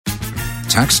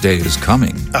Tax day is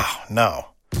coming. Oh, no.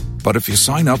 But if you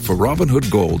sign up for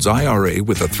Robinhood Gold's IRA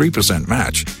with a 3%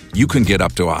 match, you can get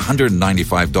up to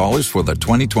 $195 for the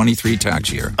 2023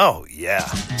 tax year. Oh, yeah.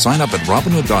 Sign up at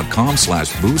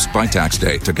Robinhood.com/boost by tax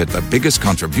day to get the biggest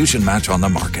contribution match on the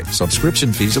market.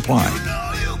 Subscription fees apply.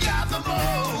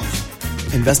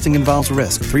 Investing involves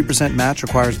risk. 3% match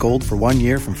requires gold for 1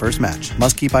 year from first match.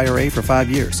 Must keep IRA for 5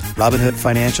 years. Robinhood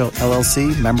Financial,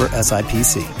 LLC, member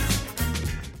SIPC.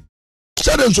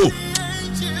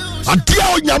 Adia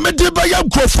onyame de ba yam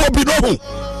krofo bi no ho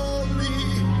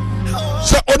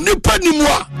se onipa nimu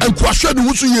a enkwahwe ne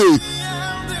wusu ye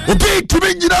obi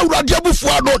tumi nyina awurade abufu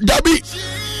ano dabi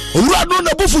owura no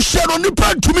na bufu hye no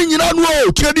nipa tumi nyina no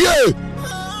o tiedie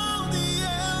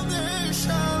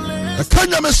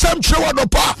akanya me sam chwa no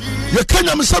pa ye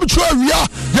kanya me sam chwa awia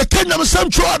ye kanya me sam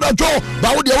chwa adajo ba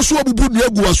wo de wo so abubu ne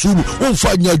agu asu mu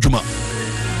wonfa nya adwuma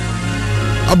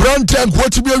abrante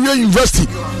ankwati bi awie university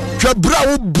Bra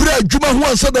wo bra adwuma ho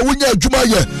ansa na wonya adwuma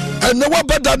ye ene wa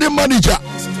bada ne manager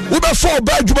wo be for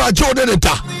ba adwuma aje wo ne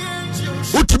da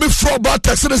utimi for ba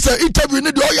taxi ne say interview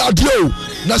ne de o ya de o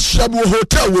na shabu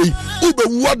hotel we wo be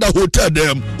wu da hotel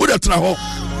dem wo de tena ho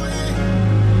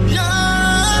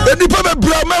eni pa be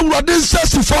bra ma wurade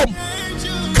nsasi form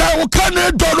kai wo kan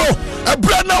e do no e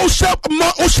bra na o sha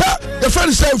the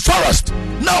friend say forest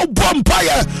now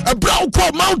bonfire a brown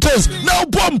core mountains now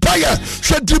bonfire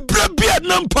should the brebia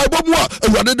nampa bomwa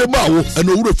awade de mawo and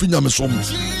owura fi nyame som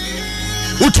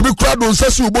utimi crowd on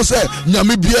sesi ubo say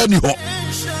nyame bia ni ho.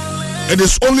 It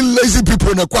is only lazy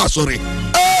people na kwa sorry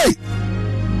hey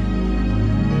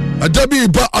adabi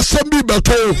ba assembly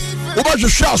beto oba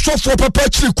hwehwe asofo papa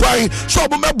chiri kwan so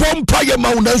obo me bonfire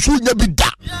mawo na so nya bi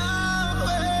da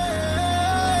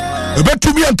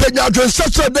ebetumi ankanya adwen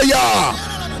sese de ya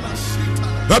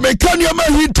Mekaniama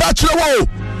hintachiro.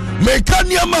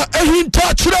 Mekaniama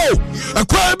hintachiro.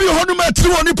 Akwa bi honu matri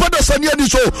woni padasania ni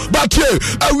so. But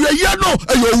awiyano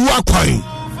ayo wakwan.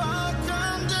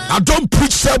 I don't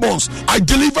preach sermons. I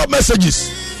deliver messages.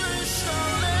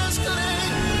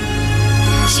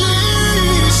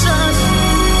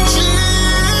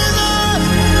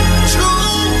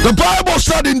 The Bible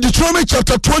said in Deuteronomy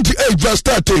chapter 28 verse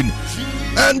 13,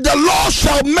 and the Lord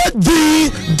shall make thee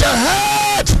the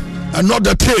head and not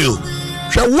the tail.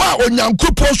 Wa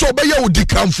onyankopon so be ye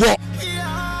odikanfo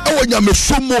e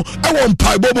wonyamesumo e won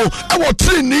paibomo e wo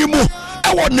trini mu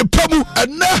e wo nepamu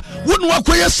ena wonu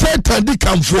akoye Satan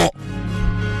dikanfo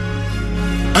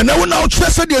ena wona o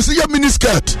trese de se ye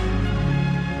miniskirt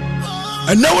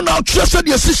ena wona o trese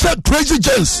de se shirt crazy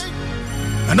jeans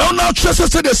ena wona o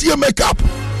trese de se ye makeup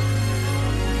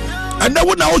ena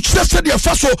wona o trese de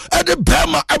fa so e de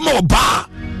bema e mo ba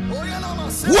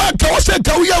wa ka wose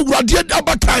ka wo ya awurade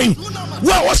abakan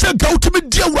wa wose ka utimi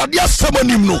dia awurade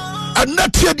asamanim no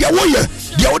anatie dia wo ye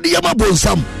dia wo de yama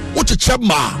bonsam wo cheche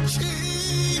ma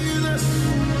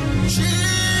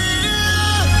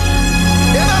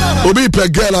obi pe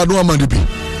girl anu amani bi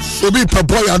obi pe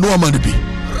boy anu amani bi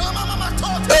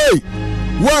hey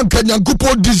wan ka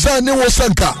nyankupo design ne wo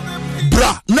sanka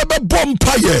bra ne be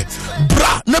bompaye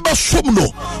bra ne be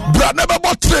somno bra ne be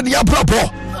botre ne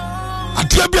abrabo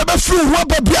adia bia be fru ho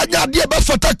ba bia nya adia be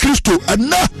fata Kristo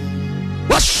ana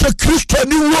washe Kristo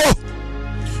ni wo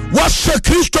washe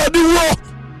Kristo ni wo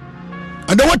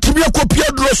ana watimi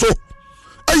akopia duro so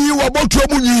ayi wa botu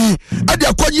amunyi ade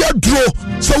akwaje aduro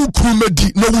se wukuru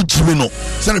medi na wujimi no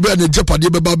se na bia na jepade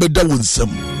be ba beda wonsam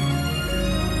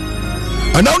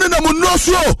ana woni na munno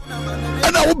so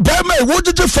ana wo ba me wo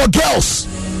jeje for girls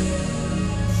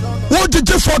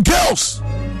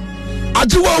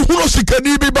aji wa huro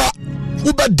sikani bi ba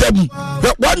ubadem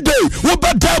one day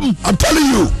ubadem I'm telling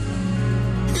you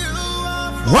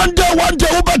one day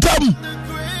ubadem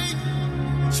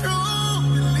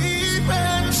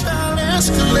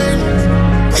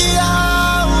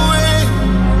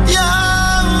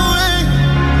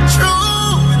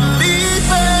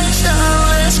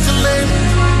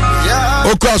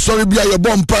okwa sorry bia ye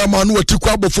bompa ma no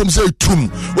watikwa bofom say tum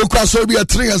okwa sorry bia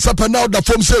trin and sapa now da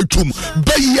fom say tum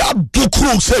be ya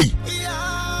dukro say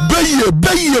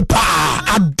Beye pa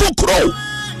adokro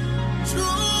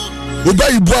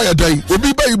obi boy adan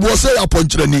obi bayi bo say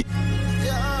aponkyerani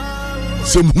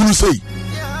sem hunu say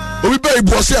obi bayi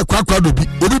bo say akwakwa dobi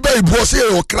obi bayi bo say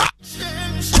okra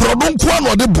krodon kwa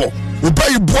no de bo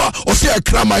obi bo o say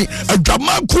akraman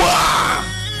adwaman kwa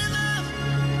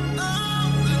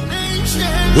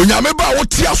onyame ba wo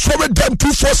tia so dem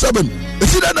 247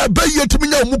 esida na bayi timi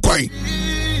nya mu kwan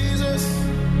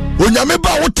onyame ba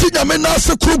wo ti nyame na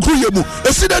se krokru yemu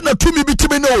esida na tumi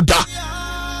bitimi na oda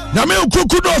nyame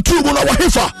krokru na otu mu na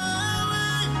wahefa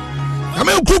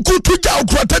Nyame kuku tuja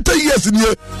okura 30 years in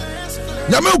here.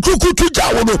 Nyame kuku tuja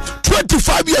wono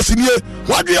 25 years in here.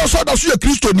 What do you say that you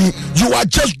Christo ni? You are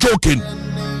just joking.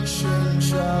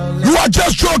 You are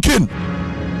just joking.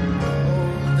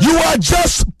 You are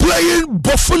just playing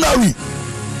buffoonery.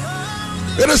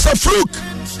 It is a fluke.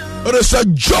 It is a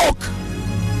joke.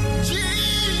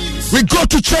 We go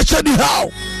to church anyhow.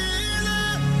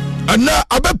 And now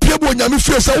I bet people when you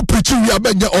feel so preaching we are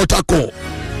being altar call.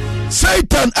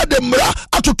 Satan at the mra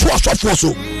at to so for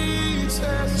so.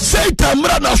 Satan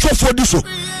mra na so for this so.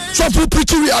 So for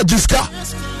preaching we are jiska.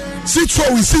 See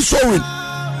sowing.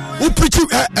 Who preaching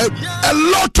a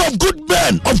lot of good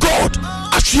men of God,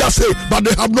 as you say, but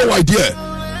they have no idea.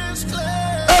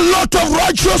 A lot of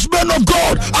righteous men of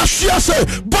God, as you say,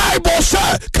 Bible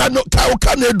say, can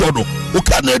dono. Who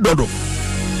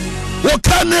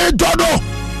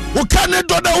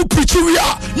preaching we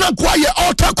are not quite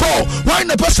altar call. Why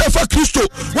the person for Christo?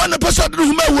 Why the person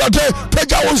who may were there?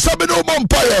 Peja on Sabino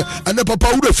Mompire and the Papa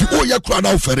would have oh, ya crowd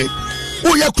out for it.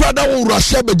 Oh, ya crowd out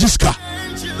Rasha Bejiska.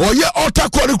 Oh, yeah, altar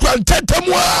call.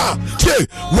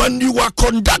 When you are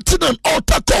conducting an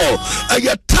altar call, and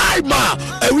your timer,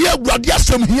 and we have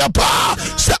radiasum here,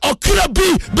 say, or could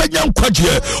be Benyan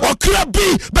Quadia, or could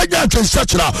be Benyan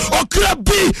Sacha, or could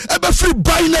be a free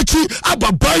binary,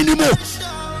 about binding more.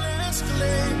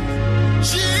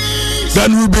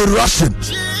 Then we'll be rushing.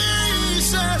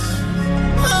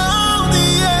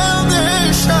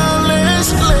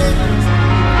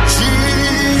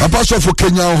 Apostle for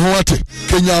Kenya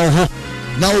ho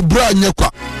now bra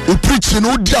nyekwa o preaching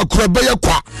o dia krobe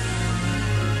yakwa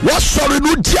what sorry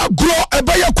no dia gro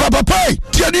ebe yakwa papa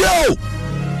tieni o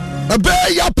ebe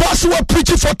ya pass we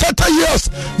preaching for 30 years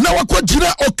now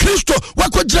akwagira o Kristo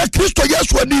wakwagira Kristo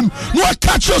Yesu anim no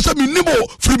catch us minimo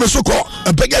free mesoko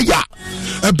ebe ya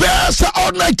ebe sa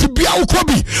all night bia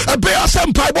ukobi ebe sa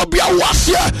mpaibo bia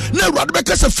wasia na Awurade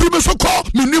beka se free mesoko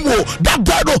minimo that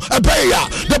Bible ebe ya.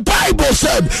 The Bible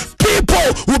said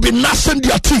people will be gnashing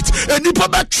their teeth and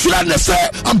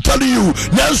I'm telling you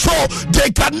now, so they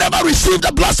can never receive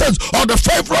the blessings or the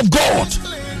favor of God.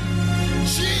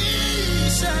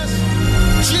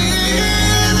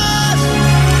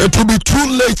 It will be too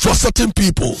late for certain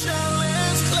people.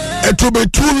 It will be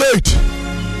too late.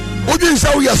 Oju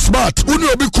say we are smart. Uni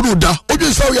obi kuruda.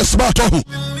 Oju say we are smart.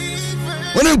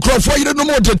 When you cry for you don't know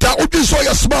more data. Oju say we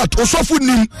are smart. Osofu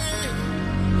nim.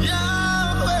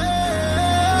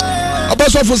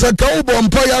 Abasofu say ka ubo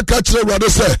empire ka kire Awurade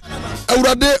say.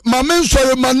 Awurade ma men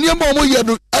sori ma niam omo ye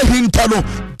no ahinta no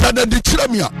tada di kire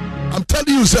me. I'm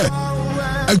telling you say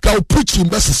and ka preaching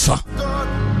message.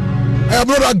 I am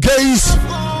not against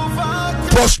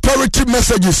prosperity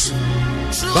messages,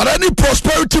 but any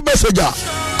prosperity messenger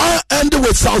I end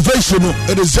with salvation.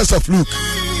 It is just a fluke.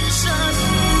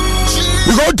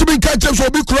 We're going to be catching so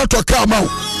big crowd to come out.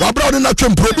 We're brought in a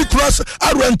big cross.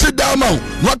 I rented down out.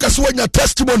 What is your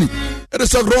testimony? It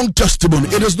is a wrong testimony.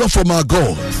 It is not from our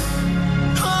God.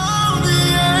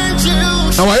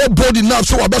 Now I have body now,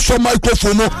 so I better show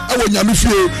microphone. I want you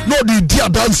to no the dear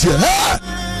dance here.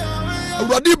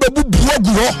 Awurade babu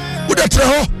buagu ho wo de tre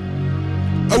ho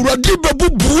awurade babu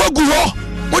buagu ho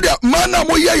wo de mana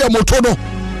mo ye moto no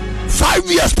 5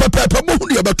 years pepe mo hu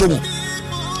de beto mo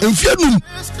enfianum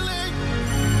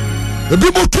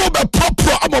ebi moto be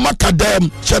proper amama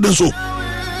kadam chede so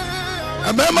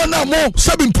amema na mo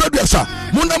 7 producer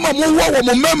mo na mo wo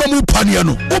mo mema mu panie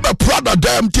no wo be prada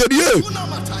dam tiedie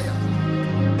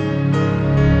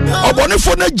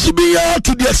Obonifo na jibia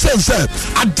to the sense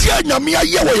adia nyame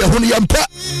aye wo ye hono yempa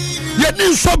ye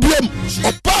ni nso biem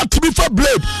opa to be for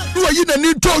blade no yi na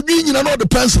ni to nwi nyina no the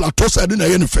pencil atos ade na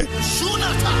ye ne fe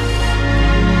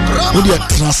wo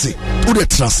de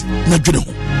trust na dwene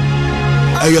ho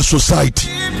aye society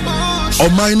o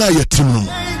mine aye tinu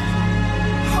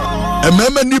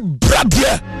emema ni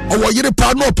brade o yire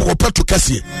pa no opokopa to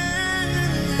kase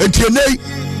entienei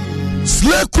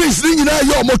slay quiz ni nyina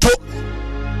ye omoto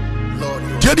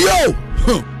Jedio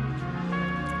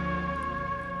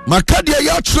Makadia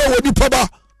ya chro woni paba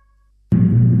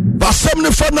Basam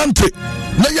ne fanante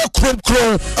na ye krom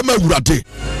ama Awurade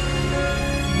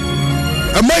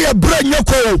ama ya bra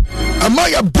nyako ama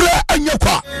ya bra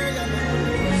anyakwa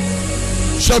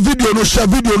sha video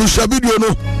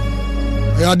no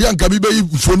ya de anka bi bayi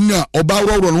foni a oba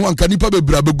woro no anka nipa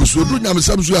bebra beguso do nyame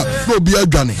samso a na obi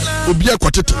adwane obi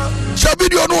akwatete sha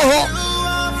video no ho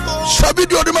sha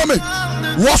video de mame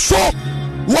Waso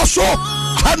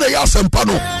hana ya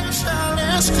sempano.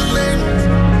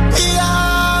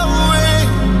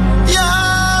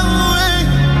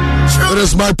 It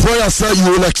is my prayer, sir,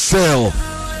 you will excel.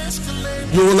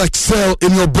 You will excel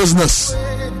in your business.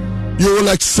 You will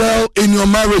excel in your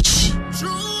marriage.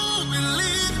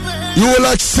 You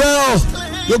will excel.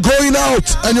 You're going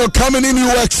out and you're coming in, you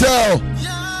will excel.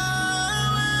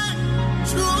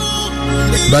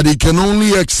 But you can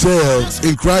only excel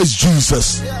in Christ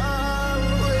Jesus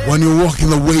when you walk in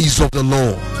the ways of the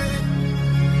Lord.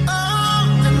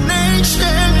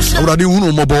 Awurade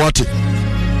hunu mobowate.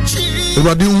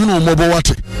 Awurade hunu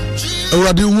mobowate.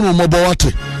 Awurade hunu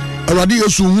mobowate. Awurade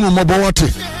Yesu hunu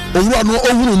mobowate. Owura no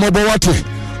ohunu mobowate.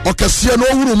 Okese no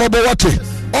ohunu mobowate.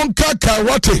 Onkaka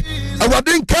wate.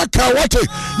 Awurade nkaka wate.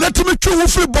 Letimi twu wo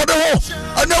free body ho.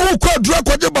 Ana wo kwadura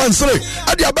kwaje bansere.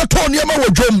 Ade abeto niam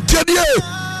wodwom. Tiedie.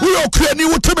 Wo yokrani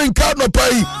wo timi nka no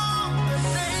pai.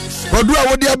 Wadura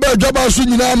wodi aba adwaba so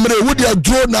nyina amre. Wodi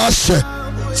aduro na ahye.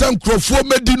 Sem krofo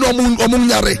medi no omum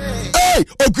nyare. Hey,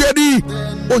 okuadi.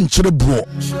 Onkyere buo.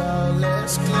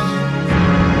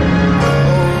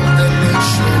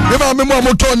 Eba me mo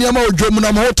moto niam wodwom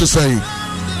na mo to say.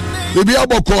 Ebi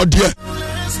aboko de.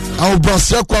 Awo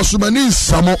brase kwa sumani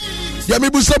samo. Ya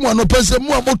mebusa mo anopese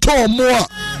mo amoto mo a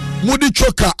mudi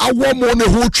choka awo mo ne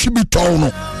ho twibi ton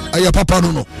no. Aya papa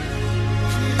no no.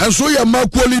 Enso ya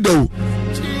makwo leader o.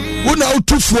 Una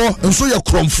utufo enso ya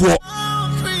kromfo.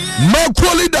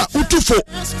 Makwo leader utufo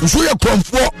enso ya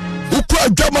kromfo. Ukwa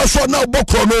adwama so na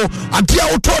obokro no ade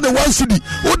a uto ne 1 cedi.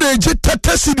 Wo de je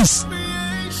 30 cedis.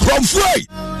 Kromfo ai.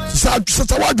 Sa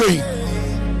wadwen.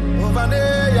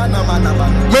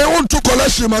 Me want to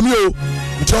collection mami o.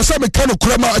 Nti say me kan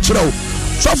kurama a kire o.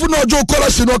 Sofo no ojo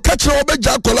collection no ka kire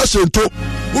obeja collection to.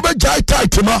 Obeja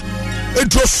tight ma.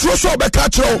 Entro so obeka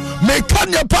kire o. Me kan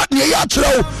ne pa ne ya kire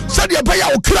o. Se de be ya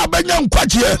o kra benya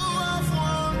nkwaje.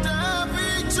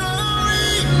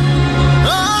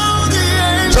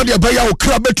 Se de be ya o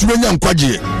kra betu benya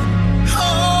nkwaje.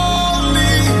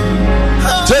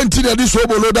 Tenti na di so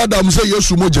bolo dada mu say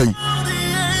Yesu mojan.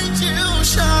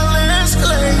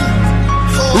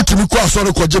 Utimi kwa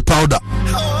sore koje powder.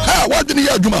 Ha, wadini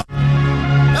ya adwuma.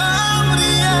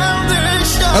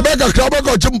 Abega kraba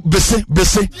ko bese.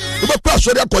 Ube kwa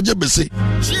sore koje bese.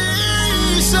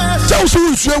 Sa usu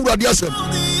nsu awurade asem.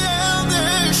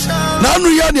 Na anu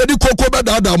ya ne di koko be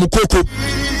dada mu koko.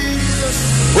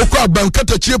 Okwa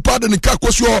bankata chie pade ni ka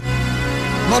kosuo.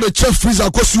 No the chef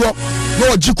freezer kosuo.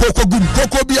 No oji koko gum.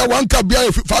 Koko bia wanka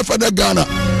bia 500 Ghana.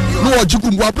 No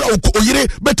ojikum wabra oyire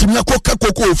betimi akoka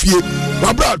koko ofie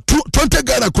wabra 20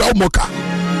 Ghana kwa moka.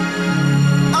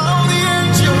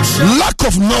 Lack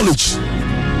of knowledge.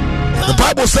 The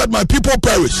Bible said my people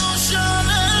perish.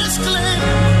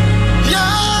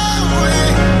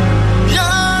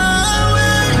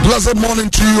 Blessed morning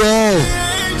to you all.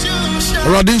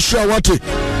 Radisha wate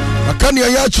nakani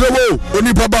ya chrewo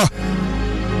oni baba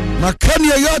nakani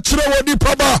ya chrewo oni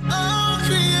baba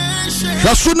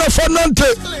Yasuna fanante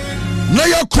na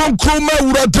ya konkroma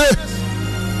urate.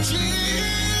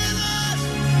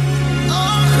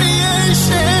 All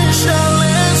creation shall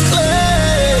exclaim.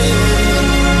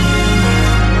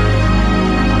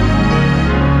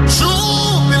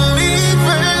 True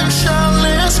believers shall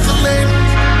exclaim.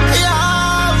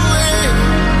 Yahweh,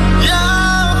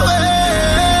 Yahweh.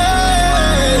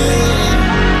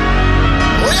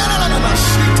 Oh,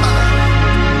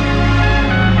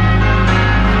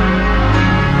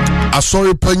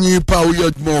 Asori panyi pa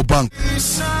uya mo bank.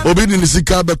 Obi ni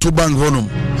sika beto bank honum.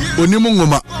 Onimu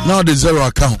ngoma now the zero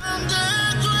account.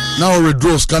 Now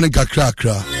withdraw scanning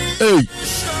kakra. Hey.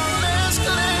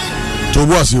 To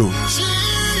was you.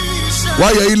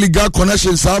 Why your illegal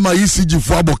connection sama ECG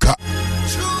for aboka?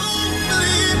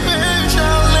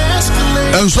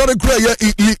 And sorry kura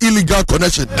illegal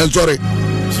connection. And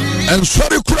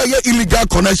sorry kura illegal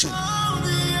connection.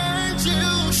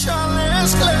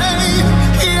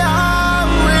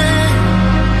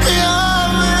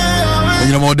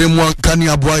 You know, them one can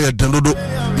you buy a dodo?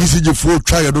 ECG for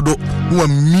try a dodo. No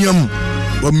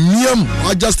miam,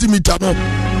 adjust me tano.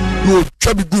 No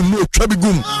chubby gum.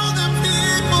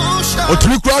 Or to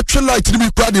be crouching like to be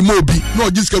proud of Moby. No,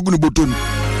 just going to button.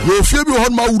 You feel me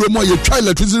on my room, your child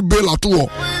electricity bill at all.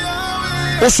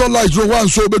 Also, like the one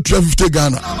so bet 50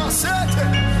 Ghana.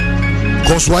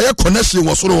 Cause why a connection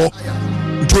was so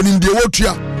joining the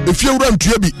water. If you run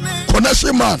to be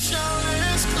connection man.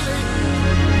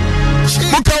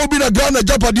 Muka will be a Ghana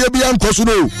Japadia Bian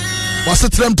Cosuno. What's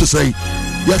it them to say?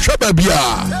 Yashababia.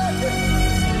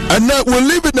 And now we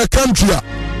live in a country.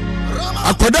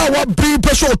 I could have be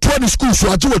person 20 schools so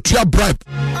I do a tria bribe.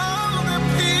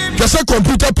 Just a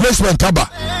computer placement taba.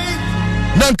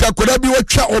 Nanka could have be what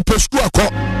chat or school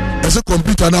as a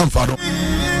computer namfado.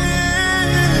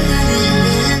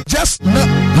 Just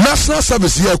national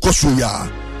service here Kosuya.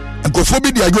 And go for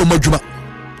me the Ayo Majuma.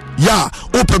 ya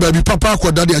ope baby papa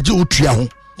kwa daddy aje utua ho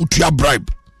utua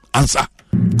bribe answer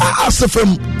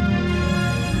asefem.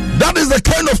 That is the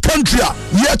kind of country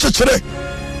ya chechere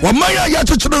wa maya ya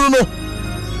chechere no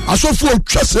asofu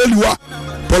otwa seliwa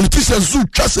politicians su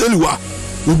twa seliwa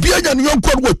obi anya ne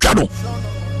yonko no twa no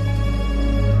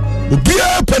obi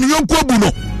a pan yonko bu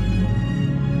no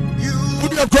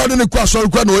obi akwa ne kwa so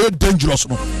kwa no dangerous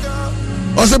no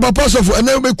o se papa sofu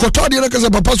ene me kotade na kase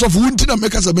papa sofu wunti na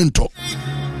make se mento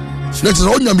let us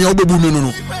onya me obebu me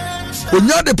no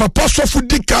onya de papa sofu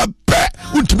dika pe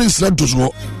untimi nsra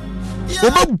dozo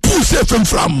obebu se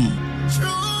femfram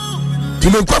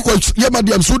timekwa yema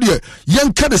diam so de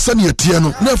yenka de sane atie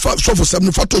no na fa sofu sam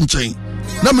ne fato nchen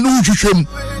na me no hwehwem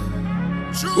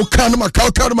o kan ma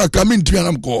ka me ntia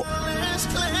na mko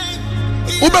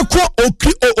obekọ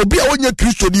obi a onye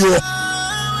Kristo di ho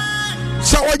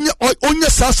sa onye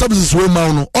sa services we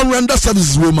ma no on render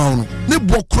services we ma no ne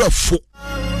bokrafo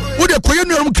wo de koye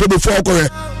nuarum krebefo okore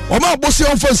o ma bosi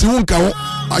on fancy hu nka ho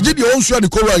age de onsu ade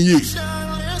kowa yi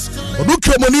odu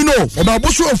kremoni no o ma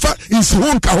bosi on fa insi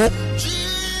hu nka ho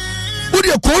wo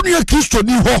de ko nua Kristo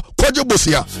ni ho koje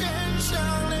bosia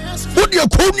wo de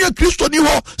ko nua Kristo ni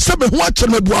ho se me ho ache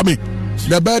me bua me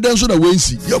na baden so na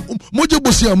wensi moje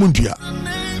bosia muntua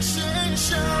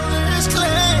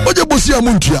oje bosia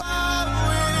muntua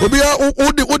obia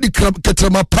odi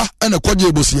ketrama pa na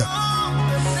kwaje bosia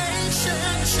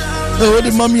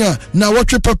odi mamia na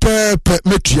watwe pepe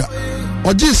metua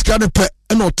oje ska ne pe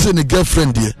na ote ne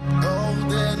girlfriend die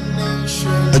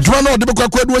adwa na odi bekwa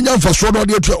kwadu anya mfaso na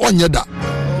odi etua onye da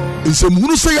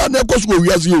nsemhunu se ya na ekoso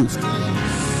wiase yo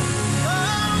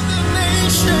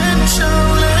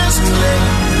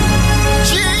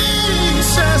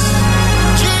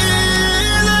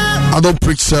I don't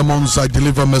preach sermons, I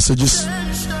deliver messages.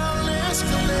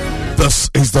 This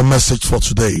is the message for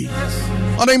today.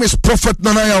 My name is Prophet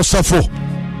Nanaya Osafo.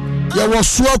 Ya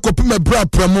wasua kopi me bra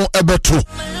premo ebeto.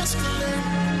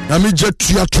 Na mi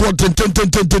jetu ya tuwa ten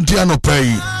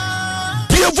anopei.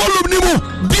 Bia volume nimu,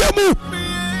 bia mu.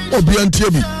 Obi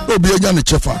antiebi, obi enyane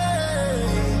chefa.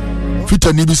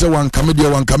 Fita nibi se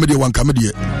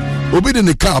wankamedie. Obi de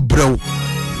ne ka abreu.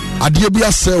 Adie bi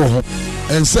ase ho.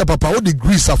 Ense papa o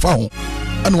degree safa ho.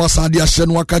 Ana wasade ahye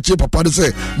no akache papa de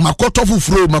say makoto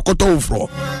fufuro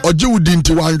oje wudi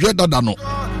nti wanhwe dada no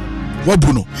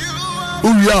wabu no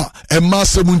uwia emma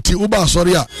semunti uba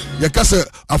asori a ye kase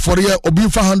afori obi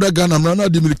 500 Ghana na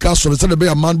di milika asori se de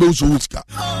be man be so wuska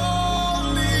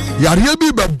yare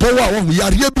bi be bowa wo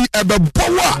yare bi e be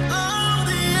bowa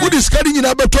wudi skadi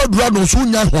nyina be to dura no so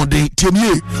nya hoden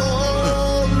tiemie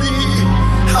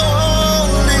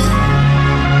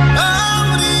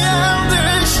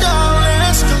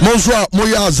Monsoa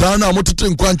moya azana motete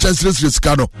nkwancha sire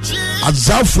sikano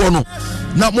azafo no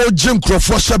na mo gym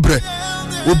crofo shebre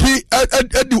obi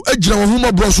ejira wo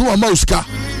huma broso wa mauska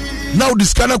now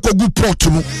this kana kogu port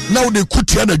mu now de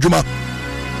kutia na dwuma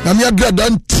na me agrada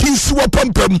ntisi wa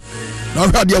pampam na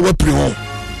hwade wa pri ho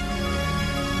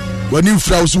wani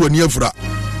mfra so wani afra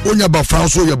onya ba fan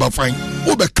so ya ba fan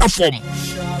wo be ka form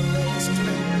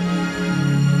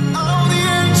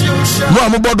no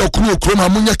amobo dokuru okro ma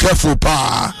munye careful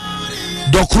pa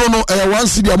dokuru no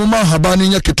wansi dia mama haba ni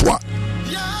nya ketwa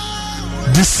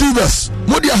deceivers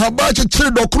modi haba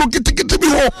chechire dokuru kitikiti bi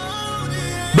ho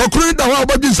dokuru da ho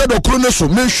abadi se dokuru ne so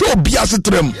me show bia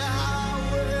setrem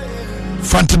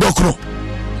fanti dokuru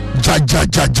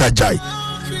jai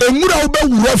emura wo be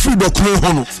wura free dokuru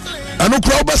ho no anu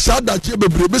kura wo be sada che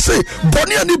bebrebe se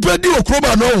boni ani pedi okuru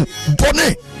ba no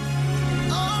boni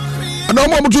na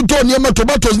mo mututo ne ma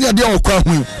tomatoes ne ade okwa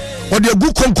hu ode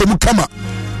agu konkom kama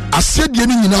asedie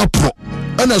ni nyina pro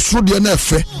ana suro de na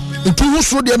efe ntu hu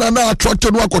suro de na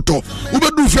attract no akoto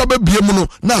ubedu fi ababie mu no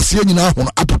na asie nyina ho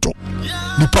no apoto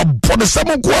nipa bode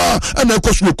sam kwa ana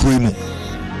ekoso okuru mu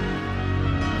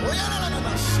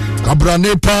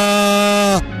kabrane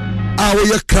pa awo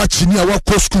ye krachi ni awa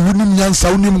kosku wunim nyansa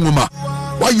wunim ngoma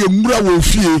wa ye mura wo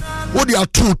fie wo de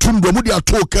atoto ndo mu de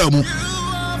atoka mu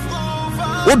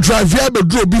o drive ya be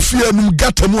dro bi fie num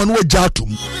gata mu no wagya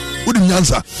atom wo di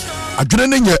nyansa adwene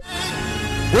ne nye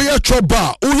wo ya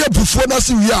choba wo ya bufuo na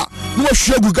se wi a no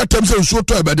hwe agu gata m se nso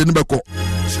to ebe de ne beko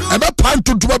ebe pan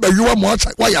tuntum ba yiwa mo acha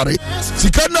wa yare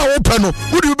sika na wo pe no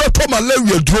wo di be to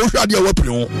malaria dro hwa de wa pere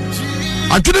ho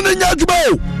adwene ne nya adwuma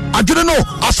o adwene no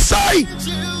asai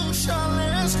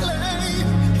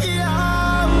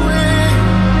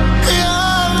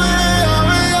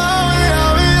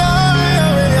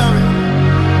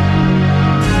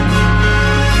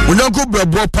Unyanko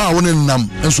brebo pa woni nam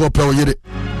enso pe wo yire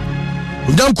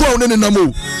unyanko woni nam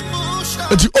o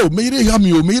eti o me yire ha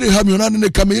mi na ne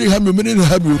ka me yire ha mi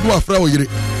no afra wo yire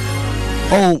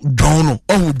oh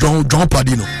John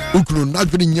Padino ukunu na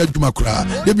dwene nya dwuma kura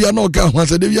de bia na oka ho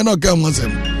de bia na oka ho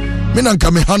asem me na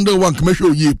nka me handle one ka me hwe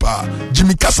oyi pa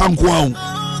Jimmy Kasanko awu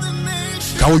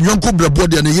ka onyanko brebo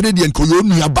de na yire de nko yo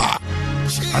nua ba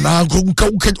ana nka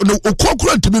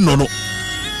okokura ntimi no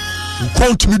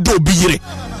ntimi do bi yire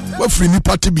wa free ni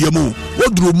party bia mu wa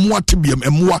duro mu atibia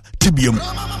emwa tibia mu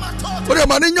ore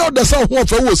ma ne nya odasa ho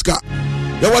ofa wo ska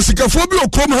ya wasikafo bi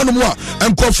okrom hanom a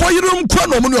enkofo yirum kwa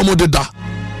no mu ne omo deda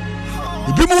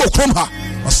ibi mu okrom ha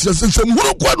asesensem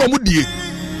huru kwa no mu die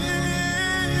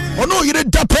ono yire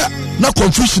dape na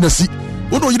confusion asi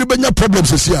ono yire benya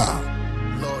problems asi a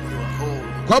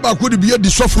kwa ba ko de bi di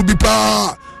sofu bi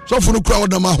pa sofu no kura wo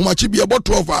na ma homachi bi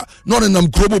eboto ofa no ne nam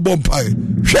krobo bompai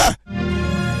hwe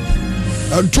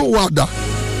anto wada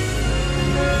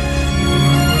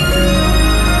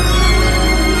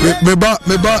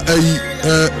meba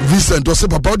Vincent o se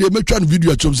papa de metwa no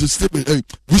video achom se step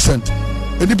Vincent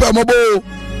enipa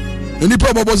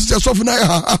mobo se sofu na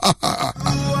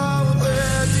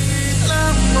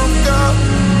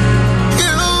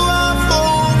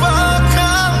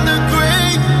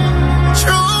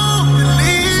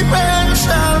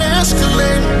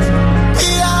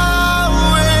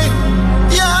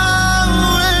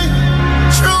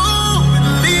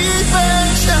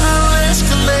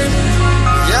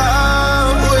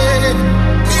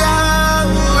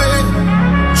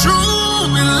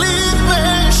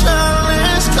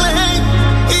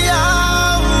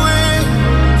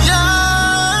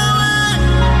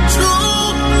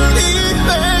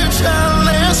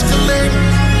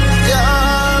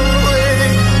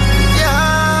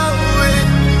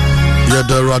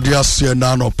the radiation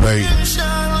nano pay.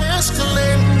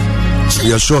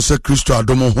 Yes, sure, say Christo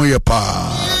Adomo Hoya Pa.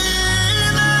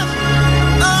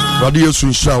 Radio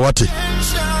Sunsha Wati.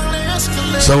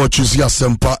 So what you see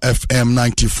Sempa FM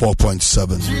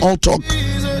 94.7. All talk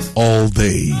all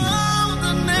day.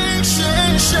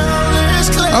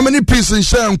 How many pieces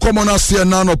share and common as here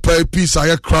nano pay piece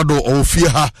I crado or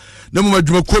fear? No more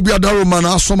Jumacobia Daruman,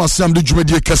 Asoma Sam de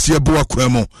Jumedia Cassia Boa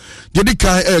Quemo.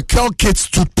 Dedica Calcate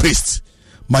toothpaste.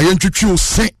 My entry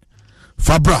say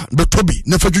Fabra, the Toby,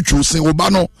 never you say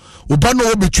Obano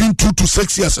between 2 to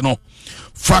 6 years no.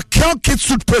 For Calcate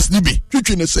toothpaste Nibi,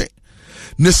 you say.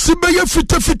 Nesiba ye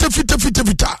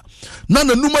fita.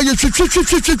 Nana numa ye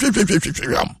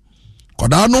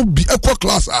Kodano be equal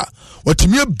class what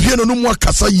me be no more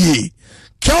kasa ye.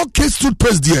 Calcate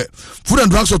toothpaste there. Food and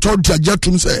Drugs Authority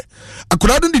ajatum say.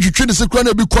 Akodado di twetwe ne sekura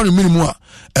na bi kwa ne minimum a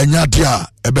enya dia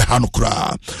ebe ha no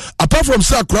kura. Apart from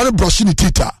say akodado brush ni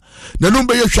tita. Na no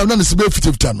be ye hwa na ne sebe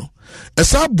fitafita no.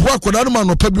 Esa boa akodado ma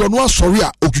no pa bi ono asori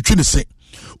a otwetwe ne se.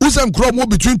 Usan kura mo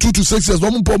between 2 to 6 years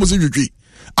no mo po mo se twetwe.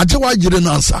 Aje wa yire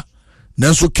na ansa.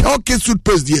 Nanso Calcate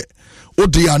toothpaste there. O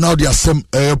dey now there some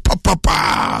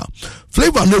papa.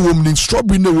 Flavor no woman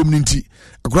strawberry no woman tea.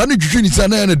 Akwani twetwe ni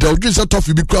sana na da odwin say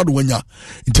toffee bi crowd wanya.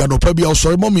 Nti anopa bi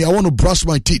sorry mommy I want to brush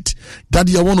my teeth.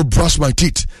 Daddy I want to brush my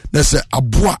teeth. Na say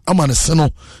aboa ama ne se no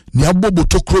ni abobo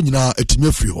tokro nyina etimi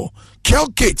afiri ho.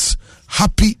 Calcate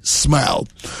happy smile.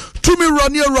 To me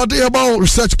run near Rade Herbal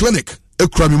Research Clinic.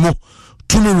 Ekramimo.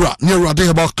 Tumira near Rade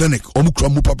Herbal Clinic.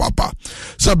 Omukramu papa.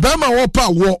 So bema wopa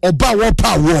wo oba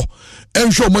wopa wo.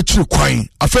 Ensho machiri kwan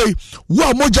afei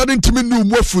wo moja de ntimi nu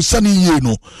mu afu sane ye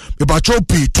no me ba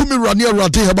chopi Tumira near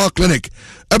Rade Herbal Clinic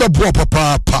ebe bo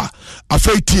papa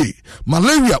afei tie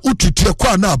malaria utitie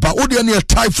kwa na ba wo de ne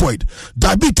typhoid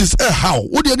diabetes how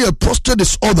wo de ne prostate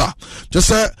disorder just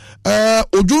say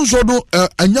ojunso do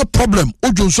anya problem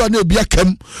ojunso na bia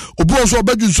kam obunso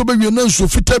obadunso be wie na nso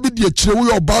fita bi de akire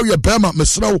wo oba ye bema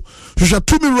mesrew hwehwe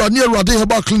Tumira near Rade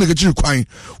Herbal Clinic akiri kwan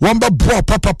won ba bo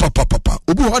papa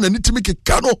obu ha na nitimi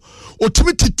keka no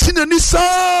otimi titina ni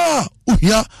saa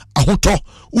uhia ahoto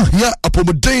uhia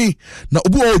apomden na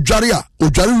obu odware a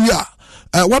odware wi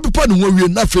a wabepa ne ho wie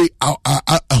na fe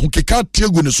ahokeka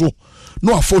tiegu ne so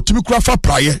no afo otimi kura fa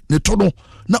praye ne to no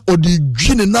na odi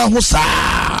dwine na ho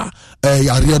saa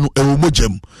yare no ewo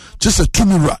mogem just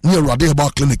Tumira near Rade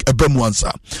Herbal Clinic ebemu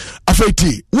ansa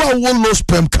afeti wa low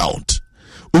sperm count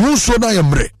unso na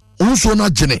yemre unso na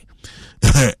gene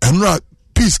enra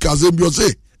peace kaze bi o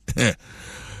say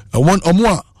one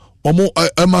omo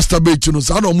masturbate no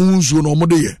sa no omo hunsuo no omo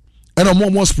de ye and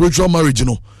omo spiritual marriage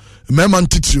no mema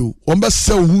ntitio o be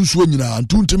se hunsuo nyina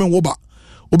ntuntime woba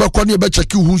obekwa ne be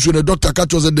check hunsuo ne doctor ka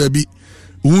chose da bi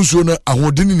hunsuo no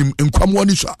ahodini nim nkwamwo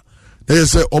ni sha na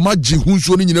yese oma gi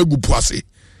hunsuo no nyina gupuase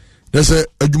na se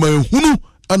adwuma hunu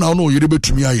ana no yire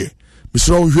betumi aye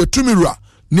misra hwe Tumira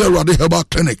near Rade Herbal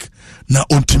Clinic na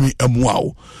ontimi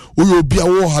emwao oyo bia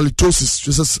wo halitosis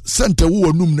just center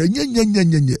wo num na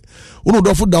nye ono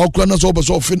dofo da okra na so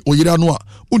obeso ofin oyira no a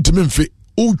ontimi mfe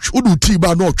odu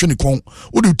tiba na otwe ne kon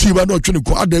odu tiba na otwe ne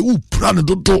kon ada wo pra ne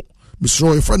dodo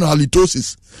misro e friend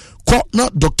halitosis ko na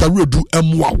Dr. Redu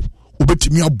emwao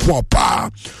obetimi aboa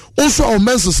pa also our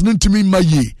menses ntimi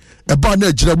maye eba na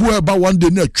agirabu eba one day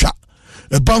na atwa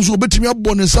eba so obetimi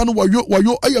abɔ ne nsa no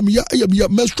wayo ayamya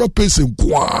menstrual pains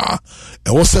kwa e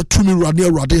wo se tumi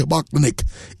Rade back clinic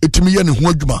etimi ye ne ho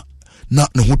adwuma na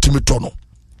ne ho timi tɔ no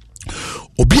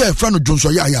obi a friend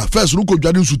Johnson ya first no ko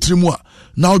dwade nsutiri mu a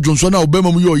na Johnson na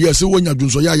obema mu ye oyɛ se wonya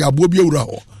Johnson ya abo bi awura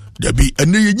ho da bi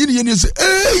ene ye nyini ye se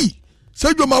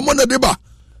se dwoma mo na de ba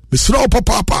mesra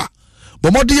papa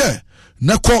bomode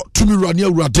na ko tumi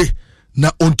Rade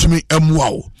na ontumi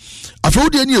emwao afa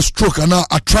wodi any stroke ana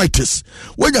arthritis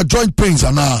when your joint pains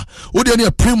ana wodi any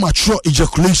premature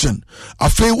ejaculation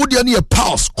afa wodi any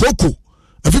pulse koko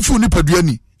afifu ni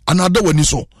paduani ana da wani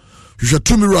so you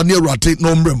tumi Rade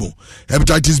no mremo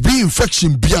hepatitis B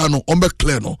infection bia no ombe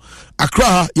clear no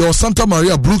Accra your Santa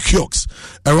Maria Blue Kiosks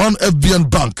around FBN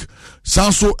Bank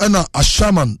Sanso ena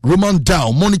Ashaman Roman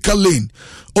Down Monica Lane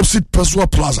opposite Peswa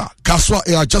Plaza Kaswa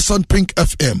adjacent Pink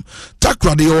FM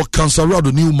Takrade or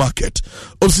Cancerado New Market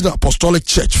opposite Apostolic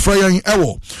Church Freyang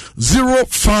Ewo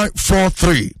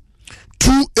 0543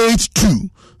 282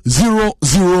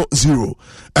 000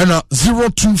 and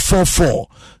 0244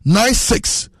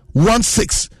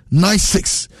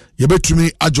 961696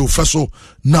 yebetumi ajo feso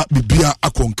na bibia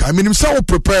akonka minim say we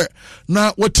prepare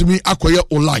na watimi akoye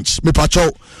o lunch me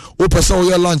pacho o pesa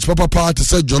o lunch papa to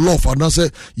say jollof and say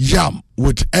yam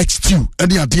with X2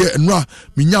 any ade enra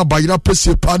minya bayira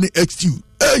pese pa ni X2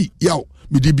 yaw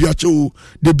me di bia cho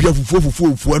de bia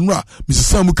fufu enra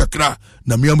misesa mu kakra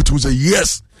na me am to say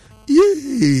yes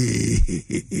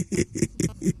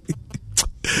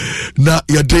na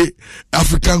yade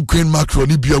African Queen macro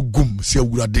ni bia gum se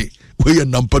awurade we ye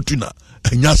nampatuna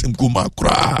anyasem kuma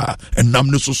kra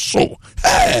enam ne so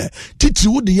titi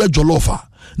wo de ye jollofa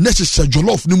na se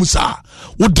jollof ni musa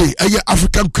wo de eye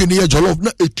African Queen ye jollof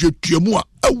na etuamu a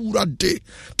awurade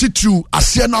titi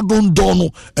ase na dondo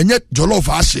no enye jollof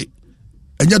ase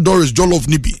enye Doris jollof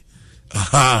ni bi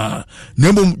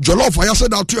nemum jollof ayase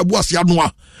da to ebu ase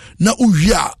anoa na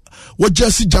uwia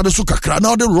wajasi jade so kakra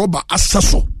na de rubber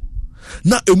asaso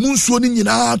na emunsuo ni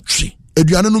nyina atwe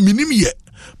aduane no minim ye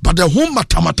but the home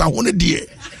matamata ho ne de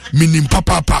minim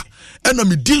papa ena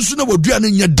mi dinsu na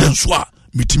waduane nya denso a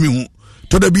mitimi hu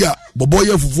to da bia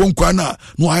boboye fufuo nkwa na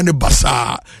no aye ne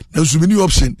basa na sumini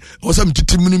option o se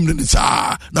mititi minim ne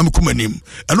sa na mekumanim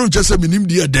eno nche se minim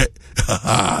de de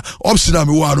option na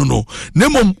me wa no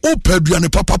nemom o paduane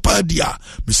papa dia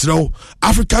misrew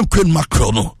African Queen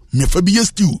mackerel no me fabiye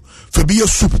stew fabiye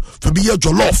soup fabiye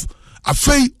jollof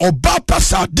afei oba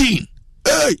pasadin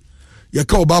ye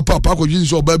ka oba papa ko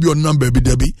jinso oba bi on number bi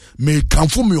dabi me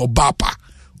kanfo me oba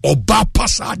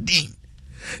pasadin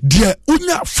de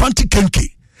unya fanti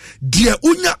kenke de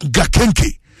unya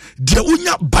gakenke de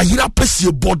unya bayira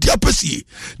pesie bodia pesie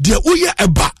de uye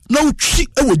eba na utwi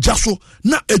ewo jaso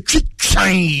na etwi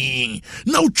twan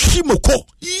na utwi moko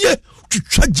ye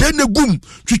twitwa jene gum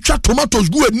twitwa tomatoes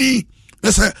gu ani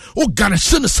nese o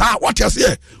garnishing sa what you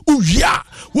say o wia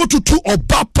wo tutu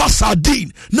oba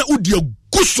pasadin na udi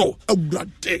guso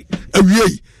awurade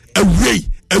awie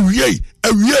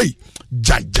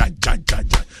ja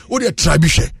o de tribe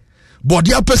hwe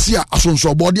body apesia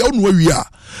asonso body onu awia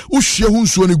o hwie hu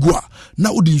nsuo ne gu a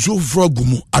na odi nsuo fufuro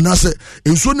gumu anase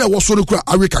nsuo na wo so ne kura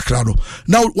awe kakra no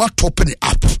na wa top ne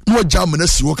up na wa jam na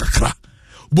si wo kakra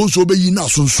bo nsuo be yi na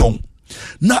asonso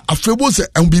na afebo se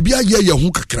bibia ye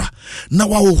ho kakra na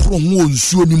wa wo horo ho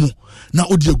nsuo ni mu na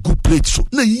odi a good plate so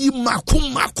na yi mako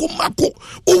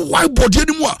o why body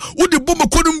ni mu a odi bomba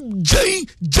kodum jai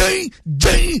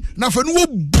na fa no wo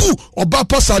bu oba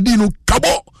pasadi no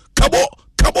kabo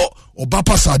oba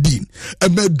pasadin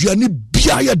aduane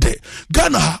bia ye de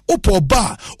Ghana opo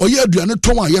oba oye aduane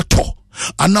ton a ye to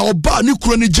ana oba ni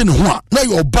kuro ni gine ho a na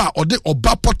ye oba ode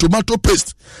oba tomato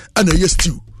paste ana ye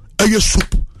stew ye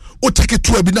soup o take it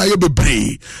to a bina ye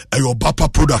bebre oba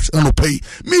product na no pay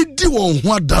me di won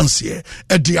ho dance e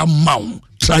de amount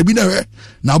try bi na we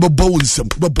na babo nsem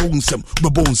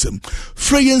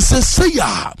fragrance say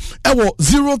ya ewo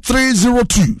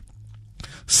 0302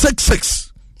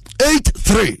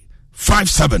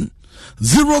 668357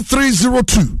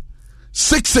 0302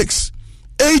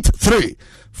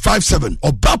 668357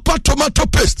 Obapa tomato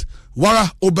paste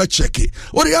wara oba cheki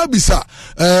what you bisa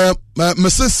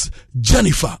Mrs.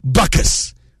 Jennifer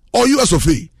Bacchus or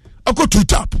USOFA ako two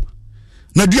tap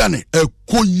na duane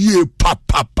ekoye pa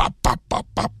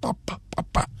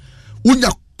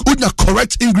unya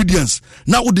correct ingredients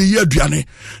na wo de ye aduane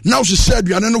na wo hye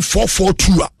aduane no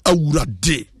 442 awura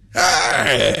de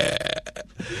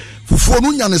fufuo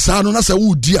no nya ne saa no na sɛ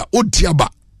wo di a odi aba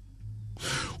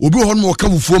obi ho no ka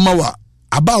fufuo ma wa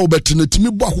aba wo betene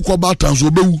timi bo akokɔ ba tanso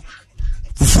obewu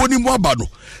fufuo ni mu aba no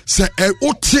sɛ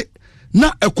ote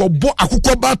na ekɔbɔ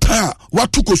akokɔ ba tan a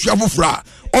watu kosua fofora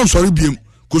onsɔre biem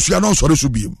kosua no onsɔre so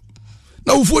biem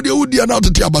na fufuo de wodi na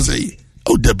otete aba sɛ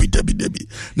oh debi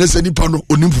na sɛ nipa no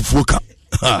onim fufuo ka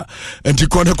enti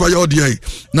kɔne kɔyɛ ɔde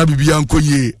na bibia nkɔ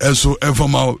yie ɛso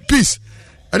ɛfama peace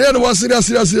ɛde no was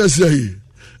serious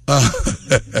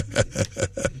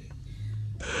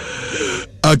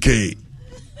okay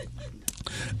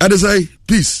and say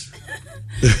peace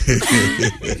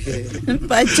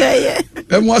pachaye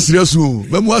memo serious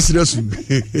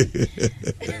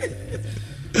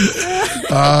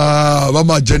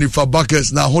mama Jennifer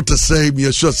Buckets na how to say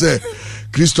me sure say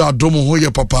Christo adomo ho ye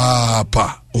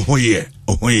papa ho ye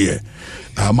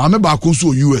mama ba ko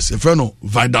so US e fe no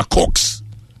Vida Cox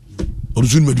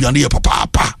oruzun meduane ye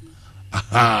papa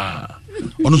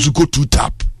ono su ko two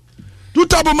tap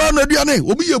man na aduane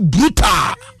obi ye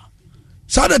brutal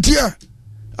sadatia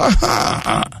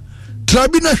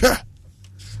trabi na hwe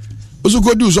osu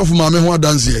ko di usof mama ho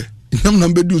adanse e nam na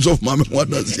be di usof mama ho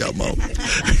adanse ama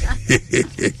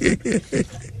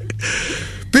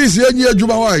peace yenye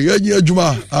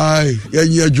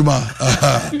adwuma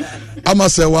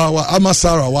amasewa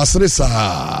amasara wasresa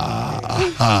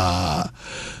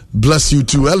bless you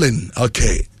too Ellen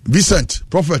okay Vincent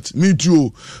Prophet me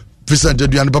too Vincent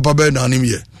aduane papa be na anim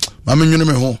ye mama nwene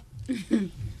me ho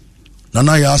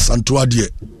nana ya santo ade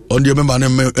on de memba ne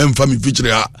emfa me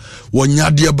feature ha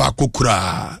wonyade ba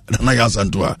kokura nana ya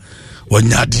santo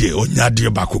wonyade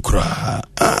ba kokura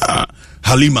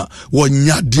Halima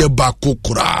wonyade ba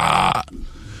kokura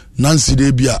Nancy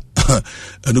de bia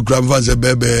enu kra mfa se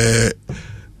bebe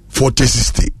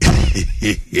 40-60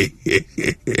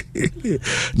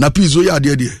 na pizo ya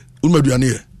de umaduane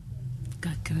ye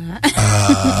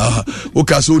o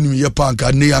ka so ni ye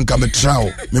panka ne yanka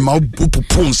metrao me ma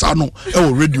pupun sa no e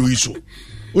wo radio iso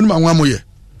onima anwamo ye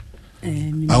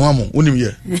anwamo onim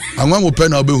ye anwamo pe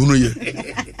na obehunu ye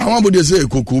anwamo de se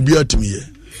kokko obi atimi ye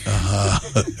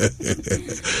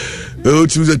o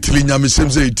timize tilinyamesem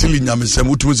se tilinyamesem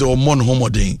o timize o mon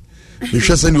homoden me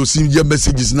hwese ne osim je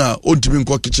messages na o ntimi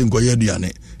nko kitchen ko ye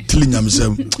aduane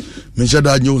tilinyamesem me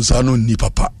hweda anyo nsa no ni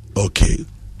papa okay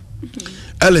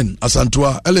Ellen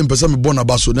Asantua Ellen pesa me bona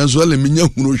baso nenzo Ellen minya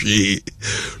hunu hwe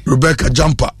Rebecca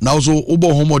Jumper na also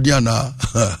obo homodian na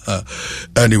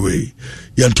anyway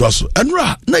yentwaso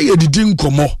enra na yedidi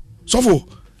nkomo sofo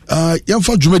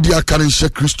yemfa dwumadi aka ne hye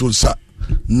Kristo nsa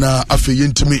na afi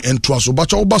yentimi entwaso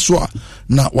bacha obaso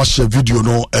na wahye video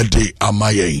no ede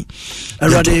amayen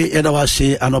erade yeda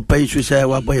wahye anopai su se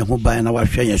waboye ho ban na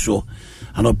wahwe yen so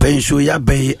anopai su ya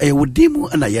be ewudimu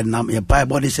na ye nam ye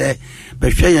bible se be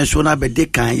hwe yen so na be de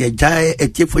kan ye jae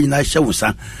etifo nyina hye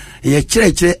wusa ye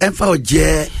kire emfa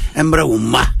oje emre wo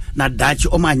ma na dachi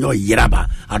o ma nyo yiraba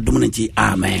adum nti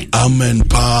amen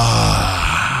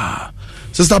pa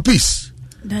Sister Peace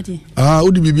daddy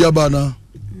odi bibia ba na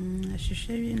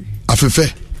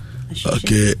afefe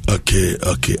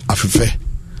okay afefe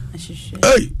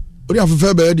hey odi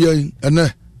afefe be dey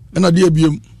ene na dey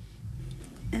biem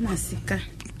ena sika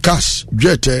cash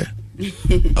jete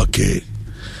okay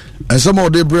and some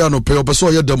of the brand no pay up so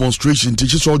your demonstration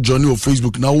teach so journey on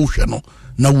Facebook na wo hwe no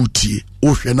na wutie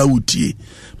wo hwe na wutie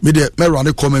me de me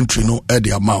run commentary no e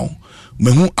dey amount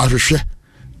me hu ahwehwe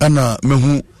ana me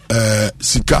hu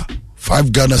sika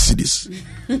 5 Ghana cedis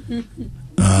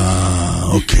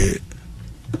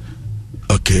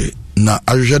okay na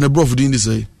ahwehwe ne bro fudi ndi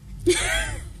say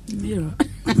miro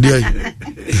dey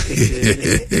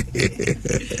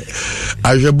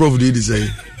ahwehwe bro fudi ndi say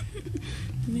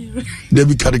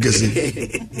Debbie Cargasi.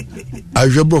 I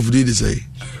just say,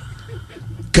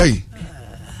 Kai.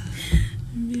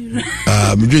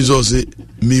 Me also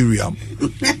Miriam.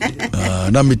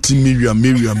 Na me team Miriam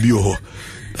bio.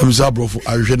 I'm sorry, bro.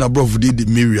 I did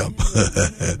Miriam.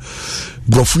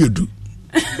 Brofu edu.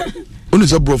 Oni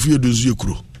say brofu edu zu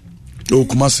ekuro. O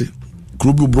kumase.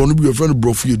 Kuro bi bro no bi your friend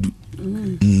brofu edu.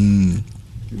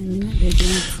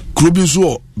 Kuro bi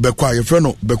so be kwa your friend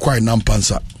no be kwa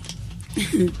nampansa.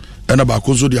 Ena ba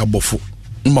ko zo di abofo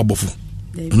mbabofo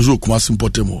eno zo kuma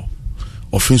simpotemo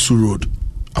Offensive Road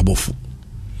abofo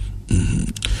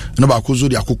ena ba ko zo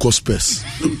di akoko space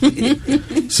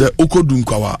se okodu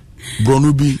nkwawa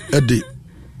bronu bi ede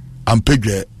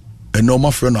ampedwe ena o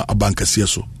mafre na abankase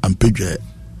so ampedwe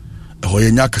ho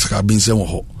yenya kasaka binsem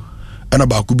ho ena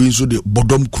ba ko bi nso de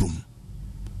bodom krum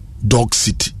Dog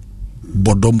City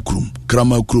bodom krum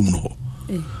krama krum no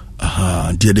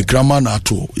aha die de krama na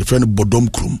ato your friend bodom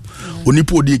krum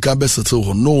onipa odi ka be settle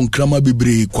ho no krama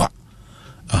bebre kwa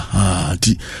aha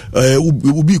ti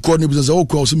ubi ko ne bisa o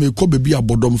kwa o se me ko bebi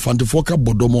abodom fantefo ka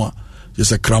bodom a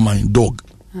yes a krama dog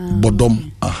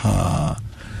bodom aha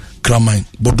krama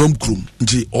bodom krum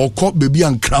nti o ko bebi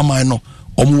an krama no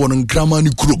omo won krama ni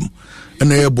krum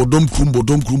ena ye bodom krum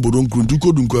tu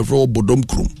ko dun ko afro bodom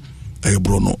krum e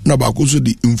bro no na ba ko so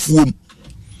di mfuom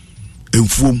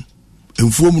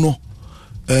no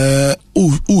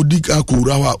o dik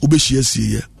akura wa obehia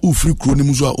sie o free kro ni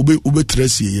mu so a obetra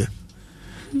sie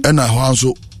ena ho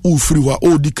anso o free wa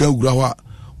o dik akura wa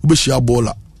obehia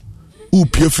bola o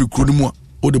pie free kro ni mu a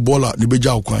o de bola ni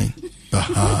beja okwan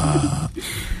aha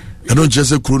I don't just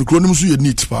say kro ni mu so ye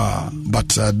neat pa but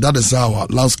that is our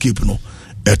landscape no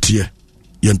etie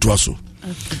ye nto aso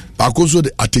akoso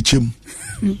de atechem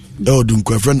dun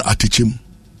ko friend atechem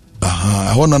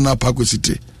aha hona na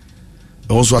pakwesite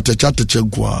also atechem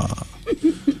kwa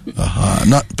aha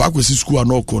na pakwesi school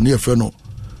na oko na efe no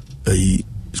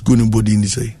school ni body ni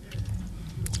say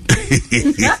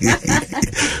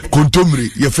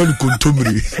kontomri ye fe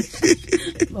kontomri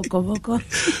boko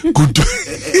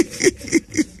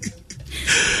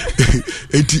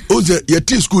eti oze ye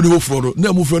ti school ni wo foro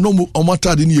na mo fe no o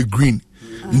matade ni green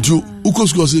nti uko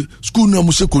school na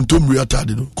mo se kontomri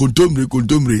atade no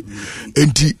kontomri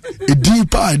enti edi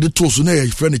pa de to so na ye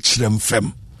fe ne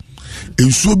kiremfem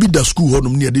ensuo bi da school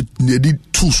honum ne edi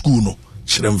two school no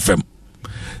kiremfem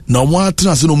na mo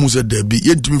atena se no mo se da bi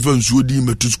ye ntimi fa ensuo di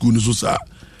metu school no so sa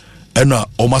ena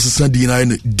o masesa di na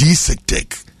ne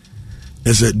D-Sectech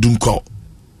ese dunko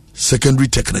secondary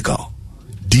technical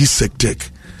D-Sectech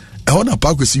e hona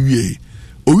pa kwesi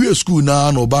wie school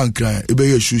na no bankran ebe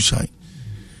ye shoe shine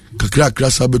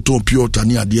kakra sa beton pure water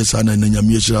ni ade sa na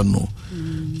nyame hira no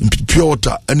pure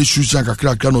water any shoe shine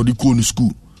kakra no di ko ni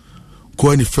school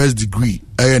ko any first degree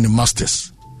any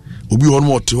masters obi hon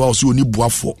mo te wa so oni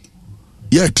buafo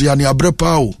ye te ya ni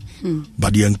abrepa o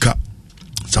but ye nka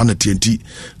sana TNT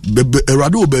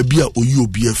erade obabi a oyi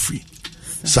obi afri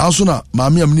sanso na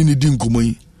maami amni ni di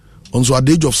nkomoyi onso at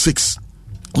the age of 6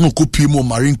 on copy mo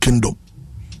Marine Kingdom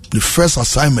the first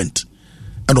assignment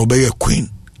and obey a queen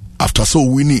after so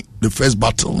winning the first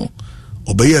battle no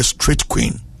obey a straight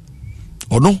queen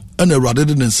or no and erade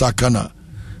in sakana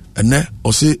ene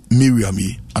o say Miriam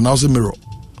yi and also mirror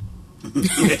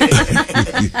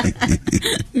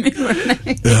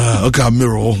yeah okay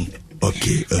mirror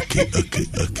okay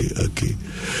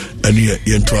and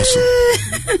you trust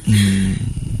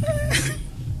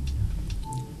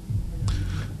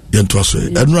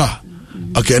enra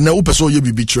okay na wo person ye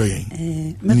bibi tray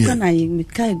me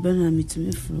kai gbona me to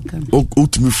me flow kam o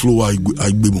to me flow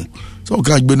agbemu so o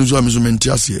ka agbenu so am so menti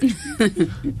ase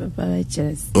papa wa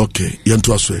chess okay ye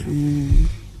nto aso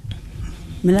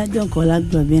me la jon ko la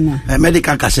gbo bi na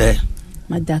medical kase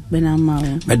madak bena ma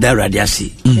o meda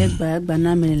radiasi gba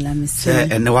na me la me se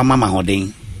ene wa mama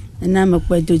hoden na me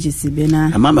kwa doji si be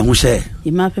na mama hu se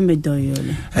e ma pe me doyo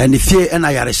le ene fie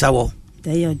ena yare sawo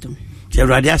da yodun je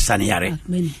radiasa ne yare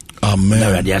amen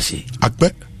radiasi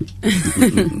akpe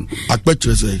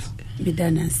chese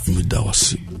bidana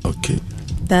wasi okay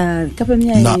da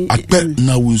kapemia na akpe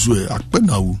na wuzu akpe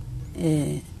na wu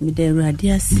mi de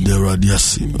radiasi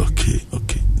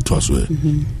okay to aso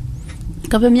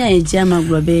kapemia e jama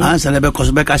grobe ansa lebe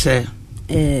kosobe kase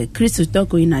Christo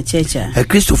toko ina checha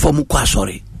Christo form kwa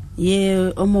sorry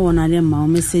ye omo wonale ma o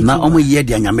message na omo ye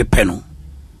de anyame pe no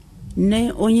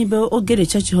ne onyi be ogere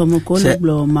church homo ko lo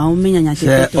blo ma o menya nya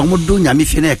tete omo do nyame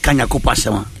fi na kanya ko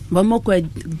pasema ba mo ko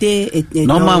de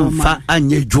no man fa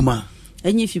anye juma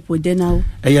enyi fipo de na o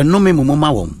ye no me mo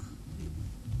ma won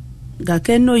ga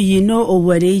keno yi no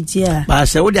owere ijia ba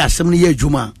se wo de asem ne ye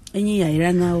juma enyi ya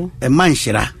ira na o e man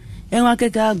hira enwa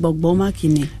keka gbogbo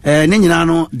makine ne nyina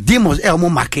no demons omo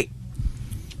make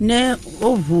ne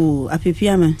ovu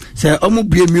apipia me se omo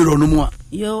bie miro no mu a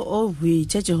yo ovu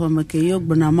cheche homo ke yo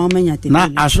gbona ma menya tete na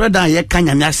asore dan ye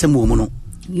kanya me asem wo mu no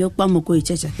yo pa mo ko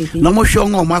cheche keke na mo hwe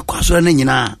ngo ma kwasore ne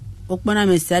nyina okpona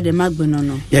me sia de magbono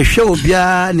no ye hwe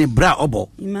obia ne bra obo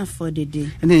ima for dede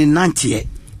ne nantie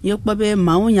yo pa be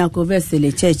ma unya ko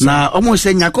vesele cheche na omo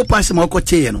se nyako passe ma ko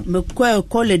tie no me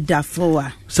ko le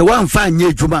dafoa se wan fa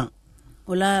anye juma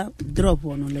ola drop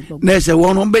wono le gbogbo na se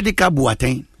wono mbedi ka bu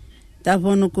aten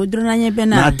dafono ko drona nye be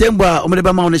na tembo a omede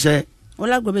ba ma woni se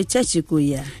ola gobe cheche ko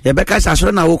ya ye be ka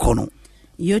sasoro na wo kono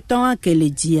yo ton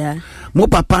akelejia mo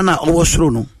papa na owo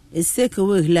soro no ese ko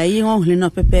we la yi hon hli no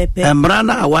pepepe emra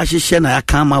na wa hihye na ya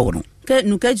kan ma wo no ke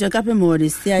nuke joka pe mo de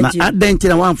sia ji na adenti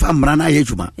na wan fa mra na ye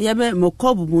juma ye be mo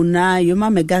kobu na yo ma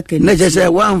mega ke na je se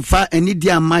wan fa eni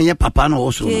dia man ye papa no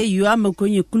wo so ke yo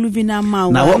amakonye kuluvi na ma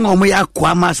na won omo ya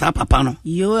kwa ma sa papa no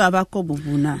yo abakobu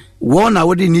na won na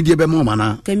wodi ni die be mo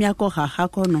mana ke mi akọ ha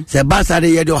kono se ba sa de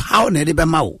ye do how na de be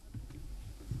ma wo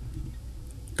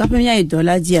kape mi ay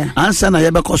dollar dia ansa na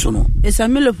ye be koso no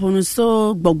esamile ponu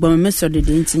so gbogbo me so de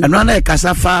nti eno na e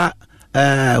kasa fa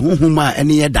hunhuma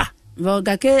eni ye da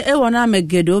voga ke e wona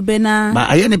megedo be na ba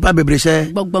aye ni pa bebre se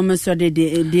gbogbo me so de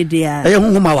a aye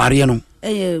hunhuma ware no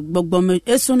gbogbo me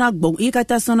eso na gbogbo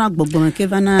ikata so na gbogbo me ke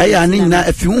vana aye ani na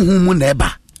afi hunhumu na eba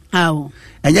awo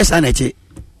enye sa na che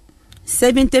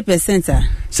 70%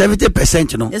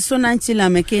 70% no eso na nchila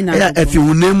me ke na aye afi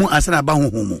hunemu asana ba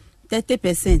hunhumu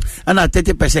 30% ana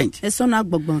 30% eso na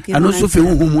gbogbo ke ano so fi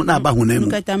hunhumu na ba hunemu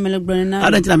nkata mele gbon na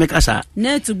adanti na me kasa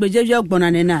na tugbeje bi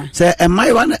ogbona ne na se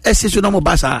emai wan esisu no mo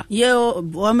basa ye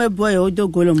o me boy o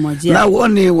dogolo moje na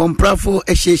woni won prafo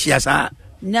ehyehyia sa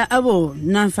na abo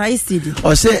na 5 cd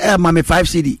o se mami 5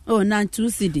 cd oh na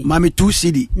 2 cd mami 2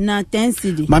 cd na 10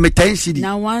 cd mami 10 cd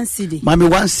na 1 cd mami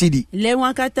 1 cd le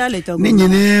wan kata le to ni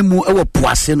nyine mu ewo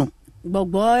poase no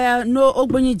gbogbo ya no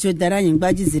ogbonyi jodara yin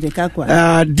gbaji zire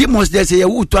kakwa demons de se ye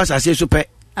wuto asase so pe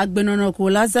agbenono ko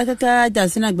laza kaka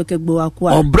dasina gbekegbo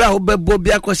akwa obra obebo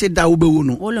bia ko se da obewu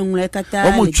no wolo nwle kata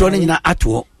o mu tro ni nyina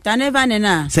ato taneva ne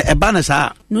na se eba na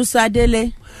sa nusa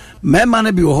dele mema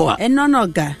na bi wo ho a enono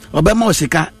ga obema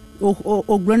osika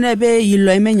ogbona be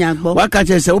yilo emenya gbo waka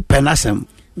che se o penasem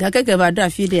ga keke ba do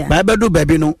afide ba be do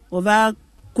bebi no ova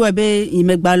ko ebe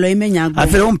imegbalo emenya gbo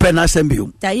afere o penasem bi o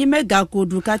ta imega ko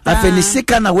du kata afeni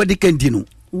sika na wedi kendi no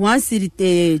 1 cd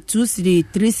 2 cd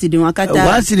 3 cd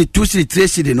wakata 1 cd 2 cd 3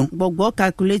 cd no gbogbo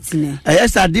calculate ne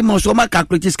sa demons o ma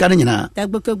calculate sika nyina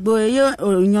tagbekegbo yo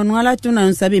nyonu ala tuna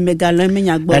nsabe megalo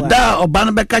emenya gbo wa da oba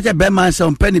no be ka che be man se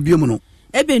on peni bi mu no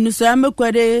ebe nuso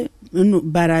amekwede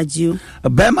barajio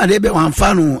be ma de be wan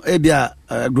fa no ebia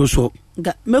grosso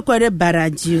mekwede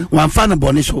barajio wan fa no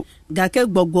boni so ga ke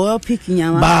gbogbo pick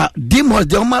nyawa ba demons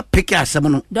de o ma pick asem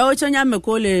no do chonya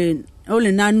mekole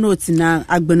ole na note na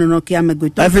agbenono ke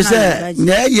amegoto afise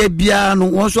na ye bia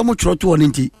no won so mu troto won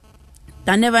nti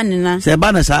ta never nina se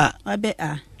ba na sa abe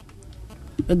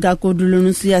ga kodulu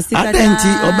no su ya sikata atenti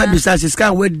oba bisa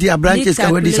siska wedi abranches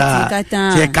ka wedi sa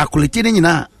se calculate ni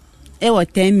nyina e wo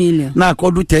 10 million na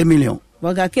kodu 10 million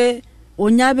waga ke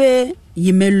onyabe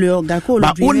yimelo ga ko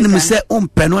ba onim se on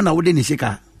peno na wodi ni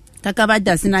sika kaka ba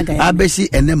dasina ga abesi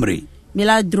enemre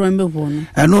mila drombe hono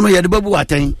eno no ye de babu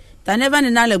aten ta never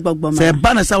nina le gbogbo ma se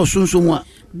ba na sa osunsumu a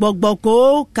gbogbo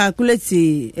ko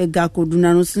calculate e ga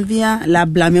koduna no suvia la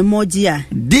blame modia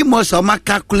dimos o ma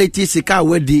calculate sika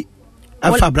wedi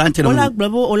afa branch no ola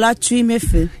gbogbo ola tui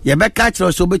mefe ye be ka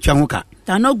kire so be twa ho ka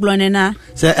ta no glone na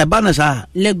se e ba na sa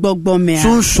le gbogbo me a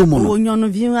sunsumu no onyonu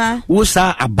viwa wo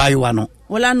sa abayiwa no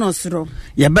wala no sro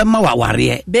ye be ma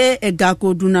waware be e ga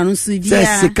koduna no suvia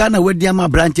se sika na wedi ama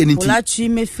branch ni ti ola tui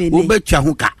mefe wo be twa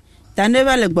ho ka ta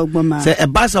never le gbogbo ma se e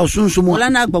ba sa sunsumu wala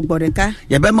na gbogbo de ka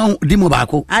ye be ma dimo ba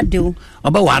ko adeo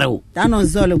oba ware o ta no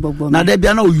zo le gbogbo na de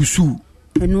bia na oyusu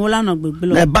enu wala no gbegbe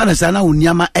na ba na sa na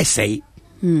oniama esei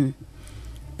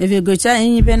eve gocha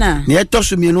yin be na ne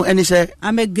etosu mienu eni se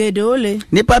amegede ole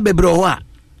nipa bebre ho a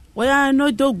oya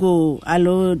no dogo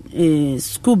alo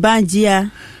school banjia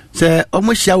se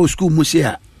omo hia o school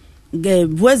musia ge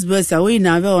boys awi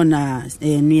na ve ona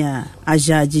nia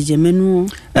aja jijemenu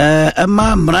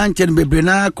ema mranchen bebre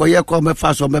na koye ko me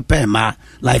fa so me pe ma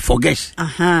like forget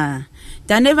aha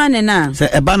ta never nena se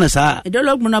eba na sa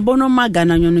edologbu na bono maga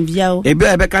na nyonu biao ebe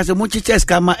ebe ka se mu chiches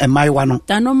ka ma emai wa no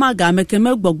ta no maga me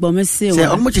keme gbogbo me se se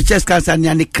omo chiches ka sa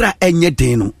nya ne kra enye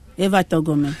den no eva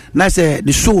togome na se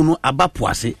the show no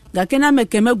abapoase ga kena me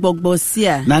keme gbogbo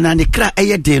sia na ne kra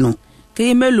eye den no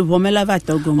ke me lu bomela va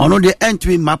togome ono de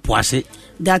entwi mapoase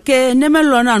ga ke ne me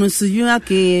lo na no suyun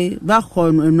ke va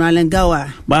khon no alengawa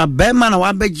ba be ma na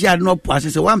wa be ji no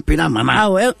poase se wan pina mama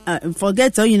ah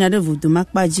forget o yina de vudu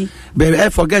makpaji be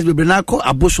forget be na ko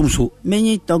abosum so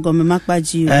menyi togome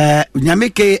makpaji nyame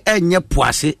ke enye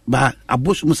poase ba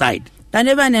abosum side ta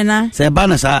ne ba nena se ba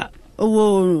na sa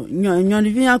owo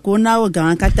nyon via ko na o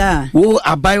gan kata wo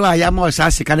abayo ya ma o sa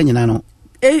sika ne nyina no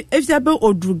if ya be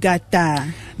odrugata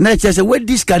na che se we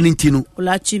discount ntinu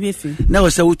ola chibefe na o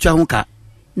se wo twa ho ka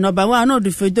number 1 no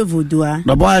du fedo vodua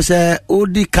no bo se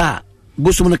odi ka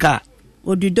bosum ne ka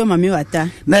odido mami wata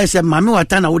na se mami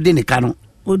wata na odi ne ka no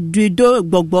odido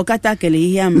gbogbo kata kele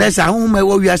hiam na se ahun me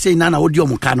wo wi ase ina na odi o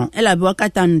mu ka no ela be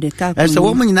kata no de ka se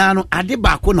wo mu nyina no ade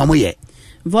ba ko na mo ye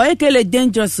voye kele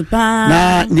dangerous pa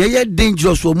na ne ye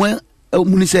dangerous o mo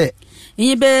mu ni se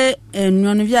Yibe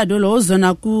nyon via dolo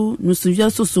ozonaku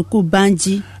nusuvia sosoku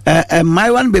banji.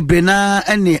 My one bebrena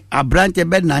any a branch a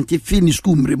bed nanti finish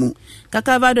school mremu.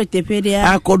 Kakavado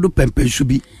tepedia. Akodu pempe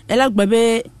subi. Elak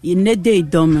babe inede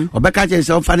idom. Obeka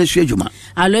se on fane suejuma.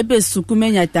 Alobe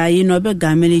sukumenya tayi no be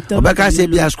gameli to. Obeka se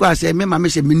bia square se me mama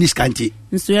se minis kanti.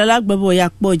 Nsuela gbabo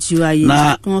yakpo jiwa yi.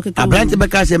 Na a branch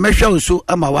beka se me hwe so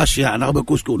ama wasua na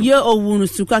obeko school. Ye owunu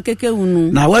suka keke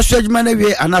wunu. Na wasuejuma na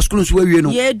wie ana school so wie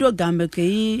no. Ye do gambeke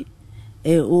yi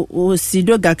o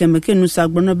sido gakemeke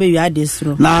nusagbono be wi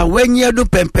adesro. Na wenye do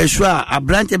pempesu a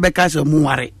branch beka se mu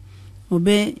ware.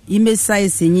 Obe ime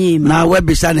size nyi ma. Na we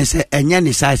bisa ne se enye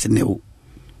ni size ne o.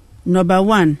 Number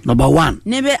 1.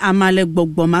 Nebe amale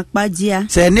gbogbo makpajia.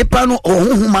 Se nipa no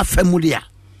ohunhu ma famulia.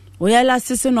 Oyala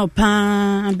sese no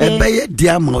pan be. Ebe ye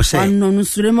dia ma o se. Ano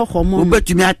nusure mo khomo.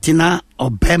 Obetumi atina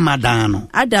obe madano.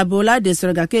 Adabola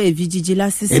desro gake evijiji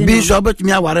la sese. Ebi so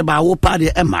obetumi aware ba wo pa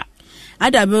de ema.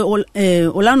 Adabe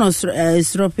olano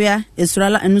estropia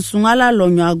estrala enusungala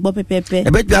lonyo agbo pepepe.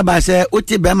 Ebetwa ba se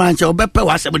oti be ma nche obepe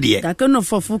wasem de. Ka no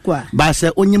fofu kwa. Ba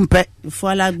se onyimpe.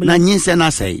 Fola gbe. Na nyinse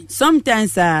na sei.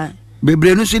 Sometimes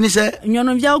bebre nu sini se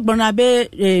nyono via ogbona be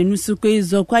nusuko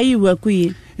izo kwa yiwe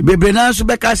kuyi. Bebre na so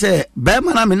beka se be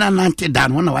ma na me na nante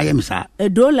dan wona waye misa.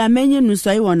 Edola menye nuso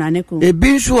ayi wona ne ko.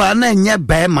 Ebi nso ana nye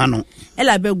be ma no.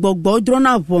 Ela be gbogbo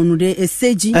drona bonu de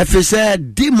eseji. Efese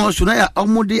dimos na ya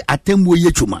omudi atemwo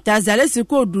yechuma. Tazale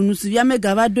siko dunu su ya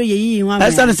mega vado ye yi nwa.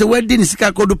 Esa ne se wedi ni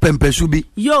sika kodu pempesu bi.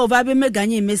 Yo va be mega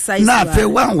nyi mesai. Na fe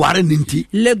wan ware ninti.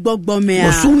 Le gbogbo me a.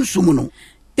 Osunsum no.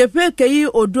 Tepe ke yi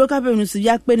oduo ka be nu su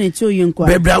ya pe ne ti oyin kwa.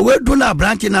 Bebra we do na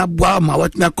branch na bua ma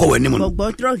watna ko wani mu.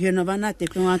 Gbogbo tro he no va na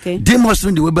tepe wa ke. Dimos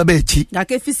ndi we baba echi. Ga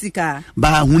ke physical.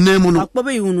 Ba hunemu no. Akpo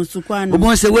be yunu su kwa no.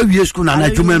 Obon se we wie school na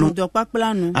adwuma no. Do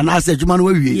papla no. Ana se adwuma no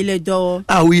we wie. Ile do.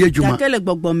 Ah we adwuma. Ga ke le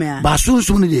gbogbo me a. Ba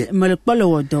sunsum ni de. Mo le polo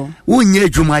wo do. Wonye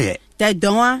adwuma ye. Te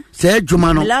donwa. Se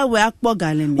adwuma no. La we akpo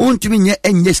galemi. Wontumi nye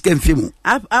enye skemfimu.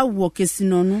 Awo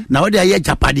kesino no. Na wode aye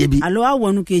japade bi. Alo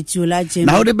awonu ke jiola jem.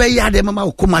 Na wode be ya de mama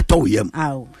okoma to yam.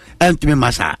 Aw. Entumi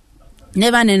masa.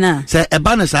 Never nena. Se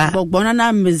eba na sa. Gbogbo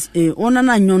na ona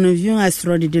na nyono view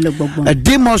astro de le gbogbo.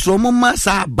 Dimos o mama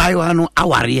sa bayo anu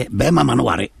aware be mama no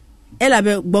ware. Ela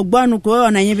be gbogbo anu ko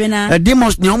ona yebe na.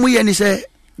 Dimos ni omu ye ni se.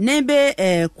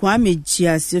 Nebe kwame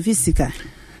jia physical.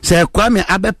 Se kwame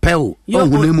abepe o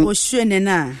ohunemu. O hwene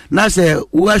na se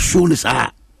wa hwu ni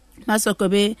sa. Masoko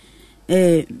be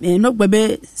no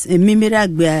gbebe mimira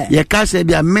gbe. Ye ka se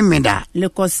bia mimida. Le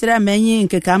kosira menyin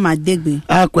nke ka ma degbe.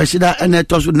 A kwesida ene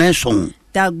tosu na son.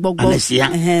 Ta gbogbo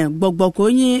gbogbo ko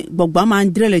yin gbogbo ma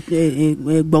ndre le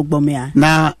gbogbo me a.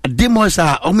 Na Dimos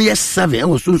a omu ye 7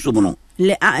 o sunsum no.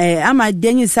 Le ama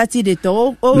denyi Saturday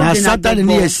to o na Saturday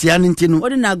ni esia ntinu. O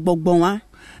de na gbogbo wa.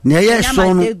 Na ye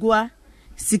so no.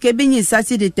 Sike binyi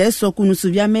Saturday te so kunu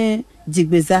subia me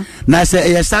jigbeza. Na se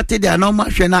ye Saturday na ma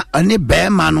hwe na ani be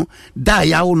ma no da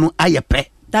ya wo no ayepe.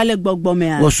 Tale gbogbo me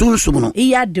a. Wo sunsum no.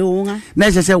 Iya de wo nga. Na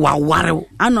se wa ware.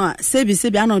 Ano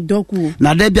sebi ano doku.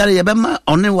 Na de bia ye be ma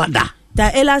one wada.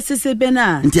 Ta ela sese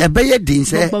bena. Nti ebe ye din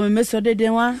se. Gbogbo me so de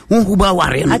wa. Hu ba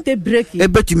ware no. Ate breaki.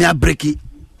 Ebetumi a breaki.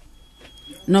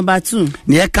 Number 2.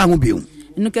 Ni e ka ho biu.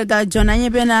 Nuke ga jona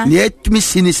nye bena. Ni etumi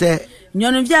sini se.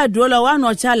 Nyono via dola wa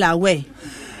no chala we.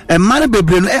 E mare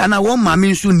bebre no ana wo mama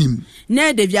nso nim.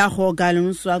 Ne de via ho galo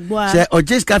nso agboa. Se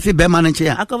ojes cafe be ma nche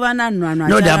ya. Akova na no anu.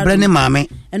 No da brene mame.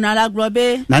 Eno ala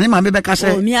globe. Na ne mame be ka se.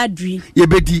 O mi adui. Ye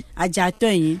bedi. Aja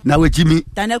tonyin. Na wejimi.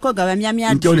 Tane ko gawa mi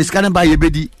adui. Nti o diskane ba ye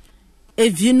bedi.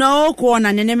 Evino ko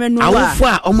na nene menu wa. Awofo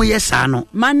a omo ye sa no.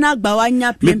 Mana gba wa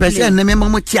nya plen. Me pese neme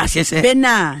mamo ti ase se.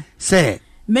 Bena. Se.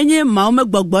 Menye ma o me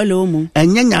gbogbo le omu.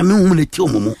 Enye nyame hu le ti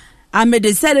omumu.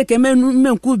 Amede sele ke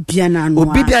menku bia na no.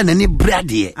 Obi bia na ni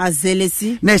brade.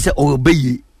 Azelesi. Na se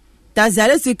obeyi.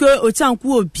 Tazalesi ke o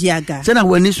chanku obiaga. Se na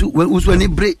wani su usu ni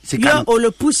bre sika. Yo o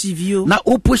le push view. Na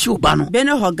o push uba no.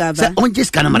 Bene hogava. Se onje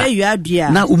sika na mara. Na yu adua.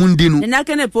 Na umundinu. Na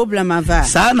kene problem ava.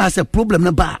 Sa na se problem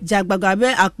na ba. Jagbaga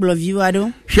be akplo view ado.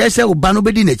 Hwe se uba no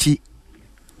bedi na chi.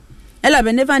 Ela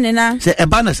be never nena. Se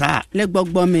eba na sa. Le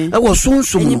gbogbo me. E wo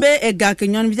sunsum. Enyi be ega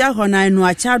kenyon bia ho na enu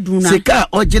acha duna. Sika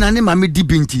ogina ne mame di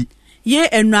binti. Ye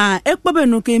enwa ekpobe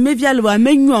no ke meviale wa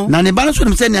menyo. Na ne ba no so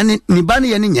dem se ne ba ne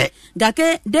ye ne nye.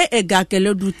 Gake de ega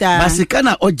kele duta. Basika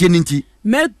na ogini nti.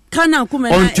 Me kana kuma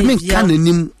na. Ontumi kana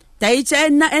nim. Taiche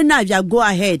na avia go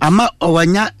ahead. Ama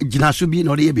owanya gina so bi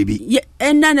na ore ye bebi. Ye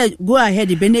enna na go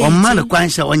ahead be na. O ma le kwan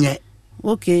se onye.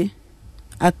 Okay.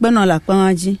 Akpeno la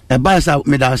kwanji. E ba sa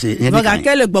me da se. Boga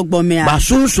kele gbogbo me a. Ba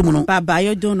sunsum no. Baba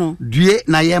yo do no. Due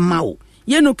na ye ma wo.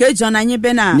 Ye no ke jona nyi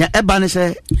be na. Nya e ba ne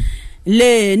se.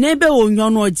 Le nebe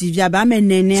onyono odivia ba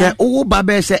menene. Se owo ba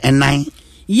be se enan.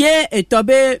 ye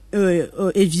etobe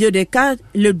evio de ka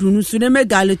le dunu su ne me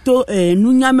galeto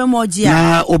nunya memoji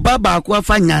na obaba ko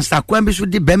afa nyansa kwa bi so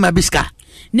di bema biska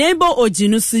nebo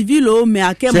ojinu civil o me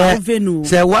akema ovenu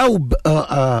se wa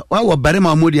wo bare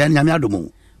ma modi an nyame adomo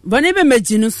bone be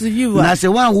mejinu civil na se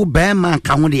wa wo bema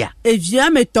ka ho dia evia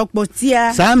me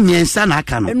tokpotia sa miensa na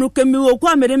aka no enu kemi wo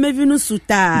kwa mere mevinu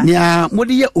suta nya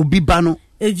modi ye obi ba no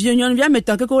evio nyon via me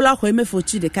toke la ko me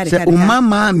fochi de kare se o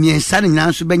mama miensa ni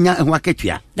nyanso benya ho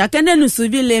akatua da kende nu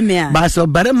civil e me a ba so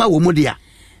bare ma wo modi a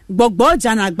gbogbo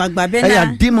jana gbagba be na ya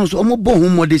demons o mo bo hu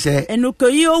modi se enu ko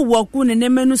yi o wo ku ne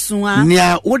menu sunwa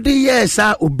nia odi ye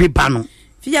sa obi ba no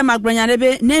fiya magbronya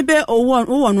nebe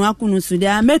owo nu akunu su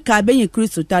dia meka be yin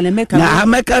Kristo tale meka na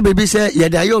meka be bi se ye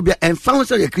da ye obi en fa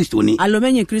so ye Kristo ni alo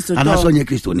menyin Kristo to ana so ye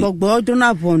Kristo ni gbogbo do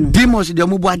na bonu demons de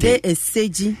mo bo ate de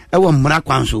eseji e wo mra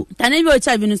kwan so tane bi o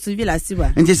cha bi nu su vila siwa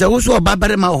nti se wo so oba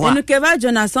bare ma ho a enu ke va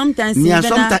jona sometimes ni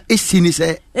sometimes esini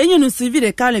se enyu nu su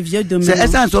vile ka le vieux domaine se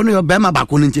essence onu yo be ma ba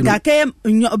ko nti no ka ke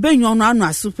obe nyon no anu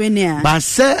asupe ne a ba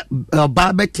se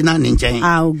oba be tina ni nchen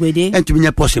a ogbede entumi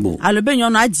nye possible alo be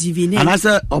nyon no ajivi ne ana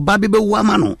se oba bi be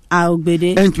ama no a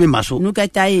ogbede entumi maso nu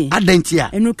ketaye adantia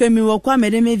enu kemi wo kwa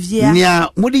mere me via nia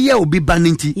modi ye obi ba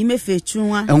nti ime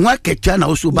fetwa enwa ketua na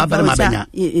oso ba bare ma benya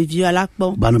e via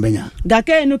lakpo ba no benya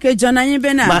dake enu ke jona yin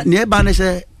be na ba ne ba ne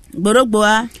se gborogbo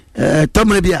a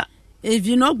tomre bia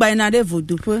evi no gba ina de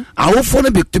vodupe awofo no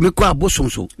bitumi ko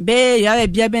abosonso be ya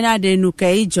bia be na de nu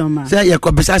kai joma se ye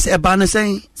ko bisa se ba ne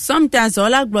sen sometimes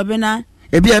ola gbo be na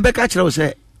e bia be ka kire o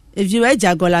se evi we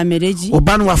jagola mereji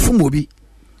oba no afumo bi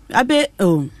abe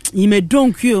ime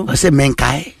donkio o se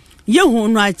menkai ye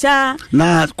hunu acha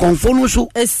na konfonu so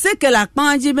eseke la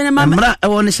panji be na mama mra e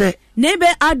woni se nebe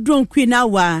adonkwi na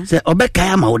wa se obekai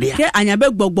ama odia ke anya be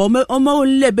gbogbo omo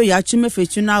lebe ya chume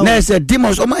fechu na wa na se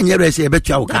demons o ma nyere se e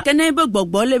betua wo ka ke nebe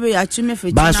gbogbo lebe ya chume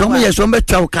fechu na wa ba so mo ye so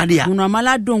betua wo ka dia hunu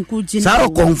amala donku jina sa o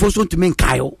konfoso tumi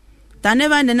nkayo ta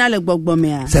neva ne na le gbogbo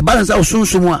me a se balance o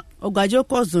sunsumu a ogajo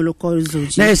ko zolo ko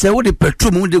zoji na se wo de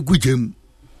petrol mo de gujem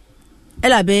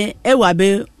ela be ewa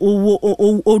be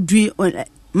odui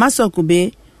masoko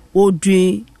be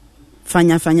odui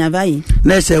fanya vai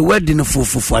na se wedding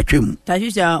fufufu atwem ta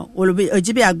shisha olobe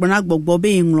ojibe agbona gbogbo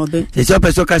be inlo be se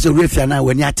person ka se refia na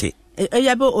wani ate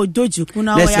eya be odoji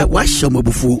kuna na se wa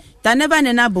shomobufu ta neva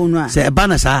ne na bonu a se ba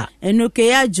na sa enu ke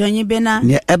ya jonyin be na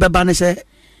ne ebe ba ne se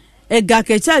ega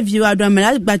ke cha view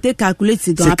adomela gbate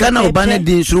calculate gan se kana obane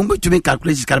din so mbo tumi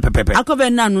calculate kar pepepe akobe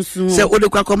na no su se ode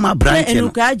kwa koma branch enu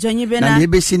ka jonyin be na ne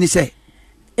be sini se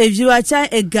view acha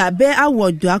ega be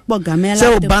awodo akpo gamela se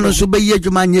obano so be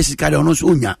yedwuma nye sikare ono so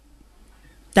onya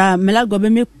ta mela gobe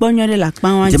mi kponyore la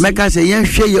kpanwa je meka se yen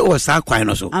hwe ye o sa kwan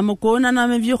no so amoko na na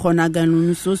me vi khona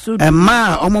ganu so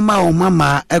ma omoma o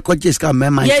mama ekoje ska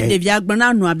mema ye de via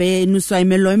gbona nu abe nu so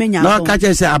imelo emenya no ka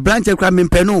je se abranche kwa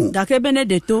mimpenu ga ke bene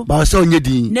de to ba so onye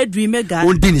di ne dui mega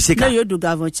on di ni sika ne yodu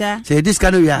gavocha se dis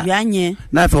kana ya yanye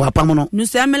na fe wapam no nu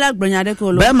so amela gbronya de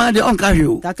ko lo be ma de on ka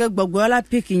hwe ga ke gbogbo la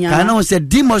pikinya kana o se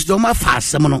demons do ma fa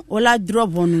asem no ola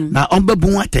drop onu na on be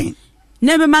bu aten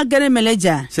nebe magere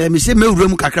meleja se mi se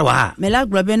mewuram kakra wa ha mela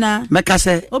grobe na meka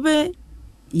se obe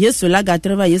yesu la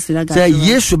gatreva se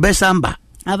yesu be samba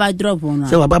ava drop ona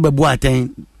se wa baba bu aten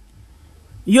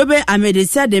yobe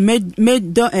amedesia de me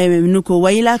do nuko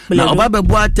waila pele na baba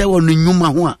bu aten wonu nyuma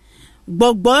ho a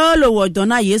gbogbo lo wodo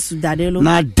na yesu dade lo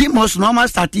na demons no ma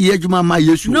start yejuma ma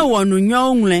yesu no wonu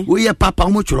nyo onle wo ye papa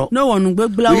mo churo no wonu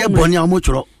gbegbla wo ye boni a mo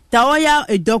churo tawoya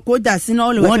edoko da sino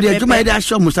ole won de juma ide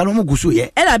asho musa no mo gusu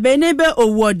ye ela be ne be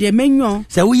owo de menyo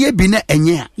se wo ye bi na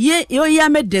enye a ye yo ya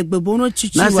me de gbebo no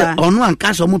chichi wa na se onu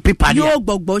anka so mo paper yo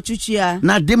gbogbo chichi a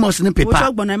na demons ni paper wo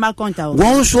gbogbo na ma konta o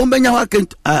won so benya wa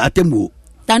atemu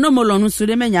tano mo lonu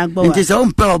sure menya gbo wa nti se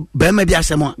on pe be ma bi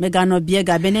asemo me ga no bie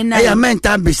ga be ne na ya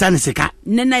menta bisane sika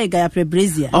ne na ga ya pre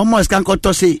brazil almost kan ko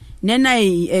to se nena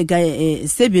ga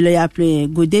sebilo ya pre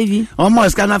godevi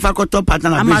almost kan fa ko to partner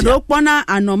na amado pona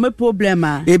anome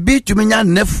problema ebi tumenya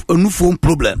nef onufo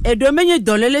problem edo menye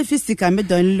dolele physical me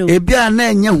donlo ebi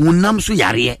ana enye hunam so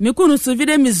yare me kunu so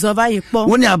vide mi zova yipo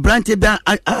woni abrante bi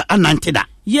anantida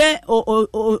ye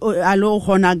alo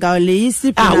hona ga le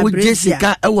isi pra brazil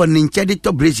Jessica e woni nchedi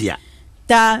to brazil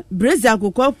ta brazil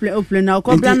ko couple na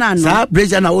ko bla na no sa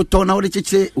brazil na oto na o de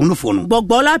chiche unufo no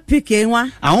gbogbo la pike nwa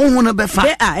ahun no be fa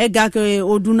be e ga ke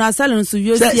oduna salon su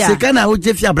yo sia se kana o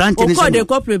je fi abrante ni so ko de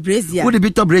couple brazil wo de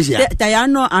bi to brazil ta ya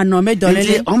no anome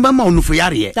dolele nti on ba ma unufo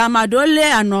yare ta madole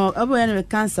ano abo ya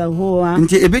cancer ho a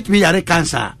nti ebetimi yare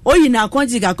cancer oyi na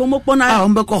konji ga ko mo pona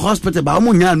on be ko hospital ba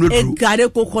mo nya no dru e gare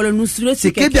ko kolo nu sure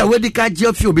se ke bia wedi ka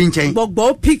je fi obi nchen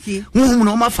gbogbo piki hu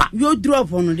no ma fa yo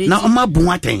drop onu de na o ma bu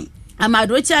aten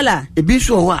amado chala ebi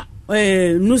so wa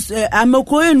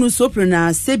amoko enu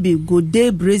soprana sebi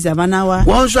gode brace abanawa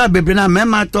won so bebre na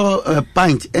mema to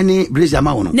pint any brace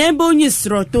ama wono nembo onyi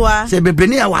sroto a se bebre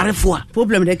ne awarefo a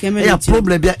problem de keme ya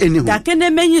problem bia eni ho ka kene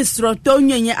menyi sroto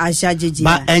onyenye ajajeje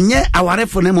ba enye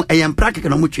awarefo ne mu eyem practice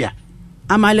na mutwa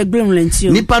amale glem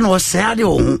lentio nipa no seade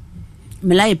wo ho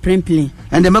melai play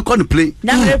and them can play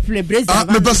na play brace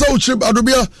me pesa o chip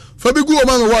adobia fa bi gu o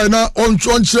man why na on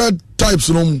types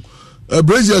no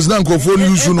braziers na nkofo ni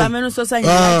use no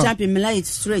champion melai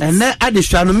straight and na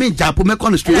adisha no me japo me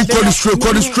con straight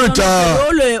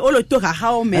olo to ka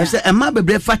how me say e ma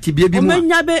bebre fati bia bi mu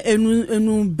omenya be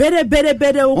enu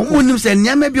bere o omunim se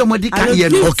nyama bi omodi ka ye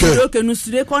no okay nu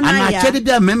sure ko na ya ana chede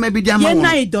bia mema bi dia ma ye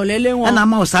na idolele won ana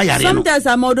ma o sa yare no sometimes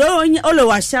amodo olo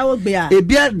wa shawo gbe a e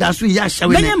bia da so ya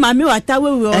shawe ne mami wata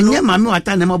we enye mami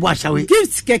wata ne mabo shawe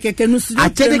gift keke nu sure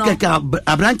achede keke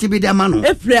abranchi bi dia ma no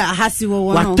e play ahasi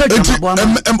wo no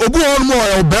obu on mo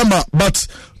Obama but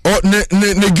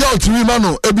ne girl to me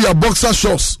mano e be a boxer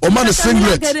shorts o man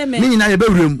singlet ni nyina ye be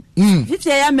wrem if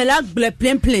ya mela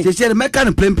play se se make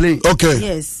can play okay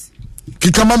yes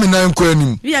kikama me na enko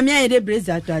anim we am ya de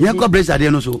blazer to ye ko blazer de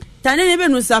no so tane ne be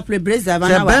no sa play blazer ba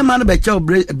na wa se be man be che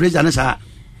blazer ne sa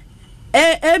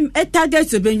target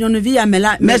to be nyono via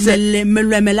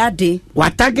mela de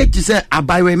wa target se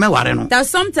abawe me ware no that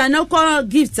sometimes no call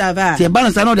gift ava se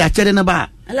balance no de achede ne ba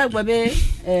alagbabe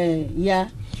ya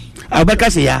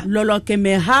abeka se ya lolo ke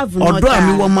me have no odo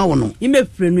ami wo ma wo no ime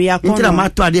frenu ya kono ntira ma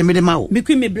to ade me de ma wo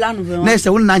biku me blano ve na se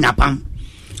wo na nya pam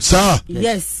sir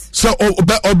yes so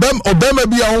obema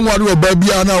bia won ware oba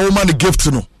bia na wo ma ne gift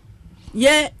no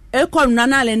ye e kon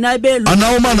nana le na be lo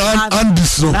ana wo ma na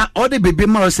andis no na ode bebe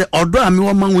ma se odo ami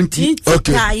wo ma wo nti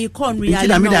okay kai kon ria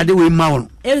ntira me de ade we ma wo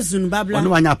ezun babla ono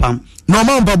wa nya pam no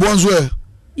ma mpa bonzo e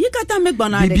yikata me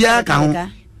gbona de bibia ka ho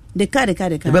de ka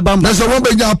be ba na so won be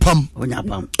nya pam onya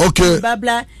pam okay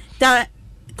babla ta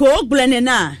ko gblene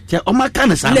na che o ma ka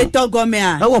ne sa le to go me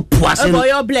a e wo puase no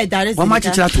yo bled dare o ma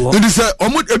chichira to ndi se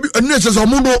omo ne che se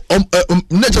omo no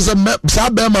ne che se sa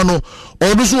be ma no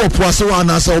odo so wo puase wa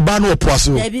na se oba no wo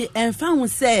puase wo ebi enfa hu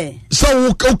se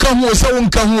wo ka hu se wo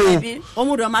nka hu ebi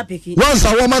omo do ma piki once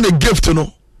a woman a gift no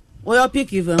wo yo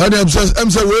pick even and I'm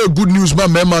say we good news ma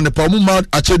mema ne pa mo ma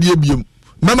achede biem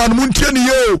mema no muntie ne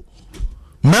ye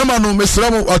mema no mesra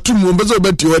mo atum mo bezo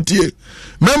beti watie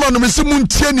mema no mesi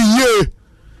muntie ne ye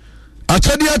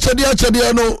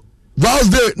achede no vows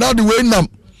day now the way nam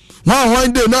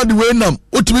one day now the way nam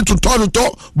utimi to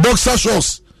boxer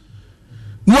shorts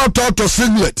no to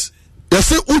singlet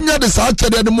yesi unya de sa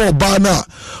achede ne mo ba na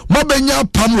mo benya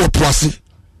pam wo poase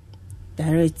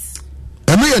direct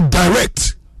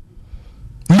direct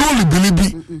no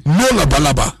libilibi no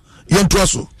labalaba yento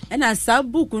aso ena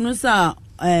sabuku no sa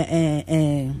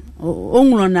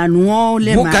onwulo na no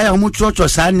le ma buka ya mu chocho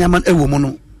sa nyaman ewo mu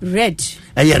no red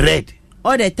red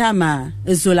all the time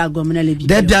ezola gomna le bi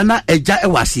de bia na eja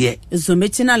ewase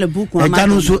ezometina le buku ama eja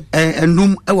no so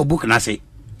enum ewo buku na se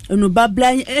enu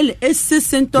babla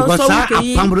sento so wuke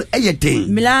apamro eyeden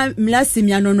mila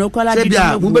simiano no kola bi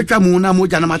bia mu betwa mu na mo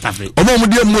ja na matafre omo mu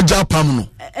die mo ja pam no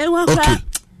okay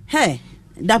he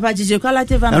dapa jije kola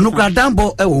te va enu kra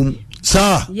dambo ewo mu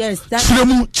sa yes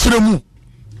chiremu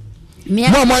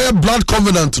mo ma ye blood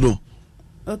covenant no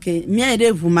okay mi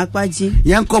ade vu makwaji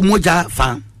yenko moja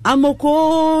fa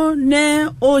amoko ne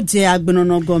oje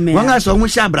agbenono gome wanga so mu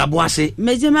sha brabo ase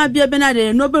mejema bia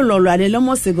benade no be lolo ade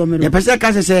lomo se gomero ye pese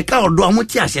ka se ka odo amu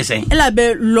ti asese ela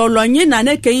be lolo yin na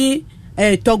ne kei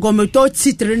togometo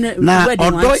titre ne na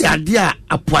odo ya dia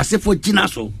apuase fo jina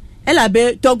so ela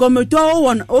be togometo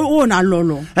won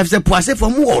alolo efse puase fo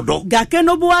mu odo gake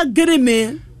no bo agere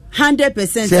me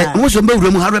 100% se mo so be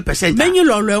wure mu 100% menyi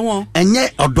lolo won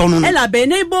enye odo no ela be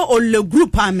ne bo o le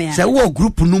group ame se wo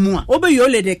group no mu a obe yo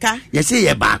le de ka ye se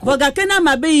ye ba ko gake na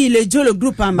ma be yi le jo le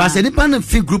group ame ba se ni pa na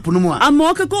fi group no mu a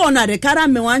amo ke ko na de kara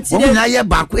me wanti de o na ye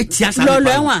ba ko etia sa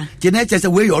lolo won je na che se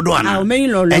we yo odo ana menyi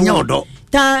lolo enye odo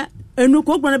ta enu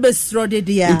ko gbona be stro de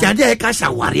dia nti ade ka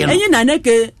sha ware no enyi na ne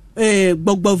ke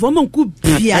gbogbo vomo ku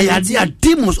bia ya dia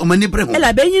demons o mani bre ho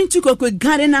ela be yin tuko ko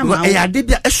gare na ma ya de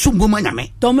bia esumbo manyame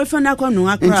to me fana ko nu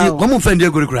akra nti ko mo fende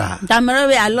gurukura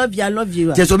tamara I love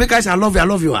you je so be ka say I love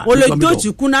you o le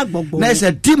doju kuna gbogbo na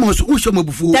say demons u so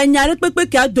mabufu tanyare pepe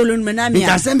ki adolo me na mi nti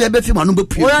asem be fi manu be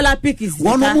pu o la pick is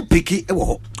wono mu piki e wo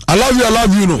ho I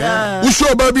love you no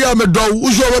usho baby a medo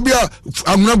usho baby a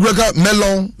amuna greka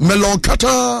melon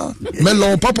kata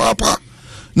melon papa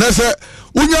na say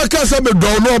unya ka se medo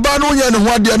no ba no nya ne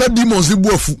ho ade na demons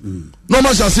bu afu no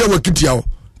ma sha se wakiti awo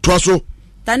to aso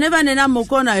Taneva nena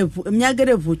mokona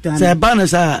miagere vuto. Se bana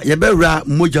sa ye be wura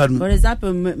moja no. For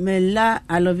example, me la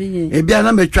alovinye. E bia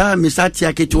na metwa misati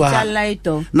aketua.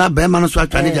 Na be ma no so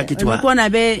atwa ne aketua. Mokona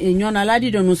be nyona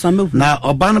ladi do no some. Na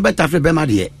oba no betafre be ma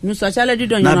de. No so chala di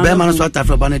do nyona. Na be ma no so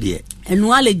atafre oba ne de.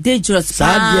 Enu ale dangerous.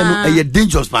 Sa de no e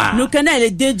dangerous pa. No kana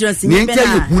ele dangerous ni be na. Ni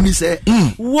ntia huni se.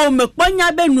 Wo me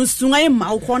kponya be no sunga e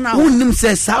ma wo na. Unim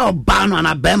se sa oba no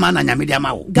na be ma na nyame de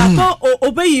ma wo. Gato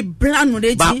obeyi plan no de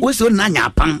ji. Ba wo so na nya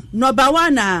pam. No ba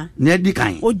wana. Na di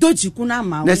kan. Odoji kuna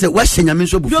ma wo. Na se wa nyame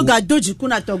so bufu. Yoga doji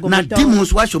kuna togo. Na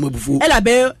demons wa shomo bufu. Ela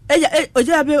be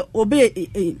oja be obe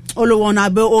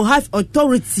olowona be o have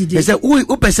authority de. Se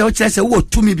wo pese o kire se wo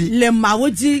tumi bi. Le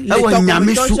mawoji le togo.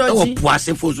 Nyame so e wo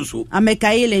poase fo so.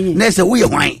 Amekaile nyi. Na se wo ye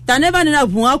hwan. Taneva na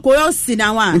vuan ko yo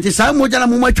sinawa. Nti sa mo jana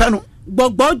mo matwa no.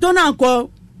 Gbogbo do na ko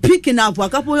picking up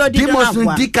akapo yo di na kwa.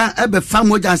 Demons ndika e be fa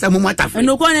mo jana se mo matafre.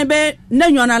 No ko ne be na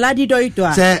nyona la di do ito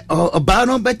a. Se oba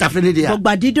no be tafre ne dia.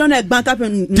 Gbogbo di do na egban kape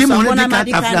nso ko na ma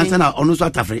di kan. Demons na onu so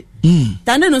tafre.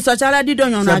 Tane no so chala di do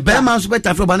nyona. Se be man so be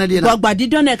tafre oba na dia. Gbogbo di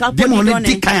do na kapo di do na. Demons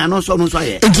di kan no so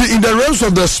ye. In the realms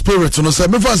of the spirit, no say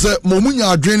me fa say mo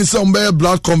munya adwene say on be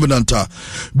blood covenant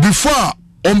before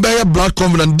on be blood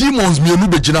covenant demons me enu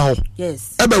begina ho.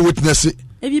 Yes. Ebe witness it.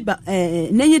 Ebi ba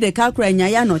nenye de ka kura nya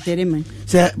ya no tere me.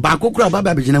 Se ba kokura ba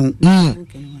ba begina hu.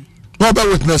 No be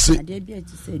witness it. Ade bi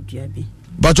ati se dua bi.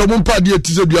 But o mun pa de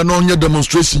ati se dua no onye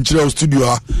demonstration kire studio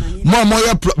ha. Mo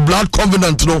ya blood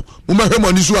covenant no. Mo ma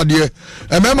hemo ni so ade.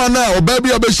 E mema na oba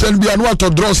bi obehyan bi anu ato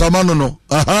draws amano no.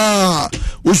 Aha.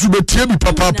 Osu betie bi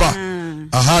papa.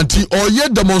 Aha, nti oye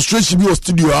demonstration bi o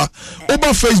studio ha.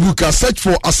 Over Facebook search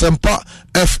for Asempa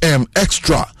FM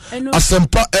Extra.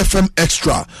 Asempa FM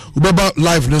Extra. Ubeba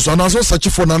live news and also search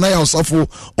for Nanaya Osafo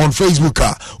on Facebook.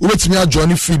 Ubetimi a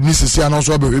join feed ni sisi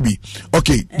anonso aberebi.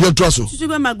 Okay, dear Traso.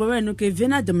 Tutuba magore no ke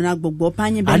vena de na gbogbo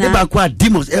panye be na. Ade ba kwa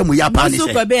demons e mu ya pa ni se.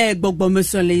 So ko be gbogbo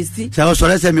mesole isi. Se o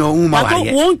sore se mi o ma wa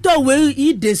ye. Won to we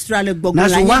I destra le gbogbo la.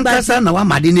 Na so wan kasa na wa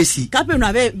made nesi. Kape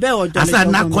no be odo. Asa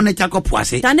na connect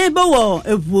akopoase. Tane be wo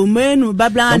evuomenu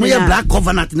babla na. Mo ye black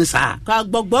covenant ni sa. Ka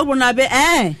gbogbo na be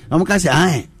Omo ka se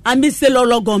Ami se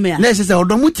lologome. Na se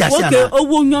odomu ti ase ana. Okay,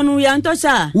 owo nyonu ya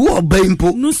ntosha. Wo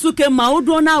obempo. Nusuke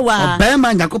maodo na wa.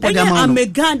 Obema nyakopo dia ma no.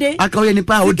 Amegande. Aka ye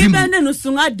nipa odimu. Kibene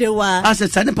nusunga de wa. Ase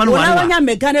sane pa no wa. Wala nya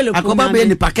megande le ko. Akoba be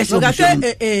nipa kese obuso.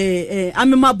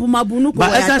 Ami mabu nu ko ya.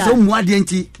 Ba esa so mu ade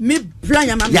nti. Mi plan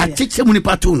ya mama. Ya chiche mu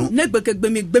nipa to no. Ne gbekegbe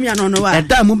mi gbemi anono wa.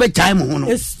 Eda mu be jai mu ho no.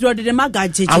 Esro de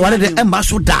magaje. Aware de emba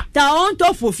so da. Ta on to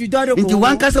fofi do de ko. Nti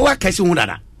wan kase wa kese hu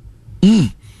dada.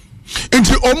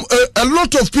 Into a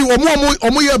lot of people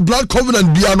omo ye blood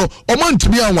covenant bia no omo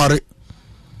ntimi anware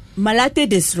malate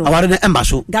desro aware de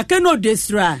embaso gake no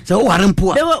desra se wo ware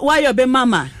mpo de wa yo be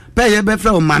mama pe ye be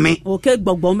fra o mame okay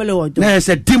gbogbo mele wodo na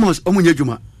se demons omo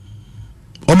nyedwuma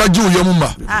omo ji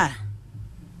uyomma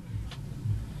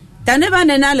taneba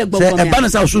nena le gbogbo se e ba na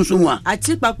sa osunsun a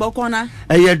achi papo kona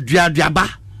ye duaduaba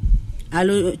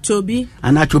alo chobi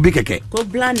ana chobi keke ko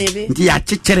bla nebe nti ya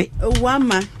chichere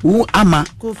wama wu ama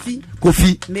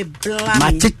kofi me bla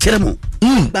ma chichere mo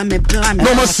ba me bla me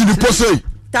no ma sidi pose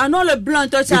ta no le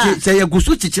blanc to cha se ye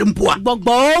gusu chichere mpo a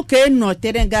gbogbo ke no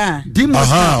terenga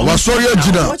demons wa sorry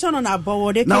agina wo chono na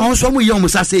bowo de na won so mu ye mu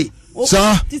sase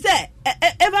sa ti se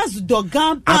evas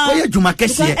dogan pa akoye juma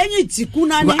kese enyi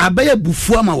tikuna ni abaye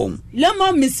bufu ama won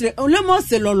lemo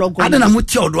se lologo adana mu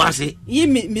ti odo ase yi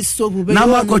mi sobu be na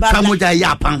ma ko twa mo ja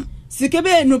ya pam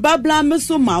sikebe nu babla me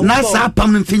so ma wo na sa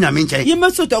pam no mfinya me nche yi me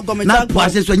so to gomo na po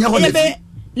ase so nya ho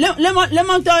le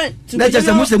lemon to na je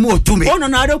se mu se mu otumi ono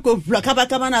na ro ko vla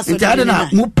kaba na so nti adana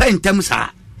mu pentem sa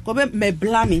ko be me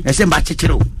blami ese mba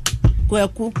chechero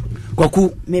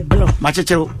kwaku me blo ma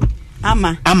chechero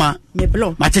ama me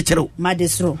blo ma chechero ma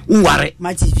desro unware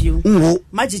ma tifio unwo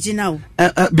ma jijina o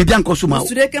bibia nkoso ma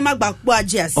sureke magbakpo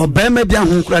ajias obema bia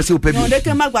hu kura se opebi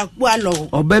sureke magbakpo alo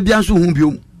oba bia nso hu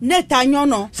biom neta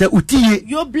nyono se utiye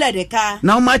yo bled ka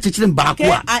na o ma chechire baako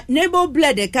a nebo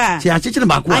bled ka se a chechire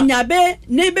baako anyabe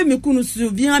nebe mikunu su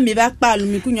via mi ba kpalu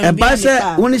mikunyo bi ba se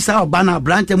woni sa oba na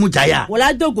brante mu jaya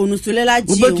wala dogo nu sulela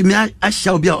ji obetumi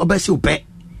ahya obi a obese ope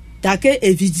take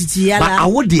evijiji yala ba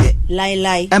awode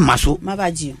lai emaso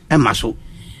mabaji emaso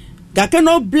gake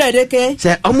no bled ke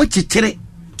se omo chechire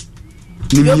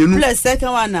ni mienu bled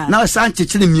second one na sa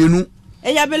chechire mienu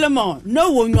eya belemo no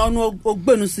wo nyono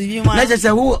ogbenu su wi wa na se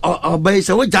wo oba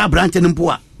se wo ja brante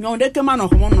npo a nyon de ke ma no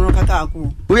homo no kaka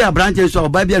aku wo ya brante so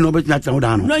oba bia no obetumi atena wo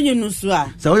da no no nyi nusu a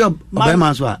se wo oba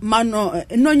ma so a ma no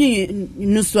no nyi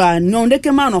nusu a nyon de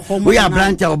ke ma no homo wo ya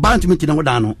brante oba ntumi tena wo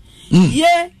da no ye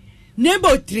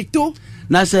nebo trito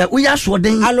na se wo ya so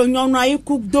den alo nyono ayi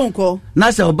cook donko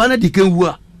na se oba na dikan wu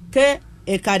a ke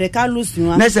Ekareka lusu.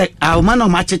 Na say awoma na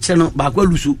ma cheche no ba kwa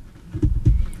lusu.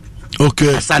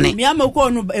 Okay. Asane. Mi amoko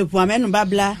no epuame no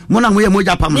babla. Mo na mo ye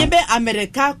moja pam. Ni be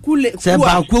America kule. Say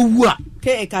ba kwa wu a.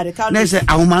 Ke ekareka lusu. Na say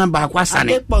awoma na ba kwa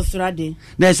asane. Ekposurade.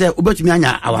 Na say obetumi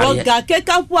anya aware. Oga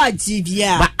keka pu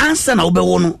ajibia. Ba answer na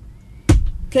obewo no.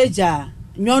 Keja.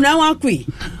 Nyona wakui.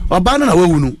 Oba na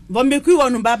wawu no. Bombekui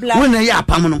wonu babla. Wo na ye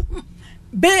apam no.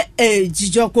 Be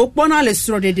jijoko pona le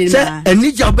suro de se ma.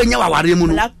 enija obenya waware mu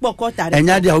no. La pokota.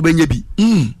 Enya dia obenya bi.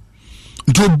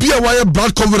 To be a wire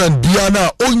blood covenant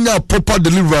biana onya proper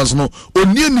deliverance no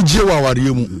oni enije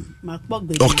waware mu.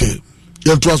 Okay.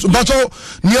 Yentwaso bacho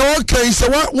ne okay say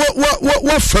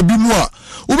what fabi mu a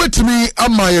ubetimi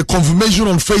ama ye confirmation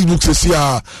on Facebook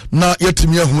sesia na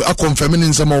yetimi ahu a confirm ni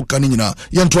nsema o kan nyina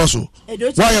yentwaso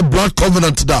why blood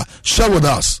covenant da share with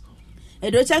us.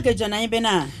 Edocha ke jona ibe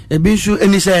na Ebinsu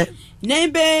eni se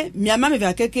neibe miama me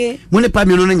vakeke mune pa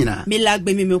mi no nyina mi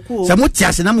lagbe mi meku se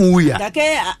mutiase na mu wuya kake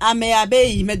ame abe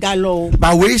yi megalo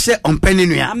ba we se ompeni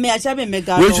nua ame acha be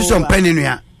megalo we se ompeni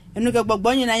nua enu ke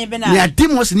gbogbo nyina ibe na ni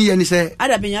adimos ni ye ni se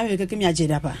ada be nyama keke mi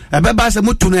ajeda pa ebe ba se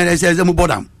mutu na se mu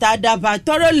bodam tada ba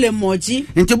toro le moji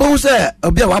nti bo se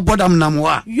obi a wa bodam na mo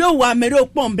a yo wa mere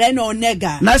opon bre na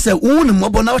onega na se unu mo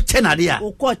bo na o che na dia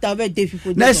o ko ta be de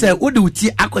fifu na se udi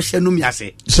uti akoshe no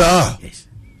miase sir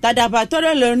tada ba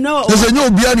toro le no se nyo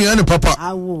obi ani ene papa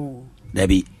awo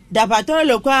dabi da ba toro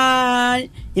le kwa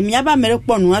imiaba mere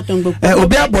ponu atongbo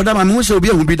obi a bodam ma mu se obi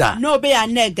ehun bi da no be ya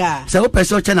nega se o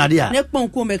pese o che na dia ne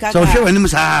ponku me kaka so hwe wani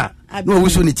musa no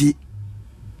wusu ni ti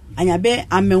anyabe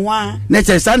amenwa ne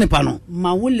che sa nipa no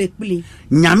ma wole kpli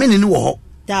nyame ni wo ho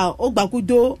ta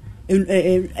ogbakudo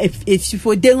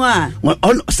efifode wa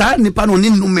sa nipa no ni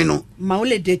nume no ma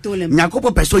wole de to le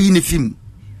nyakopo peso yi ni film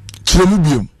kiremu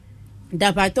biom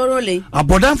da patoro le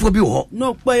abodanfo bi wo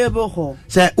no poyo bo ho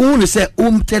se unu se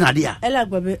tena dia ela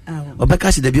gbabe awo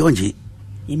obeka si de bi onje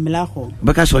imla ho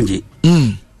obeka so onje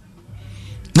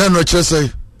na no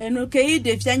chese eno ke yi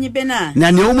de fianyi bena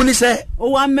na ne omu ni se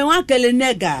o wa menwa kele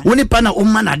nega woni pa na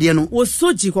umma na de no wo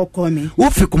soji kokomi wo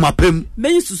fi kuma pem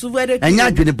meyi susu wede enya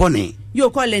adwene bone yo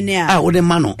kole ne a wo de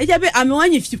ma no eja be amenwa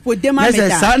nyi fipode ma meta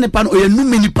na se sa ne pa no ye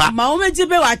numi ni pa ma o meji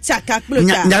be wa chaka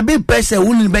kplocha nya be pese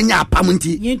woni be nya apam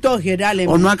nti yin to hedale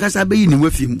ono akasa be yi ni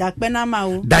wafim da pe na ma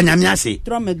o da nyame ase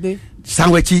tromegbe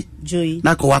sanwachi joyi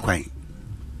na ko wakwan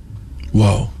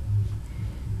wow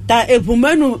ta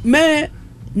ebumenu me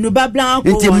no bablan ko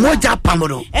nti moja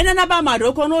pamodo ena na ba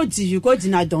mado ko no ji ko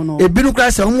jina dono ebinu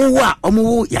kra se omu wa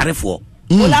omu yarefo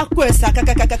ola ko esa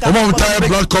kaka omo tie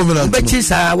blood covenant be chi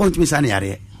sa won't me san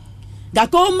yare ga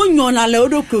ko mu nyona le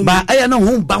odokum ba aya no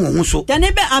hu ba wo so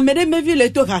tane be amere me vi le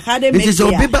to kaka de me nti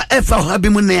so bi ba efa ha bi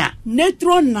mu ne a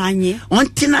netro nanye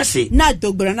ontina se na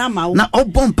dogbra na mawo na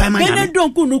obon pa ma nyame bene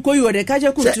donku nu ko yore kaje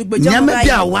ku tugbeja nyame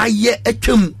bia wa ye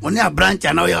atwam one a branch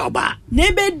na ye oba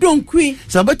ne be donku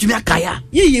so batumi akaya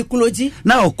yi kloji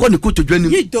na okọ ne kotodwani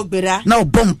yi dogbra na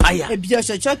obon pa ya e bi o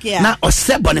chochoke ya na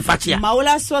osebo ne fatia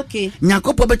mawola soke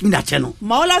nyakopo batumi da che no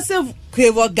mawola se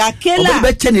kwevo gakela obi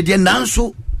be che ne de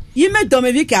nanso yime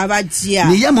dome vi ka abajia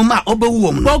ni yemu ma obewu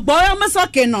wo no gbogbo yo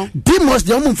mesoke no demons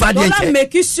de omu fa de nche la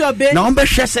make sure be na ombe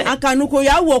hwese akanu ko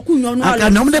ya wo ku nyonu ala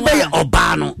akanu omde be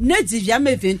oba no ne divia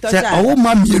me vinto se ja owo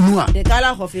ma mienu a de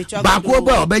kala ho fe chwa ba ko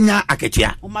bo obenya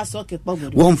aketua o masoke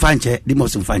pogbo wo mfa nche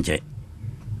demons mfa nche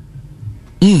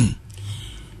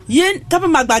yen kapa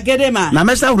magbagede ma na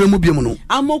mesa wure mu biemu no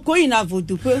amoko ina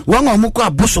vodupe wo ngo mu ko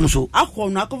abosom so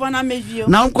akọ no akova na mevio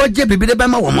na nko je bibide be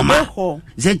ma wo mama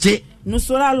zeje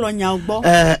nusora lo nya ogbo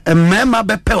mema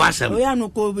be pe wasem oya nu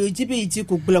ko jibe iti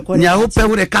ko gbolo nya wo pe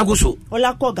wure kaguso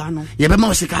ola ko ganu ye be ma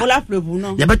osika ola plebu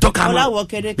no ye be toka ola ma wo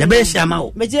kede ye be siama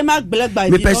o meje ma gbelegba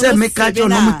me pese me ka jo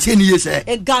no mu tieni ye se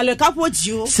e gale kapo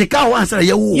jiu sika wo ansara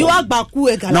ye wo you agba ku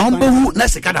e gale na ombe hu na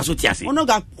sika da so tiase ono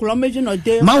ga kulo meje no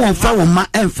de ma won fa wo ma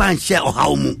emfa nhye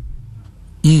ohawo mu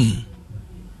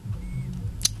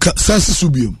sense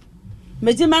subium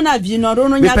meje mana vi no ro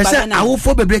no nya gba na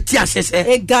awofo bebre ti asese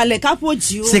e gale kapo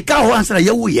jiu sika ho ansara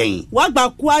ye wo yen wa gba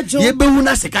ku ajo ye be hu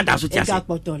na sika da so tiase e ga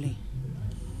potole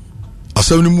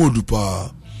asem ni modu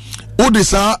pa o de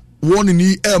sa woni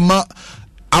ni e ma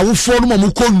awofo no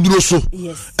mo ko nduro so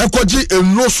e koji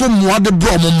eno so mo ade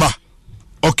bro mo ma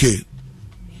okay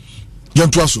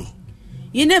yentu aso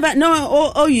you never no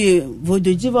o ye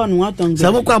vodo jivo no atongo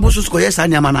sabo kwa bosu ko yesa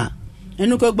ni amana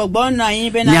enu ko gbogbo na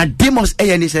yin be na ya demons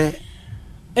eye ni se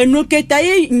enu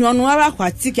ketaye nyonu ara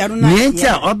kwati kiaru na ni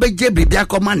ntia obeje bibia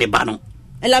ko ma ne ba no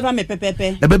ela ba me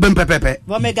pepepe ebe pepepe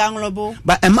vo me ganglobo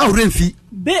ba e ma uremfi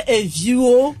be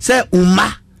eviwo se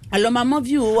umma alo mama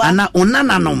view wa ana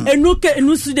onananom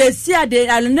enu su de sia de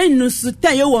alo na enu su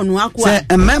ten ye wonu akwa se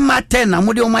emema 10 na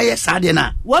mode o maye sade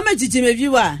na wo ma jiji me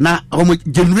view wa na o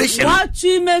generation wa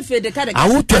twi me fe de ka de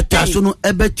awu tata so no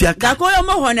ebetua ka ko yo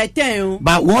mo ho na 10 o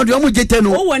ba wo de o mo jete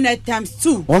no o wo na times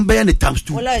 2 on be na times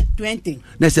 2 wala 20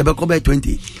 na se be ko be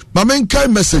 20 ma men kai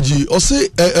message o say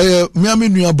me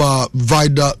nua ba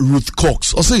Vida Ruth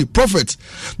Cox o say prophet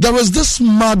there was this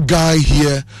mad guy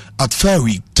here at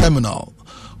Ferry Terminal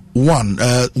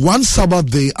one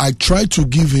Sabbath day I tried to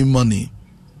give him money.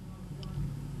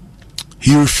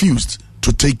 He refused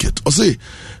to take it. I say,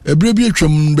 baby,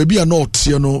 I not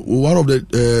one of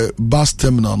the bus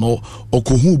terminal no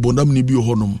okohu bonam ni bi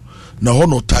honum na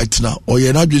hono tight na or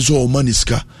ye na dweso o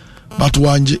maniska but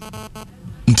wanje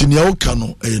ntini ya oka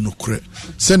no no kure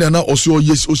send na oso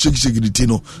yes o shegiriti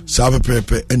no sa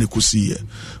pepepe ene kosi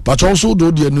but also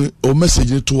do the o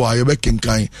message to wa ye be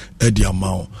kenkan e di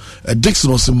amount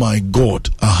Dixon say my God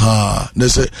na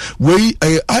say we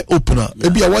eye opener e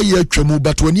bia wa ye atwamu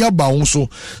but when you aba ho so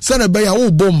send be ya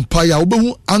wo bom pa ya wo be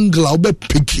hu angle wo be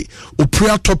picky o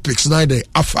prayer topics na dey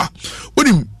afa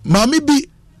onim mami bi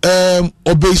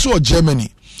obeiso Germany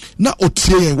na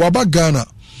otie wa ba Ghana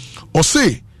o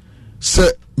say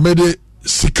se mede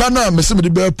sikana mese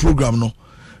mede be program no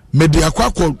mede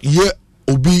akwakọ ye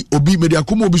obi mede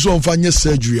akomo obi so mfa nye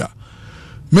surgery a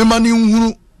me mani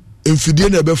nhuru emfidie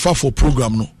na be fa for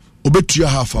program no obetua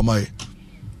half amaye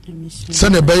se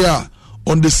na be ya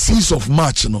on the 6th of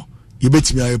March no ye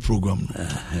betimi aye program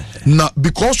no na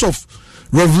because of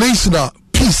revelation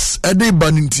peace ede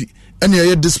baninti ene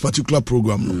ye this particular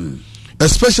program no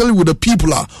especially with the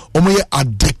people are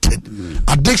addicted.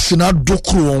 Addiction are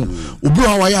dokro. Obi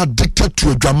why addicted to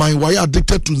adwaman, why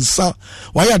addicted to nsa,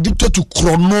 why addicted to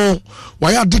chrono,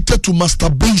 why addicted to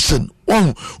masturbation.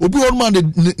 Obi one man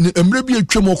emre bi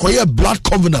atwem okoye blood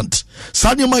covenant.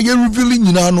 Sadema ye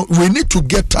revealing no we need to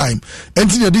get time.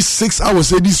 Until this 6 hours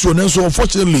this one so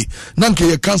unfortunately nanke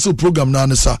ye cancel program na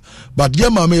anesa. But ye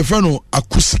ma me friend no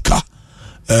akusika.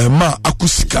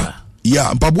 Akusika.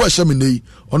 Yeah, mpaboa shame nei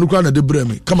onu kwa na de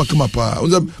breme kama pa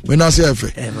unza me na se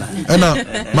efe ena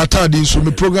matadi nso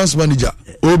me programs manager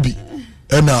obi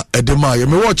ena edema ye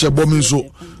me watch ebo me nso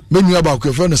me nua ba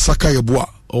ko ne saka ye boa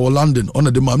o London on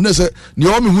the mam ne se ne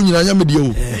o me hu nyina nya me de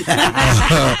o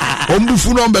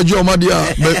ombufu no mbeje o made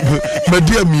a me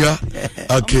de amia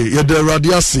okay ye de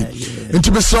radiasi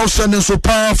nti be self send nso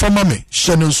pa fa mame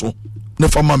shene nso ne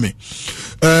fa mame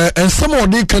and some of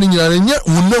the kan nyina nya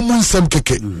wunamu nsem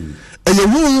keke eye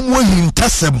wo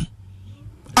hintasem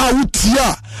a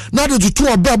wutia na de tutu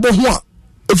obabo ho a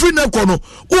efi na ko no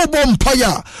wo bom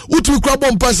paya wutu kra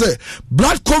bom pa se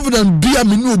blood covenant bia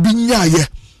me no bi nyaaye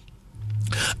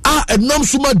enam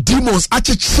suma demons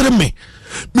achechire me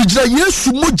gira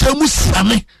Yesu moja mu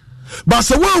same ba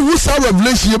se wo sa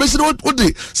revelation ye be se wo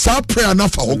de sa prayer na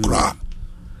fa okra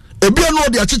ebia no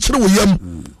de achechire wo yam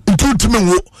ntutime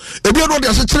wo ebia no de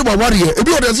achechire wa warrior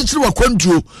ebia de achechire wa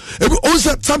kwantuo ebi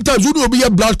also sometimes you know be a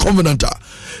blood covenant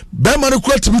be man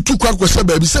ko timi tu kwa kwese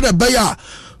ba bi se na be ya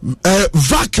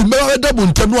vacuum me da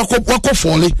bontanu akọ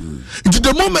fole into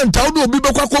the moment how do obi be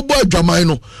kwa bo adwaman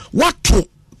no what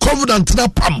covenant na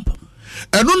pam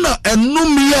eno na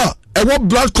enumi a ewo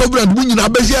blood covenant mu nyina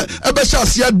be sha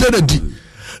asia denedi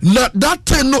na that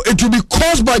thing no it will be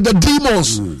caused by the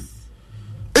demons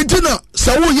Etina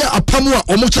sawo ye apamu a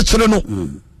omo chechire no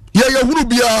ye hunu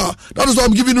bia that is why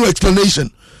I'm giving you explanation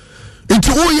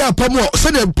enti wo ye apamu a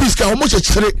se na priest ka omo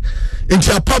chechire enti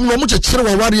apamu no omo chechire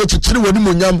wa ware ye chechire wa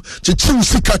nimonyam chechire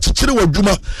sika chechire wa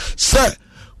dwuma se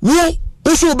wo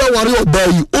oso be ware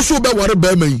obayi oso be ware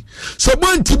ba mai se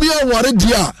bo ntimi a ware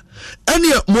dia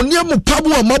ene moniam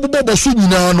pamu a mabobo boso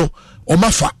nyina no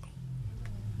omafa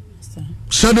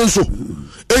se no so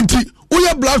enti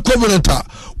oya blood covenant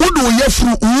wodo ye fru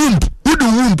womb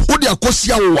wodi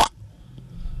akosia wa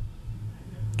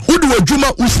wodi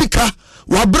wadwuma usika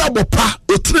wabrabo pa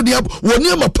otire dia woni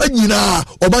amapa nyina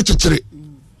oba chechire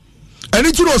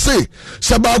eni ti no say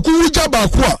se ba ku wuja ba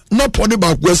ku a na pode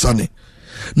ba ku esane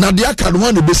na de aka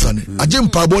no ne besane aje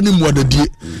mpabo ne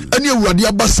muadadie eni awurade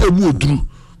abasa mu oduru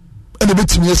ene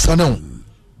betimi esane ho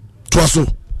to aso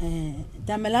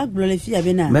damela glorify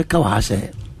abena meka wa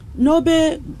se no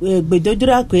be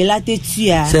gbedodura ko elate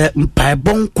tua se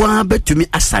mpaebon kwa betumi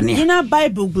asane ina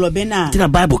bible globe na tina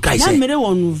bible kai se na mere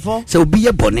wonuvo se obi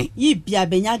ye bone yi bia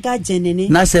benya ga jenene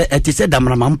na se etise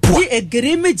damrama mpo yi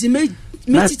egere mejime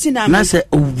metiti na se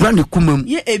owura ne kumam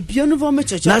yi ebionuvo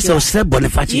mechocho na se osre bone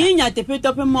fachi yi nya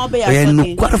tepetope mo be ya so no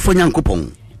kwarfo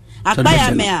nyankopon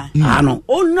akaya me a ano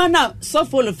onu na so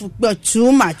full of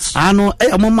too much ano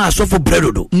amoma so for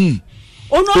bredodo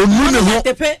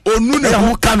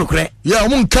Yeah,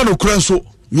 I'm Kano Crenso.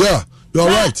 Yeah, you're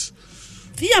right.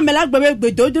 Tia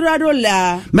Melagbe Dodoro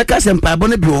la. Mekasem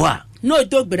Pabone Bioa. No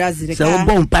dog Brazil. So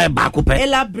bon pie back up.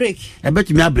 Ella break. I bet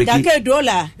me a break. Dake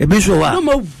dollar. A bishoa. No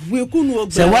more we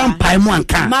couldn't. So one pie one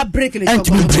can. My break. And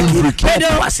to me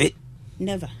break.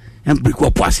 Never. And break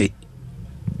up was it.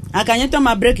 I can't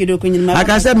my break it. I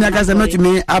can say, not to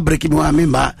me, I break him one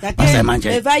member. I manage.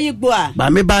 If I go,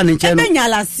 but me banning channel.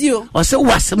 Or so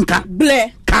was some cat.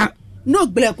 Bleh. No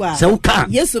black one. So can.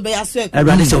 Yes, obey a sweat. I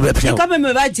ran so web. Come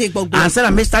me by Jake Bog. Answer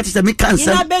and Miss Tatis and me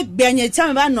cancer. I beg Benny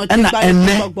Chamba not and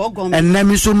then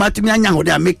me so much me and young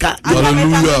would make a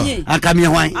hallelujah. I come here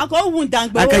wine. I go wound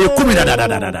down. I can you come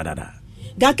da.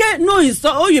 Gake no is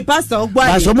so you pastor.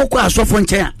 Why so much so from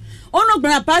chair. Oh no,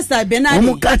 grandpa pastor Benani.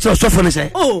 Oh, catch your sofa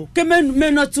say. Oh, come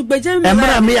men not to be Jim.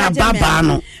 And me a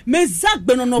babano. Me Zach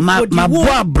Benono, my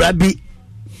boy, Brabby.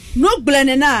 No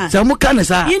blenena. So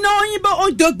mukanesa. You know you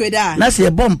but dog beda. That's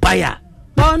a bonfire.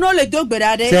 Oh no le dog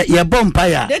beda de. Say your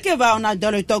bonfire. They give out na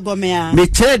dollar togo mea. Me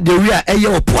che de we are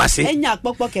your poise. Enya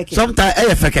pokpo keke. Sometimes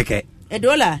fekeke.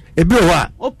 $1. Ebiwa.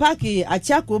 O paki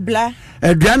achako bla.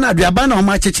 Aduana aduaba na o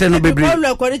ma chechire no bebre. Ko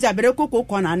lo ko re jabere koko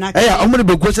ko na na. Omuri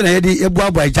begu se na yedi ebu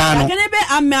abo aja no. Kene be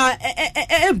ama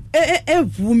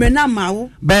vume na mawo.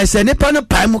 Be se nipa no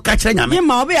pai mu ka kire nyame. Ye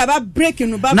ma obi aba break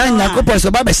nu ba. Na nyakopo so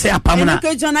ba be se apam na.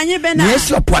 Ko jona nye be na.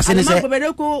 Yes opoase ne se. Ma ko be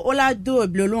ko ola do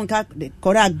eblolo nka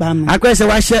kore agbam. Akwese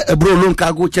wa hye eblolo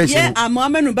nka go chense. Ye ama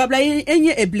amenu babla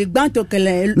enye ebligban to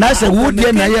kele. Na se wo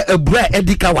die na ye ebura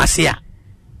edika wase a.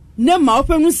 Ne ma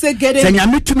openu segere. Se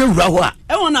nyame tumi wura ho a.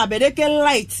 E wona bedeke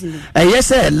light.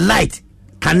 Yes light.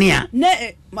 Kania.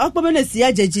 Ne ma okpo na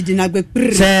sia jejidi na gbe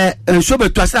pir. Se enso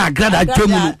beto asa agrada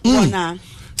adwemu.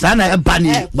 Sana e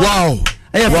bani. Wow.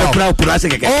 E fa kura kura se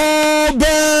keke. Oh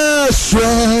beswe.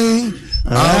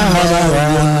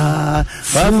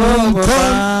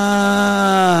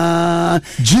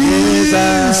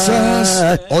 Jesus.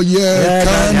 Oh yeah,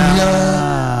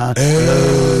 Kania.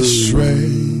 Eswe.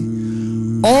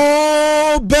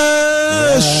 Oh,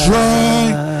 best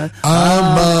right,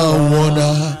 I'm a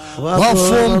wonder. What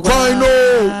from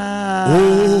Quino?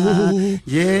 Oh,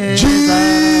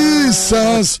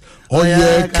 Jesus. Oh,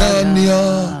 yeah,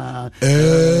 Kanya.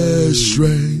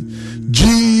 Esre.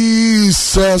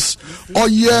 Jesus. Oh,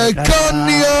 yeah,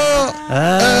 Kanya.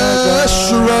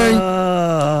 Esre.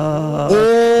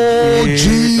 Oh,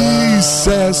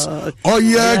 Jesus. Oh,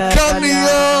 yeah,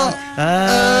 Kanya.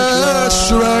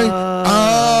 Esre.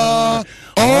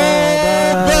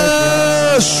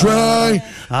 Best right,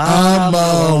 I'm a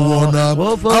wanna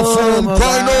from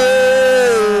Quino.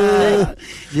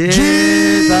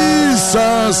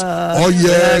 Jesus, oh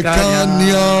yeah,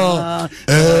 Kanya,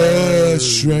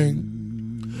 strength.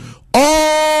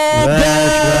 Oh,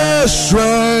 best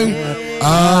right,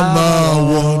 I'm a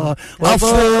wanna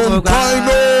from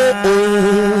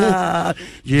Quino.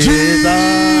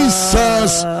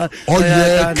 Jesus, oh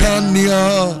yeah,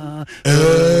 Kanya,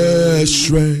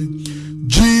 strength.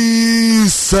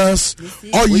 Jesus,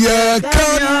 oh yeah,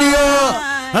 Kanya,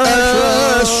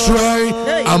 Esre,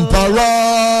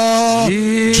 Ampara.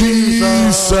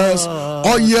 Jesus,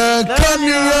 oh yeah,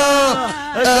 Kanya,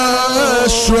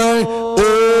 Esre,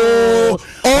 oh,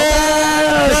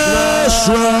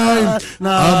 Esre,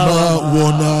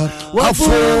 Amawana,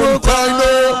 Afro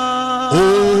Kano,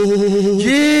 oh,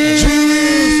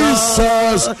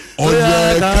 Jesus, oh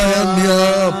yeah,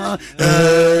 Kanya,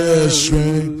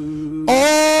 Esre.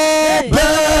 Oh,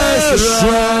 best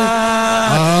friend,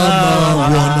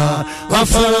 I'm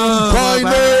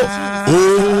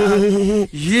oh,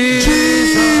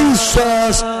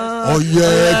 Jesus, oh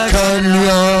yeah,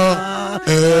 Kanya,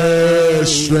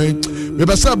 strength.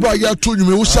 Maybe say, boy, you told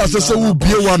me, we shall say, we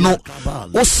be one, no,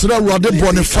 oh, sir, we are the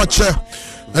boniface.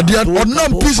 And the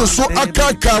onam pieces so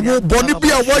akaka wo boni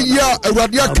bia wa ya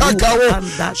awade akaka wo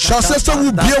shasese wo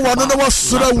bia wa no wa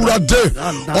sra wurade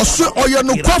oso oye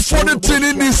no kwafo ne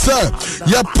tini ni se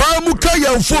ya pamu ka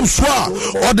ya mfom so a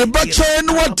ode beche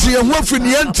ne wate ho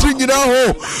afini entri nyina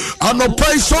ho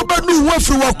anopai so benu ho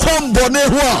afiri wa kombo ne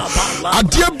ho a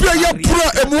ade bia ya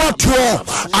pura emu ato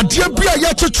ade bia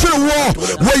ya twetwere wo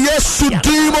Yesu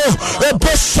dimo e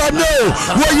besane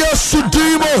wo Yesu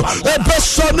dimo e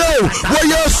besane wo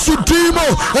Sudimo,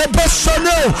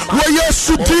 Ebasano, Waya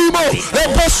Sudimo,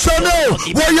 Ebasano,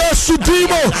 Waya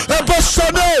Sudimo,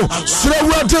 Ebasano,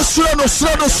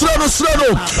 Srano.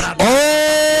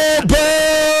 Oh,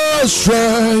 best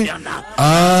right,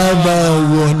 I'm a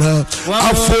wanna,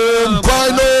 I phone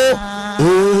Quino.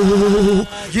 Oh,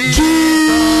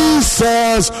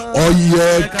 Jesus, oh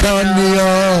yeah,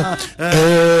 Kanya,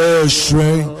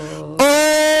 Esre.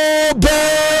 Oh,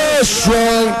 best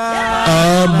shrine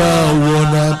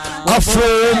amawona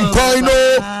afom kwaino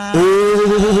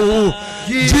oh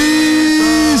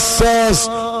Jesus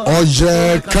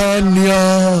oyekania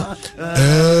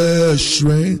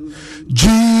shrine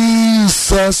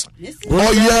Jesus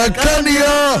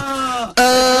oyekania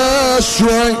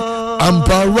shrine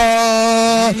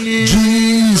ampara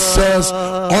Jesus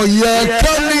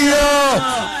oyekania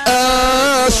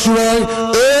shrine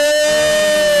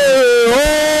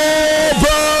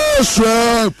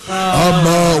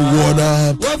amawona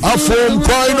afom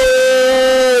kwaino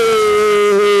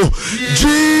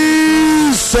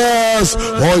Jesus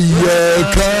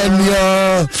oyekania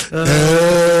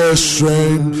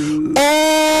shrine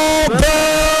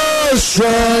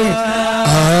shrine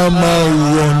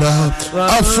amawona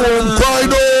afom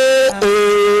kwaino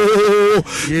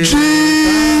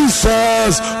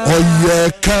Jesus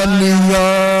oyekania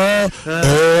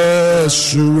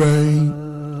shrine.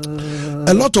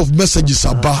 A lot of messages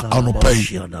about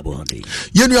Anopai.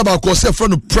 You know about yourself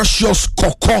from the precious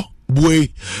Coco boy.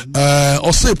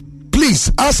 Or say,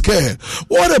 please ask her,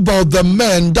 what about the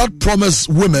men that promise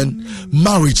women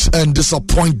marriage and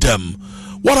disappoint them?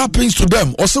 What happens to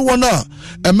them? Or say, wana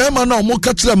a man now mo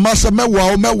catch the master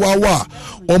mewa or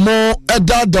mo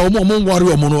edada or mo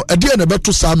worry or mono a dear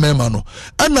better sa memano.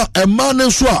 And a man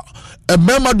is what. A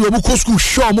member do a school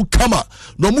show mu kama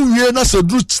no mu wie na se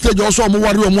dru stage also mu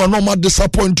ware mu no ma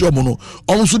disappoint you mu no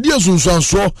onso die sunsan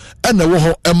so e na wo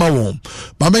ho e ma won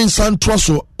ma men san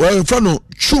troso we fa no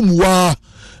chumwa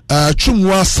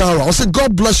Sarah. I say,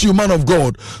 God bless you, man of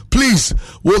God. Please,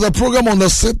 will the program on the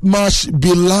 6th March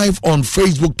be live on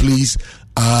Facebook, please?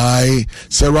 I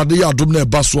say Radia Dumne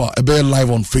Baswa be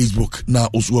live on Facebook now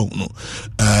also no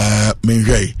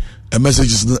me a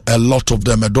message is a lot of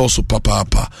them and also papa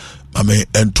I mean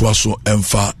and twaso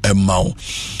emfa emao.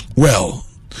 Well,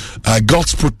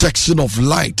 God's protection of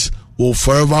light will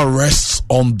forever rest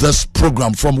on this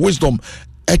program from Wisdom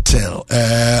Etel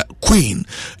Queen.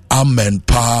 Amen.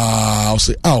 Pa, I'll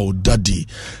say, oh, Daddy.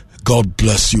 God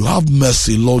bless you. Have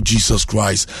mercy, Lord Jesus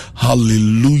Christ.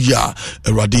 Hallelujah.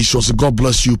 Radisha, God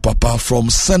bless you, Papa. From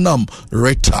Senam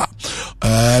Reta.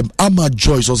 Amma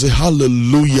Joyce, I say,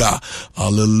 hallelujah.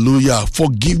 Hallelujah.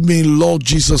 Forgive me, Lord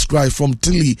Jesus Christ. From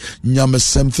Tilly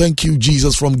Nyamesem. Thank you,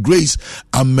 Jesus. From Grace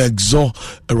Amexo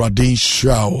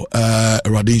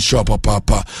Radisha,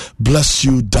 Papa. Bless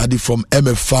you, Daddy. From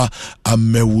MFA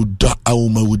Amewuda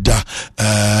Aumewuda.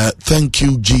 Thank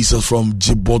you, Jesus. From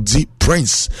Djibouti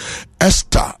Prince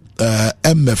Esther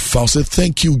MF, say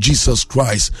thank you, Jesus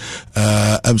Christ.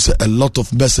 Say a lot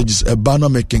of messages. Ebana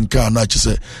making kana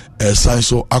say sign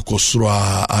so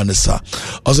akosura anesa.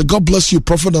 I say God bless you,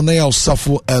 Prophet Anaya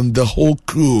Safo and the whole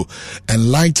crew.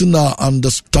 Enlighten our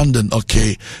understanding,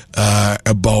 okay,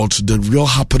 about the real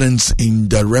happenings in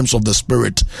the realms of the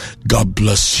spirit. God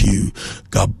bless you.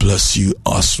 God bless you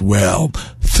as well.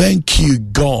 Thank you,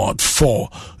 God, for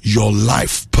your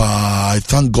life. I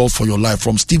thank God for your life.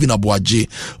 From Stephen Abuaji,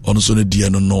 also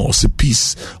no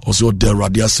peace, also there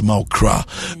Radiasima Okra.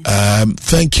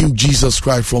 Thank you, Jesus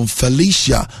Christ. From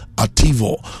Felicia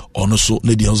Ativo,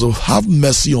 also have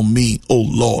mercy on me, oh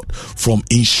Lord. From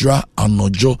Inshra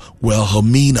Anojo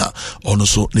Wilhelmina,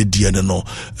 also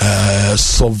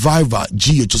Survivor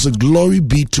G. Just glory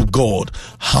be to God.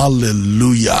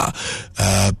 Hallelujah.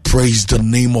 Praise the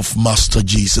name of Master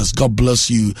Jesus. God bless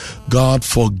you. God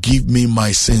forgive me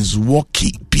my sins. Walk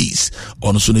in peace.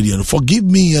 Forgive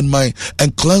me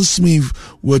and cleanse me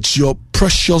with your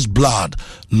precious blood,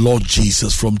 Lord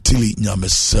Jesus. From Tilly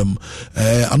Nyamesem.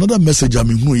 Another message I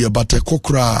mean here, but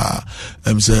kokra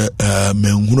say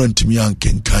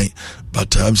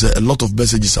but say a lot of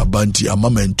messages are banty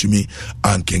amament to me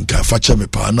and kenkai facha me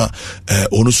pana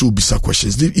onusu bisa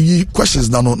questions. The questions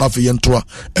now not for yentoa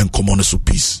and common so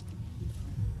peace.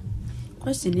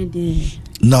 Question de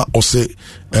na o say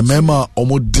a mema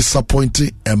omo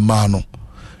disappointing a mano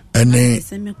ene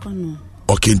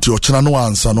okay nti ochina no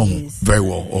answer no very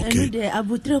well okay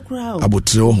abutre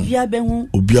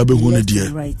obiabehu ne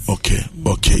de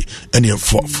okay ene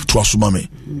for to asuma me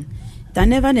ta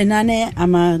never nane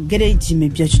ama gereji me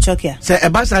bia chichokia se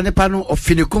ebasa ne pa no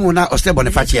ofinikum na ostebo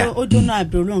ne fachia odono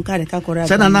abrolo nka de kakora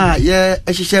se na ye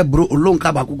ehihye bro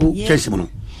olonka bakugo chesimo no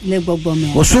le gbogbo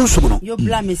me osunsu no yo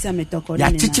bla me se metoko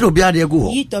ya chichiro obi ade ego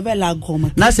yi to be la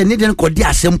gomo na se ni den ko di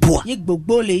asempo a yi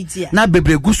gbogbo le idia na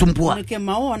bebregu sumpo a ke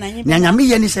ma wo na yin nyanyame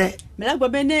ye ni se me la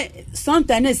gbogbo ne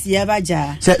sometimes ye ba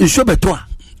ja se nso beto a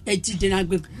eti de na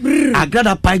gbe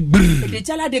agrada pai brr de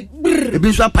chala de brr ebi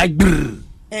nso pai brr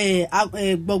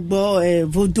gbogbo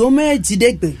vodome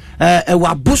jidegbe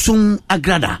wa bosun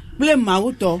agrada ble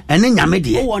mawuto ene nyame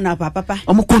de o wona papa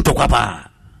omo konto kwa pa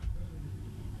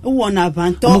wona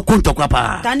vanto mo konto kwa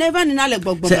pa ta never ni na le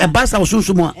gbogbo se e basa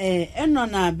osunsumo a eno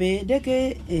na be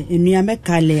deke enua me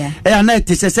kalea na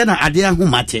ti se na ade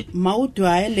ahomate mauto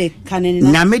a ele kanene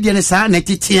na nyame de ne sa na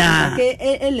titia ke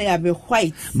ele abe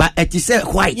white ba ti se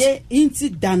white ye inti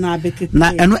dana be ke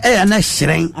na eno na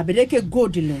hyiren abe deke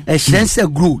gold le hyiren se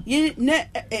gold ye ne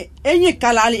enye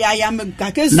kala ya me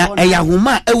kake so na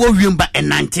homa e wo wiem ba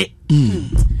enante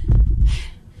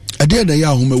Adia da ya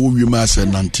home wo wi ma se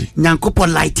nante nyankopo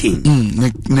lighting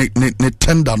ne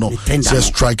tender no se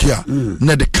strike here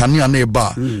na de kania na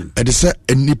ba e de se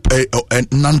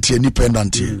nante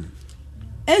independent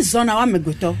zona wa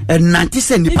megoto nante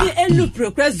se nipa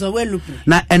elupre krezo we lupre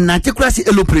na nante krasi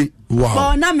elupre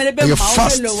wow na me be ma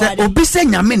se obi se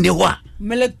nyame ne ho a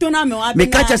melectona me wa me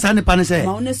catch sa ne pane se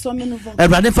ma one so me no vo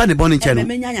Everybody fa ne boni cheno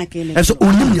e so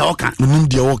onim ya oka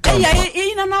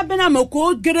na be na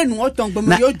mako gere no otongbo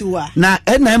me yodua na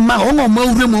na ma ongo ma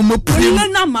wure mo pure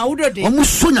na ma wuro de omo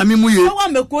so nyame mu ye wa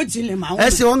mako jile ma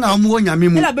e se onga omo nyame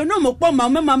mu ela be no mo kpo ma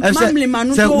mamli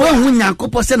manu se wo hu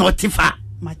nyankopo se na otifa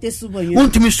matesu bonyo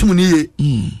wontumi sum ni ye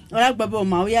ora gbabo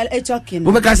ma wo ya e chokin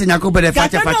wo be ka se nyankopo de fa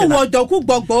che na wo doku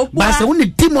gbogbo ba se woni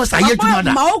dimos aye dwuma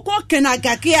da ma wo ko kena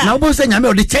gakia na wo se nyame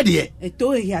o de chede e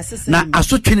to hi asese na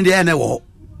asotwini de na wo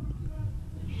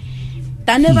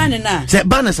taneva ne na se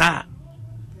bana sa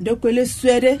de kwele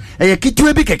suede e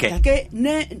kitwe bi keke ke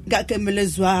ne ga ke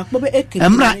melezwa kpobe ekene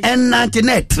emra enante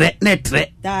na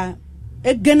etre da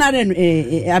egenare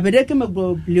abedeke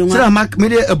megbo blionga sira mak me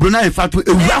de ebruna enfatu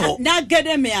ewura ho na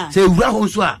gede me a se ewura ho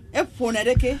nso a efo na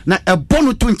deke na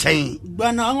ebonu to nchen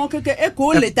gbana anwo keke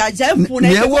eko leta ja efo na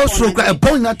e wo so ka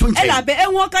ebonu na to nchen ela be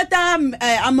enwo kata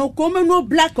amokome no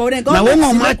black orange na wo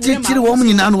mo ma chichiri wo mo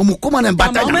nyina no mo koma na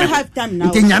bata nyame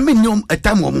nti nyame nyom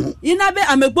etam wo mo ina be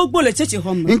amegbogbo le cheche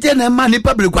hom nti na ma ni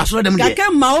public kwaso dem de kake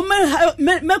ma o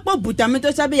me kpo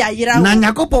butamento sabe ya yira na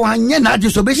nyakopo anye na ade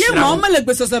so be shira ye ma o me le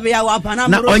gbeso sabe ya wa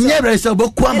na onye bre se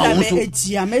boku ama wo so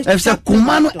e se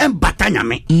kuma no embata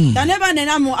nyame ta neba ne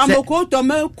na mo amoko to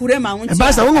me kure ma won ti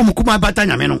ba sa wo mo kuma bata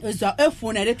nyame no eso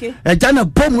efu na deke e ja na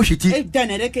bom hwiti e da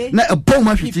na deke na e bom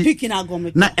hwiti piki na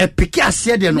gomet na e piki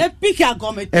ase de no na piki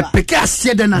agomet e piki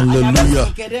ase de na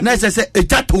hallelujah na se e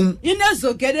jatom ina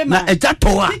zo gede ma na e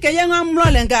jato a piki ye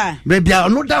ngamro lenga be bia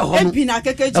no da ho no e pina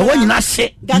keke jo e wo nyina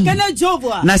hye gakele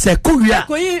jovo na se kowia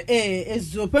koyi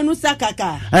ezopenu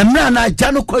sakaka emra na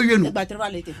ja no kowie no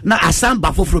na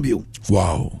asamba foforo bio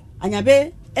wow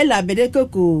anyabe ela bedeke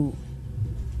ko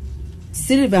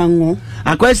silver ngo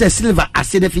akwa se silver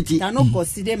asede fiti tano ko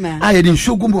side ma aye din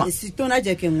shugumu sitona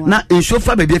jeke ngo na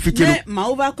ensofa bebia fiti no ma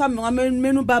over kwa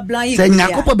menu ba blanc yi se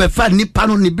nyakopo be fa nipa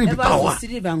no ni bibi pa wa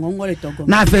silver ngo ngole togo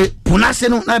na fe punase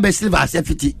no na be silver ase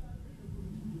fiti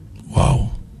wow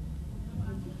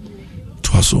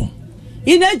twaso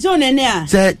ine jone ne a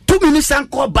se 2 minutes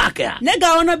anko back ya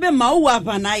nega ono be ma wo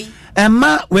avanai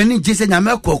emma weni jise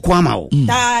nyame kokko ama wo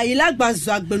ta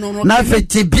ilagbazo agbenono na fe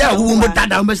tibia wo mo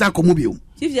dada mo sa komo bio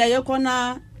chief ya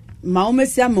yekona ma o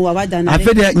mesia me wa wada na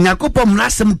afi de nyakopo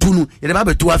mnasem tunu ye ba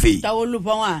betu afi ta wo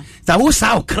lubon a ta wo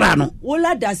sa okra no wo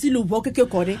la da si lubo keke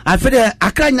kore afi de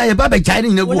akra nya ye ba be jai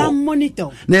ni wo la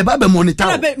monitor na ye ba be monitor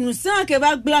na be nusa ke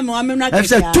ba gla me wa me na ke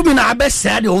se tumi na abe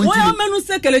sa de on ti wo menu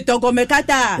se kele togo me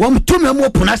kata wo tumi mo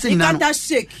punase ni na no kata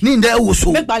shake ni nda wo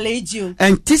so me gbale iji o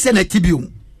enti se na tibium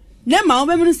ne ma o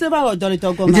menu se ba wo dole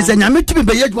togo ma nti se nyame tumi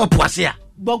be ye dwo poase a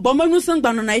gbogbo menu se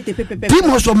ngba na ite pepepe ti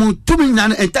mo so mo tumi na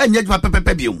enta nye dwo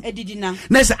pepepe bium edidina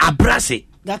na se abrase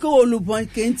gaka olubon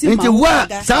kenti ma nti wa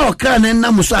sa okra na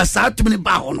na mo so sa tumi ni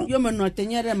ba ho no yo me no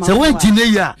tenyere ma se wenti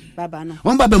ne ya baba no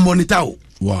won ba be monitor o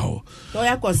wow to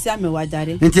ya ko sia me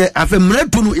wadare nti afa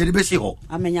mratu no ye de be si ho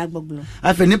amenya gbogbo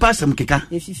afa nipa sam keka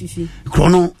efififi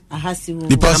krono ahasi wo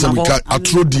nipa sam keka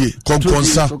atrodie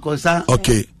konkonsa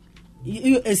okay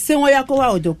ese won ya ko wa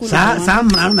odoku sa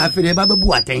mra na afa de ba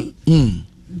bebu aten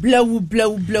blewu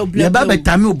ye ba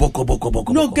betami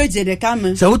oboko no geje de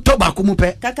kam se uto ba ko mu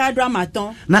pe kaka do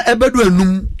amaton na ebedu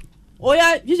enum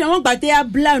oya jije won gbate ya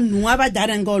bla nu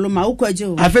abadare ngolo ma ukwaje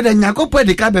o afede nyakopo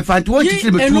de ka be fanti won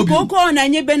titiri betu obi enu ko na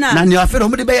nye be na ni afede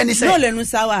mo de be ye ni se no le nu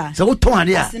sawa se uto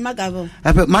ade a simagavo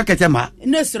afa market ma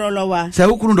ne sro lo wa se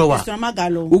ukunu do wa sro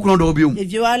magalo ukunu do obi e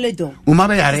vie wale do o ma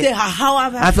be yare se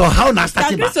hawa afa how na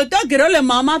start ba so to gero le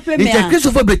mama pe me a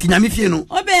Kristo fo beti nyame fie no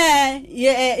obe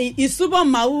ye isubo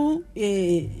mawu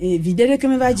videre ke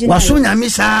me va jina waso nyame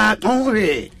sa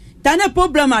onre tane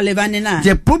problem alevanena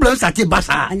the problem sati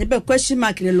basa anye be question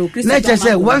mark le lo Kristo na che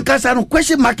se wan kasa no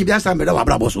question mark bi asa me da wa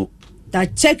brabo so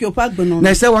that check your pack bono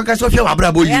na say wan ka so hwe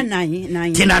wabrabo yi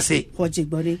nine tinase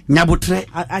hojigbore nyabotre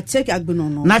I check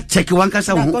agbono na check wan ka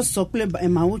sa na ko sople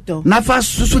ma wuto na fa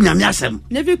susu nyame asem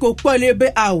ne fi ko pole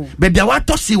be awo be bia wa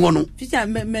to si wono fisa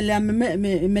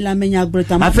mela menya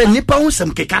agbrota ma fa nipa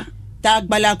unsem keka ta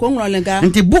gbala ko ngrolenga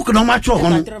nti book no ma tro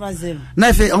hono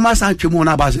na fe o ma san twemu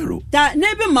na ba zero ta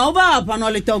ne be ma oba pa no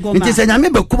le togo ma nti se nyame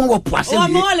be kuma wo poase o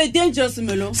mo le dangerous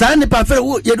melo sa ni pa fe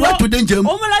ye do to danger o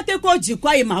mo la te ko ji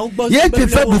kwa ma ugbo ye ti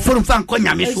fe bu furu fa nko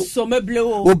nyame so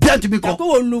o bia ntimi ko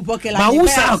ko lu bokela ba wo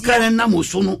sa okare na mo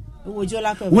so no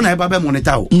wo na e ba be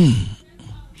monitor o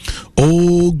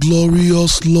Oh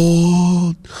glorious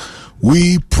Lord,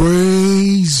 we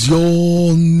praise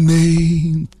your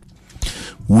name.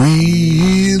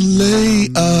 We lay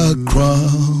our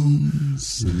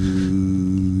crowns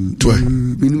to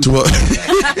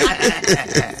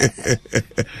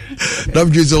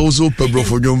Nam Jesus also pebro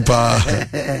for jumpa.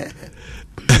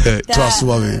 Trust me.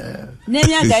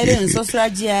 Nenya guidance so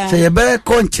strategy. Say be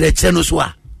kon chreche no so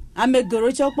a.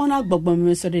 Amegoro chokpon agbogbo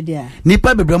me so de dia.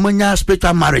 Nipa bebre mo nya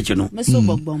spiritual marriage no. Me so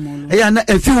gbogbo mo lo. E ya na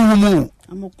efi wu mu.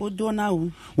 Amokodo na wo.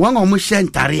 Wan o mo hye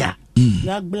ntare a.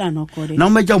 Ya gbla no kore. Na o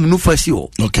meja mu fasi o.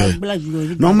 Okay.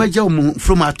 Na o meja mu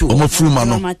from ato. O mo fruma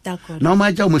no. Na o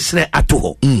meja mu sre ato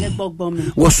ho. Le gbogbo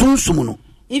me. Wo sunsum no.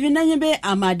 Even na be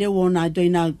amade won ado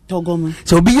ina togo mo.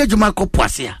 So obi ye djuma ko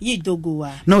poase a. Yi dogo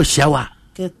wa. Na o hyawa.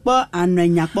 Ke po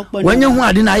ananya popo. Wanye hu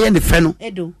ade na ye ne fe no.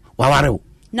 Edo. Wa ware o.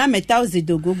 Na metazi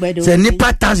dogo gbedo. Se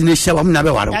nipa 1000 ne hyawa mu na be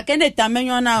ware o. Ya kende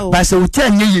tamenyo na o. Ba se uti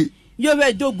anye yo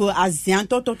be dogo azian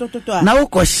to. Na wo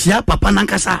ko hya papa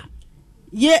nankasa.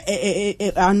 Ye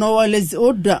ano les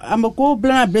oda amako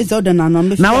blana blaze oda na no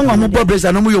me. Na wo mo bo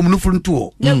blaze na mo yo mu furu ntu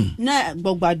o. Na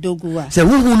gbogba dogo wa. Se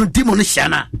hu no demon no hya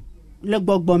na. Le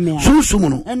gbogbo me a. Sunsun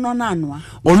no. Eno na anwa.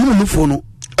 Onu mu fo no.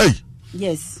 Hey.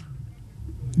 Yes.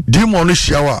 Demon no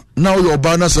hyawa na wo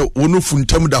oba na se wonu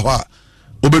funtam da ho a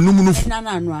obenum no fu. Na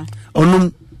anwa.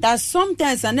 Onum. That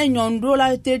sometimes and then you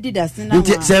la te di da sina.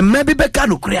 Se maybe be ka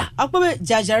no kura. Akpo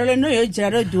jajarele no yo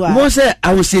jare do a. Mo se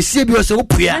awosesie bi o se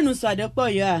opua. Anu so ade po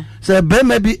yo a. Se be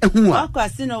maybe ehu a. Akwa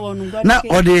sina wonu gwa. Na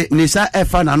ode ni sa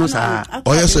efa na no sa.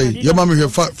 Oye say ye ma me hwe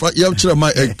fa ye kire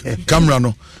my camera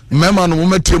no. Mema no mo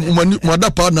metem mo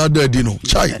da pa na da di no.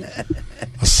 Chai.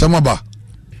 Asema ba.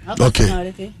 Okay.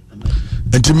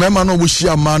 Enti mema no mo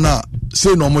hia ma na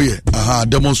say no mo ye. Aha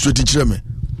demonstrate kire me.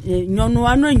 Nyono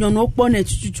ano nyono okpo na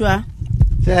tututua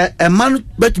se man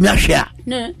betumi ahwe a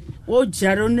ne o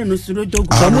jaro ne no suro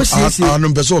dogo mo sisi anu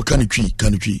beso kan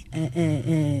twi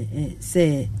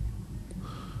say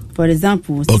for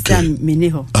example okay.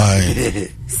 Miniho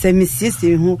se mi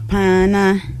sisi ho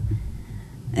pana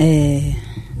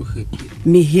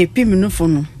mi happy me no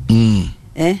fono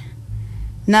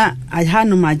na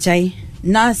ahanu majai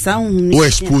na sa hu o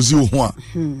expose ho a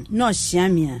no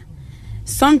shiamia.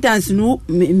 Sometimes no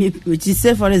me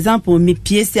say for example me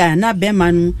piece na be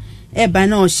manu e ba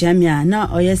na o shiamia na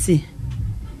oyese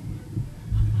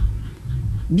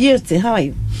beauty how are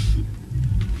you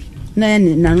na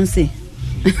no say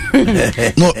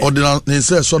no ordinary ne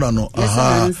say so na no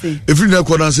aha if you na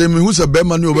ko na say me hu say be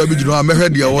manu o ba bi gino a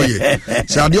mehwe de o ye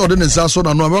say ade ordinary say so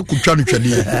na no ba kutwa no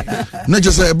twade na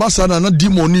je say e ba sa na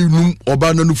demon ni num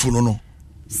oba na nufu no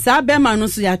sa be manu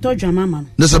so ya to dwama ma no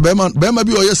ne say be ma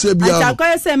bi o ye say bia ata ko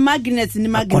ye say magnet ni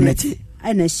magnet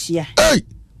ai na hia hey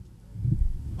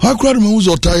ha kwara me hu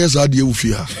zo tires ade e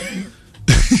ufia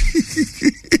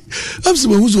amse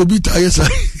me hu zo bi tires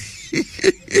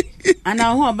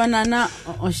ana ho bana na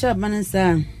o sha bana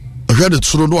sa I heard it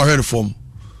through no I heard it from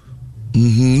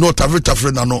no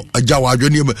tafre na no aja wa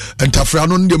adwene em entafre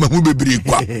no ndem hu bebiri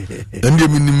kwa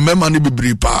ndem ni mema ne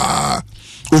bebiri pa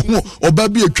ohu oba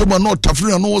bi atwama no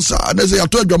tafre no sa na say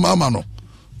ato adwama ama no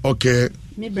okay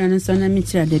me brand so na mi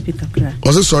tira de bi kakra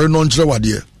was it sorry no nchire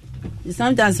wade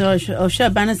sometimes o sha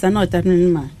bana sa no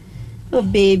tafre ma oh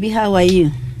baby how are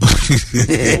you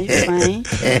fine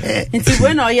it's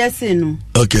when o yes no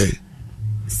okay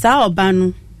sa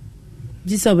obanu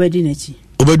jisa obedi nachi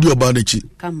oba nachi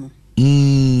kamo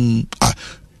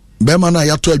bema na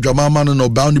yato adwama ama no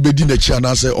oba no bedi nachi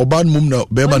ana say oba no mum na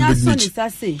bema no bedi nachi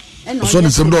so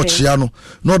ni sem do chia no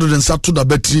no do nsa to da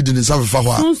battery de nsa fefa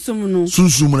ho a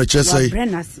sunsum na che say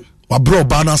wa bro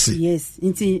oba na say yes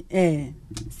nti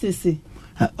sisi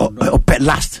opet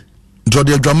last do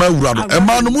de adwama wura no e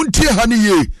ma no muntie ha ne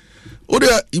ye o de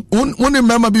woni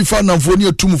mema bi fa na mfoni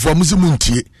atumfo amusi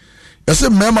muntie yase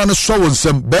mema no so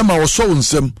wonsem bema wo so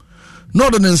wonsem no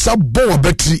de nsa bo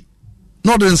battery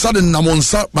no de nsa de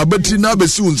namonsa ba battery na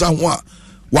besi wonsa ho a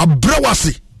wa bre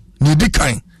wase ni di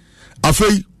kan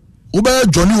afei wo be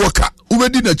Johnny Walker wo be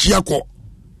di na chi akọ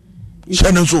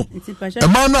Shannon so. A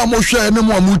man na mo share no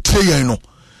more mutie no.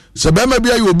 Se be ma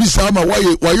bia ye obi sa ma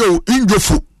wayo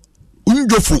injofu.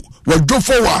 Wa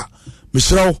jofo wa.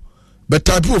 Misrawo but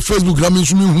type of Facebook na me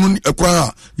nsumi hu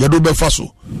ekwa ya do be fa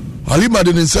so. Halima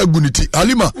de nsa guniti.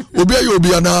 Halima obi ayo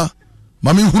obi ana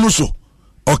mami hunu so.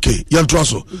 Okay, yan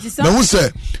so. Na who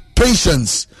say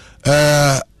patience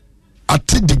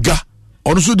atidiga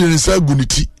ono so de nsa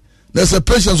guniti. Na say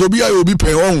patience obi ayo obi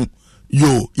pay on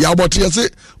yo ya boti say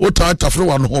o ta tafre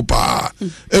wa no ho pa.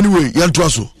 Anyway, yan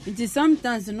so. It is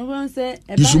sometimes no one say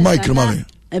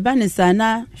eba ne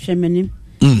sana hwemenim.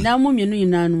 Na mo mienu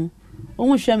nyina no.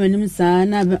 Oh,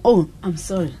 I'm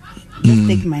sorry. Just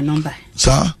take my number.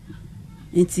 Sir?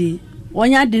 It's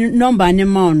when you the number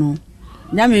anymore. No,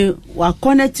 now me wa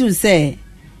connect to say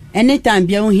anytime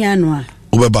be on here no.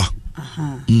 Obeba.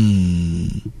 Aha.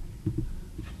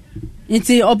 It's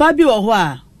obabi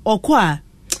ohwa okwa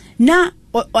na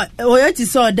oyeti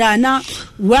so da na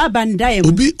wa banda e.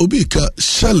 Obi ka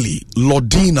Shelley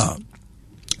Lordina.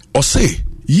 Or say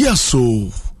yes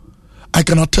so. I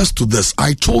can attest to this.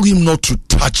 I told him not to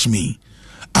touch me.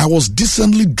 I was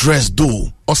decently dressed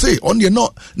though. Or say, on the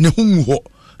no, ne hunho,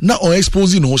 na on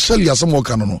exposing no, Shelly as some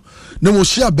canono. Ne mo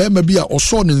share be maybe a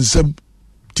son in some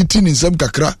titin in some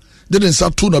kakra, didn't sa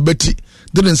tuna betty,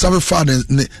 didn't sa fa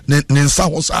ne sa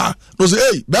was no say,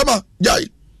 hey, Bama, yai,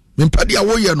 Mimpadia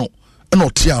woye no, no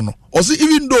tiano. Or say,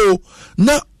 even though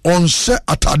na on se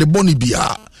at the boni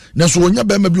bia, na so nya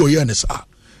be maybe o yenes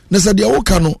Nesa dia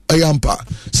woka no ayampa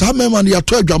sa mema ne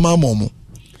yato adwama momo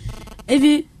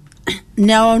evi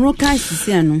na ono kan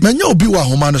sisi no menya obi wa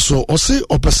homa ne so o se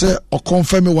opese o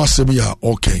confirm wasem ya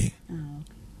okay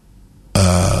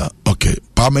okay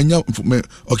pa menya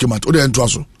okay mat o de ento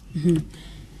aso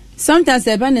sometimes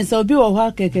e ba ne so obi wo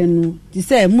ho keke no ti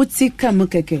say mutika mu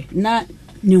keke na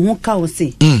ne ho ka o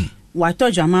se wato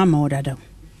adwama ma odada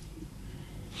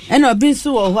ena obi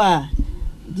so wo ho a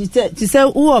ti say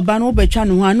who oba no betwa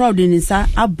no ho na odin nsa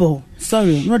abo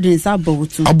sorry no odin nsa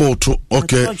abo to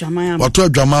okay wato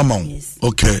adwama ma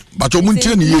okay but o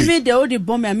muntie ne ye me de odi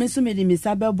bomb me so me de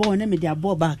misa be bo na me de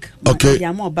abo back okay de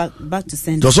am back to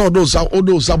send so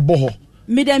odo sa bo ho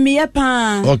me de me ye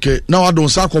pa okay now I don't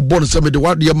sa ko bo se me de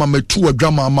what ye ma me tu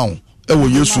adwama ma wo e wo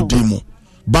Yesu demo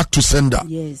back to sender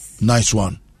yes nice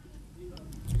one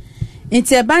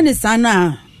it's a bani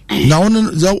sana now o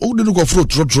de go fro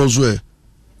tro so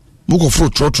Muko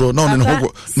fruit trotro na ne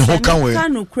ho kan we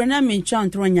kanu krona me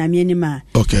ntwantro nyame ni ma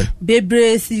okay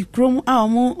bebre si krom a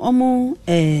omo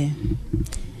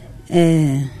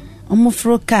omo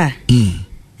froka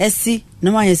esi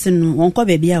na ma yesi no wonko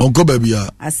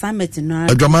bebia assignment no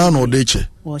adwama na odeche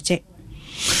wo che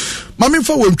mami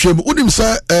fa wentwem udim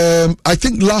say I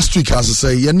think last week as I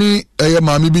say ye ne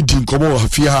mami bi din kobo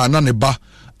afia ha na ne ba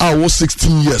a wo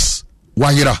 16 years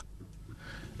wayira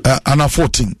Anna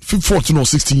 14 or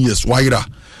 16 years waira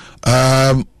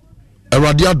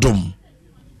Eradiadom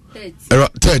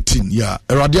 13 yeah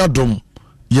Eradiadom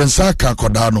yensa ka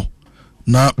koda no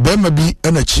na bema bi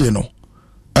ena chie no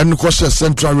en ko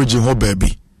central region ho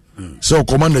baby so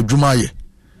command adwuma ye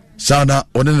sana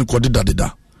one ne kodi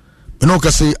dadeda me no ka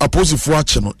say aposifo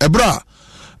ache no ebra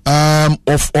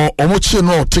of omo chie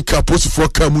no take aposifo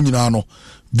ka mu nyina no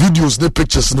videos ne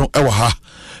pictures no ewa ha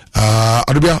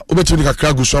adobia obetumi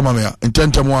kakra gu so mama ya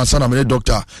intentem ansa na me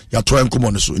doctor ya to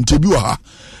enkomo ne so ntebi wa ha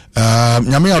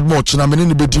nyame admo china me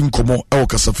ne bedi nkomo e wo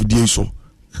kasafidie so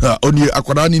oni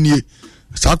akwada ni nie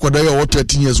sa akwada ya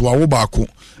 13 years wa wo baako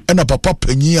e na papa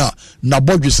panyi a na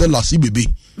bodwe se lasi bebe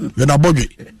we na bodwe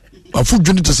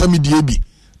afudwuni te sami die bi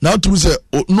na tum se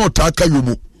no ta aka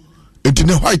yomo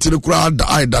entine white ne kura da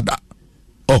ai dada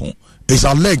is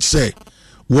a leg say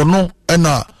wono e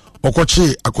na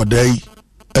okoche akwada yi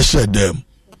ehye dem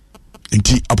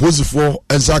enti aposifo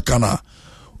enzakana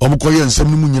omukoye nsem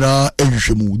mu nyina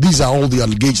ehwehwemu. These are all the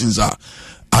allegations are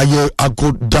aye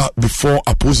agoda before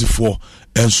aposifo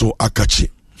enso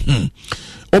akache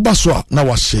obaso na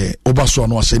wahye obaso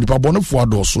na wahye nipa bonefo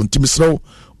adoso enti misrew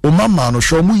o mama no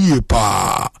hwe mu yie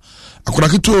pa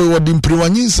akoraketo wodi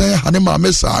mpriwanyin sai hane ma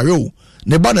mesa ayo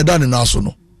ne ba ne dane na so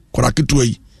no koraketo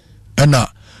yi ena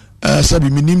sabi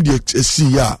minim de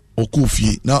esi ya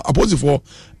okufie na aposifo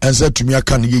ense tumi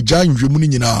aka ne ye gya nhwemu ni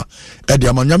nyina e de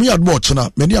amanyame admo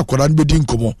ochena meni akora ne bedi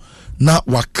nkomo na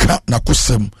waka na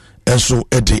kosem enso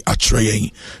e de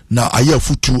akyeryen na aye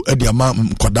afutu e de ama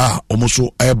nkoda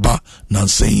omoso eba na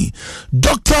nsen.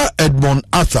 Dr. Edmond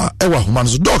Arthur ewa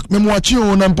humanzo doc memwachi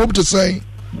o na mpom to say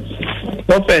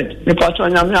prophet me pacho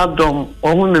nyame adom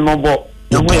ohun me mobo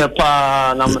ye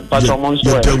pa na pacho monso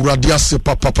ye radia se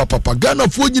papa Ghana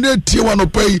fo nyina tie wa no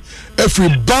pay every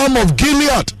balm of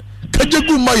Gilead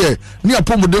kajegu maye ni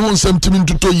apomode ho nsem timi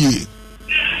ntuto yi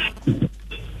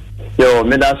yo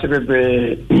me da se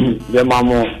bebe de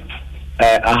mamo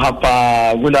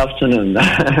ahapa good afternoon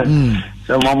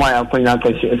so mama ya konya ka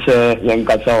se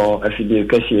yankasa o afidi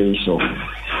kashi so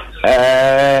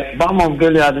Bam of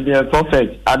Gilead the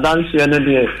prophet adansi ene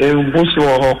de ebusu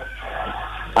ho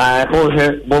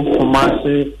bob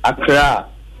Kumasi Accra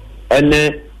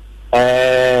ene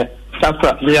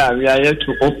Sakra we are yet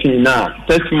to open now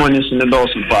testimonies in the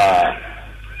doors pa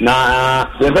na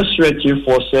the best strategy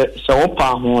for se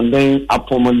opa ho den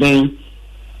apomoden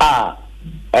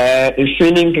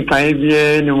training kan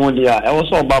bie ni mo dia e wo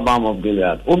so Bam of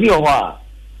Gilead obi ho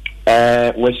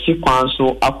we see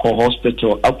kwanso akọ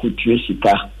hospital akutue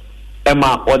sika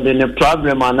ema ode ne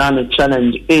problem and a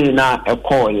challenge na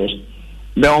ekoye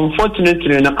but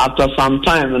unfortunately after some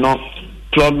time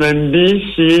problem B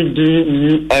C D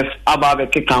E F ababe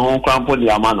keka ho krampo di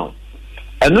amano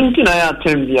enunti na ya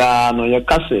tem dia no ye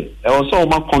kase e also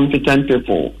ma competent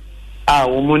people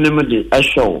womunim de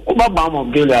show Bam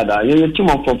of Gilead ye team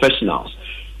of professionals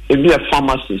e be a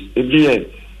pharmacist e be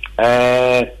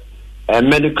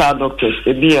medical doctors,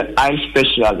 it be an eye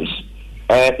specialist,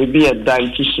 it be a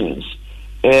dietitians,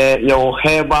 your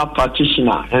herbal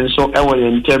practitioner, and so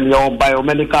in terms your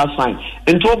biomedical science.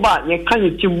 And to about you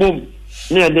can't boom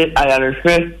near the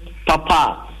IRF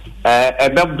papa, a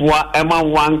bebwa, Emma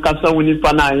one casa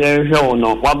winipana, ye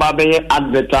no, wababe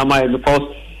advertama because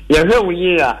your whole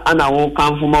year and I won't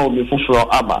come from all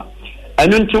before Abba.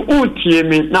 And then to uti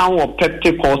me now or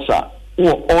peptic ulcer,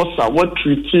 or ulcer, what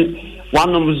treaty.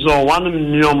 One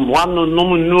nium, one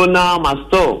no na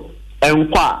masto, and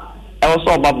qua,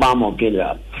 also Bam of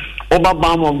Gilead.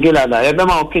 Bam of Gilead, I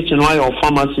have kitchen or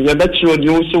pharmacy, I bet you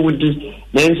also would be,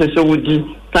 then so would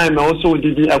time also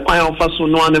did a quite of us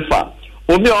no one fa.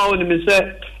 Obi all me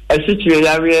say a situation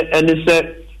area and they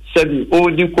said, Sebi, oh,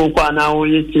 the cocoa now,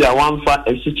 you one fat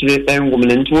a situation and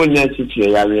woman and 2 years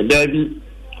situation area. There be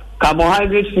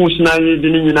carbohydrate foods now, you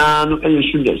didn't know any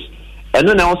sugars. And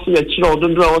then I also a child,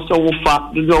 do also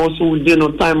fat, do also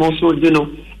dinner time, also dinner,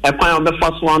 a kind of the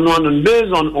first one and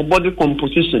based on body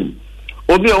composition.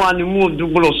 Obi one move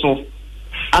do so.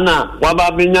 Anna,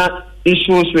 Wababina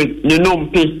issues with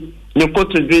Nenompe,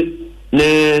 Nekotobi,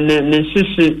 ne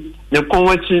Sisi, ne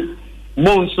Konwachi,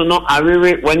 bones no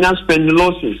array when you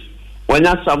spondylosis, when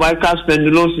you cervical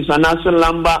spondylosis, and also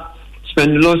lumbar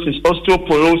spondylosis,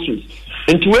 osteoporosis.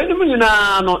 Into any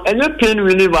no any pain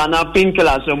reliever na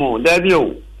painkiller some there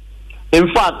you. In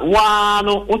fact, one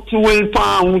or 2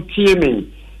 pound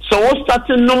teaming. So we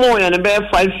starting no more than about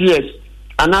 5 years,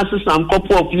 and after some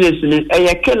couple of years in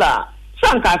a killer.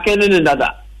 Sanka kenin in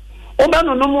dada. Oba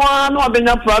no more no been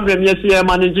a problem. Yes, yeah,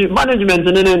 management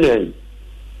in any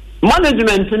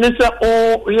management in this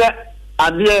yeah,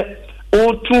 adie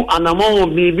o 2 and a more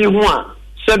baby one.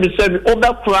 Sebi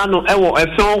oba kurano ewo a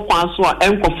film kwanswa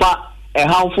enkofa. A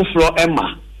how for floor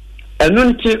Emma. And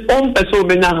nunti peso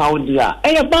bena how dear.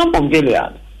 Bam of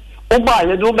Gilead. Oba,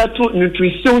 you do better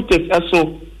nutraceutic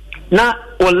so. Na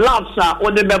o lapsa o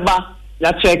de beba.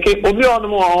 Ya check it. Obi on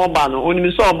more obano.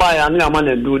 Only saw by a near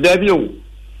man do debut.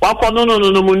 Wako no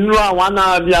munua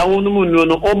wana via unumu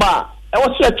no oba. I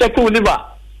was here checking liver.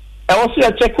 I was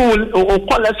here checking o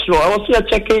cholesterol. I was here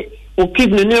checking o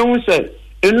kidney news.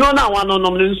 You know now one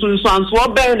on the sun so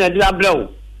ben a diablo.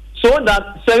 So that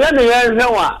in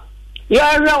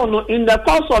the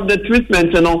course of the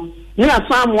treatment, near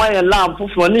some way a lab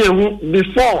for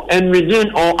before and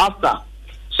within or after.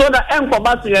 So that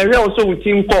Encobasi area also with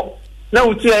him call. Now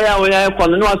we see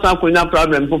no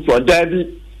problem for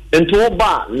Debbie and to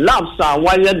bar labs are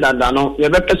wired than you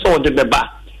better saw the beba.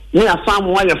 Near some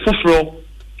way a fufro,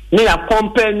 near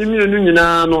company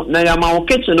no Nayama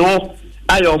kitchen or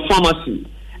your pharmacy.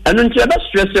 And then you best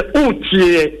stress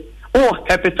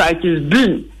hepatitis B.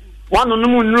 One on the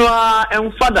moon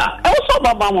and father. Also,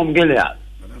 Bam of Gilead.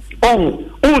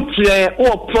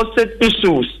 Prostate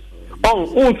issues.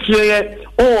 You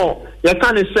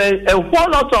can say a whole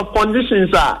lot of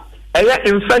conditions are.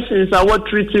 Infections are what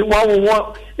treating,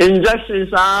 what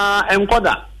injections are, and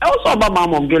Koda. Also,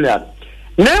 Bam of Gilead.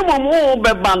 Name of more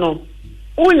Bebano.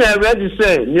 Oh, yeah, ready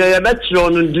say, near a better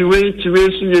on the way to you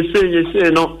say,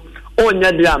 no. Oh,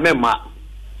 yeah, dear member.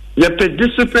 You pay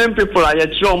disciplined people are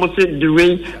yet almost the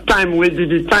way time with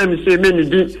the time say many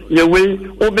your way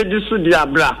obey this to the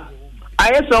abra.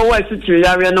 I always sit to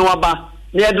area no aba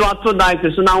near do to diet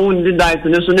so now wound diet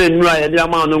and so no the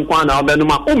amount of kwana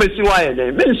obenuma o mesi why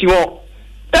dey means you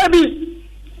Debbie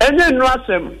any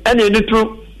rasem any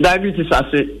little diabetes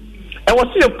ase e was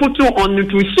see put on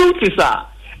nutrition sir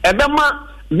ebema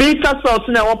beta cells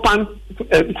na wo pan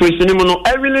question no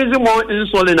e release more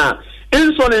insulin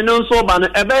insulin no so ba no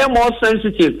ebe more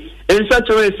sensitive in such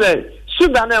a way say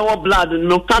sugar na our blood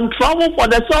no can travel for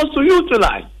the cells to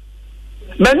utilize.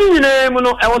 Many name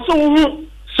no e also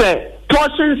say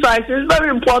portion size is very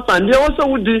important. They also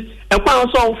would e kwa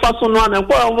so fa so no na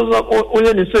kwa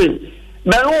onye ni say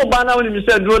but o ba na when you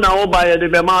say do na o ba ye de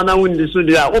be ma na won di so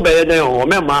dia o be ye den o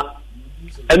mema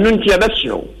enu ntia be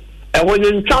hyew e wo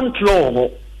ye ntwantlo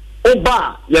ho o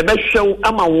ba ye be hyew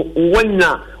ama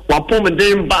wonya wapom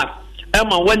den back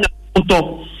ama wonya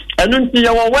to enu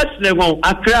ntia wo West Legon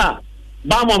Accra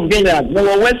Bamon Gaya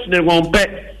wo West Legon pe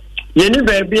ye ni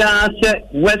be bia se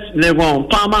West Legon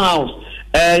Palmer House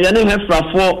ye ni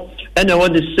hefrafo and they were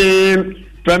the same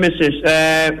premises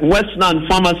Westland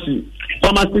Pharmacy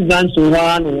dance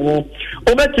one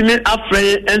over to me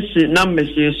afraid and see number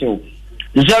so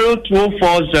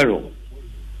 0240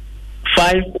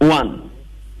 51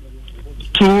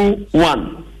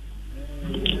 21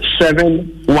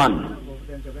 71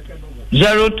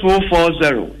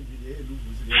 0240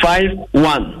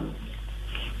 51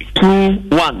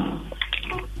 21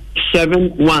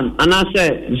 71 and I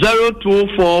say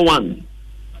 0241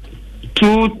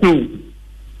 22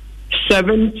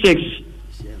 76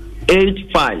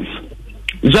 85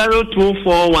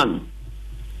 0241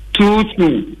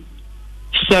 22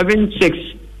 76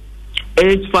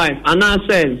 85 and I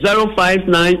say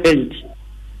 0598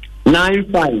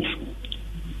 95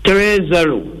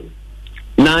 30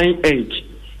 98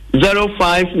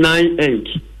 0598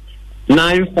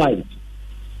 95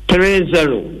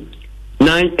 30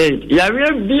 98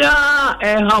 yare bia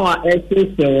how I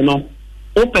say no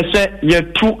o pese ye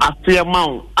tu afia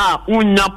ma a unya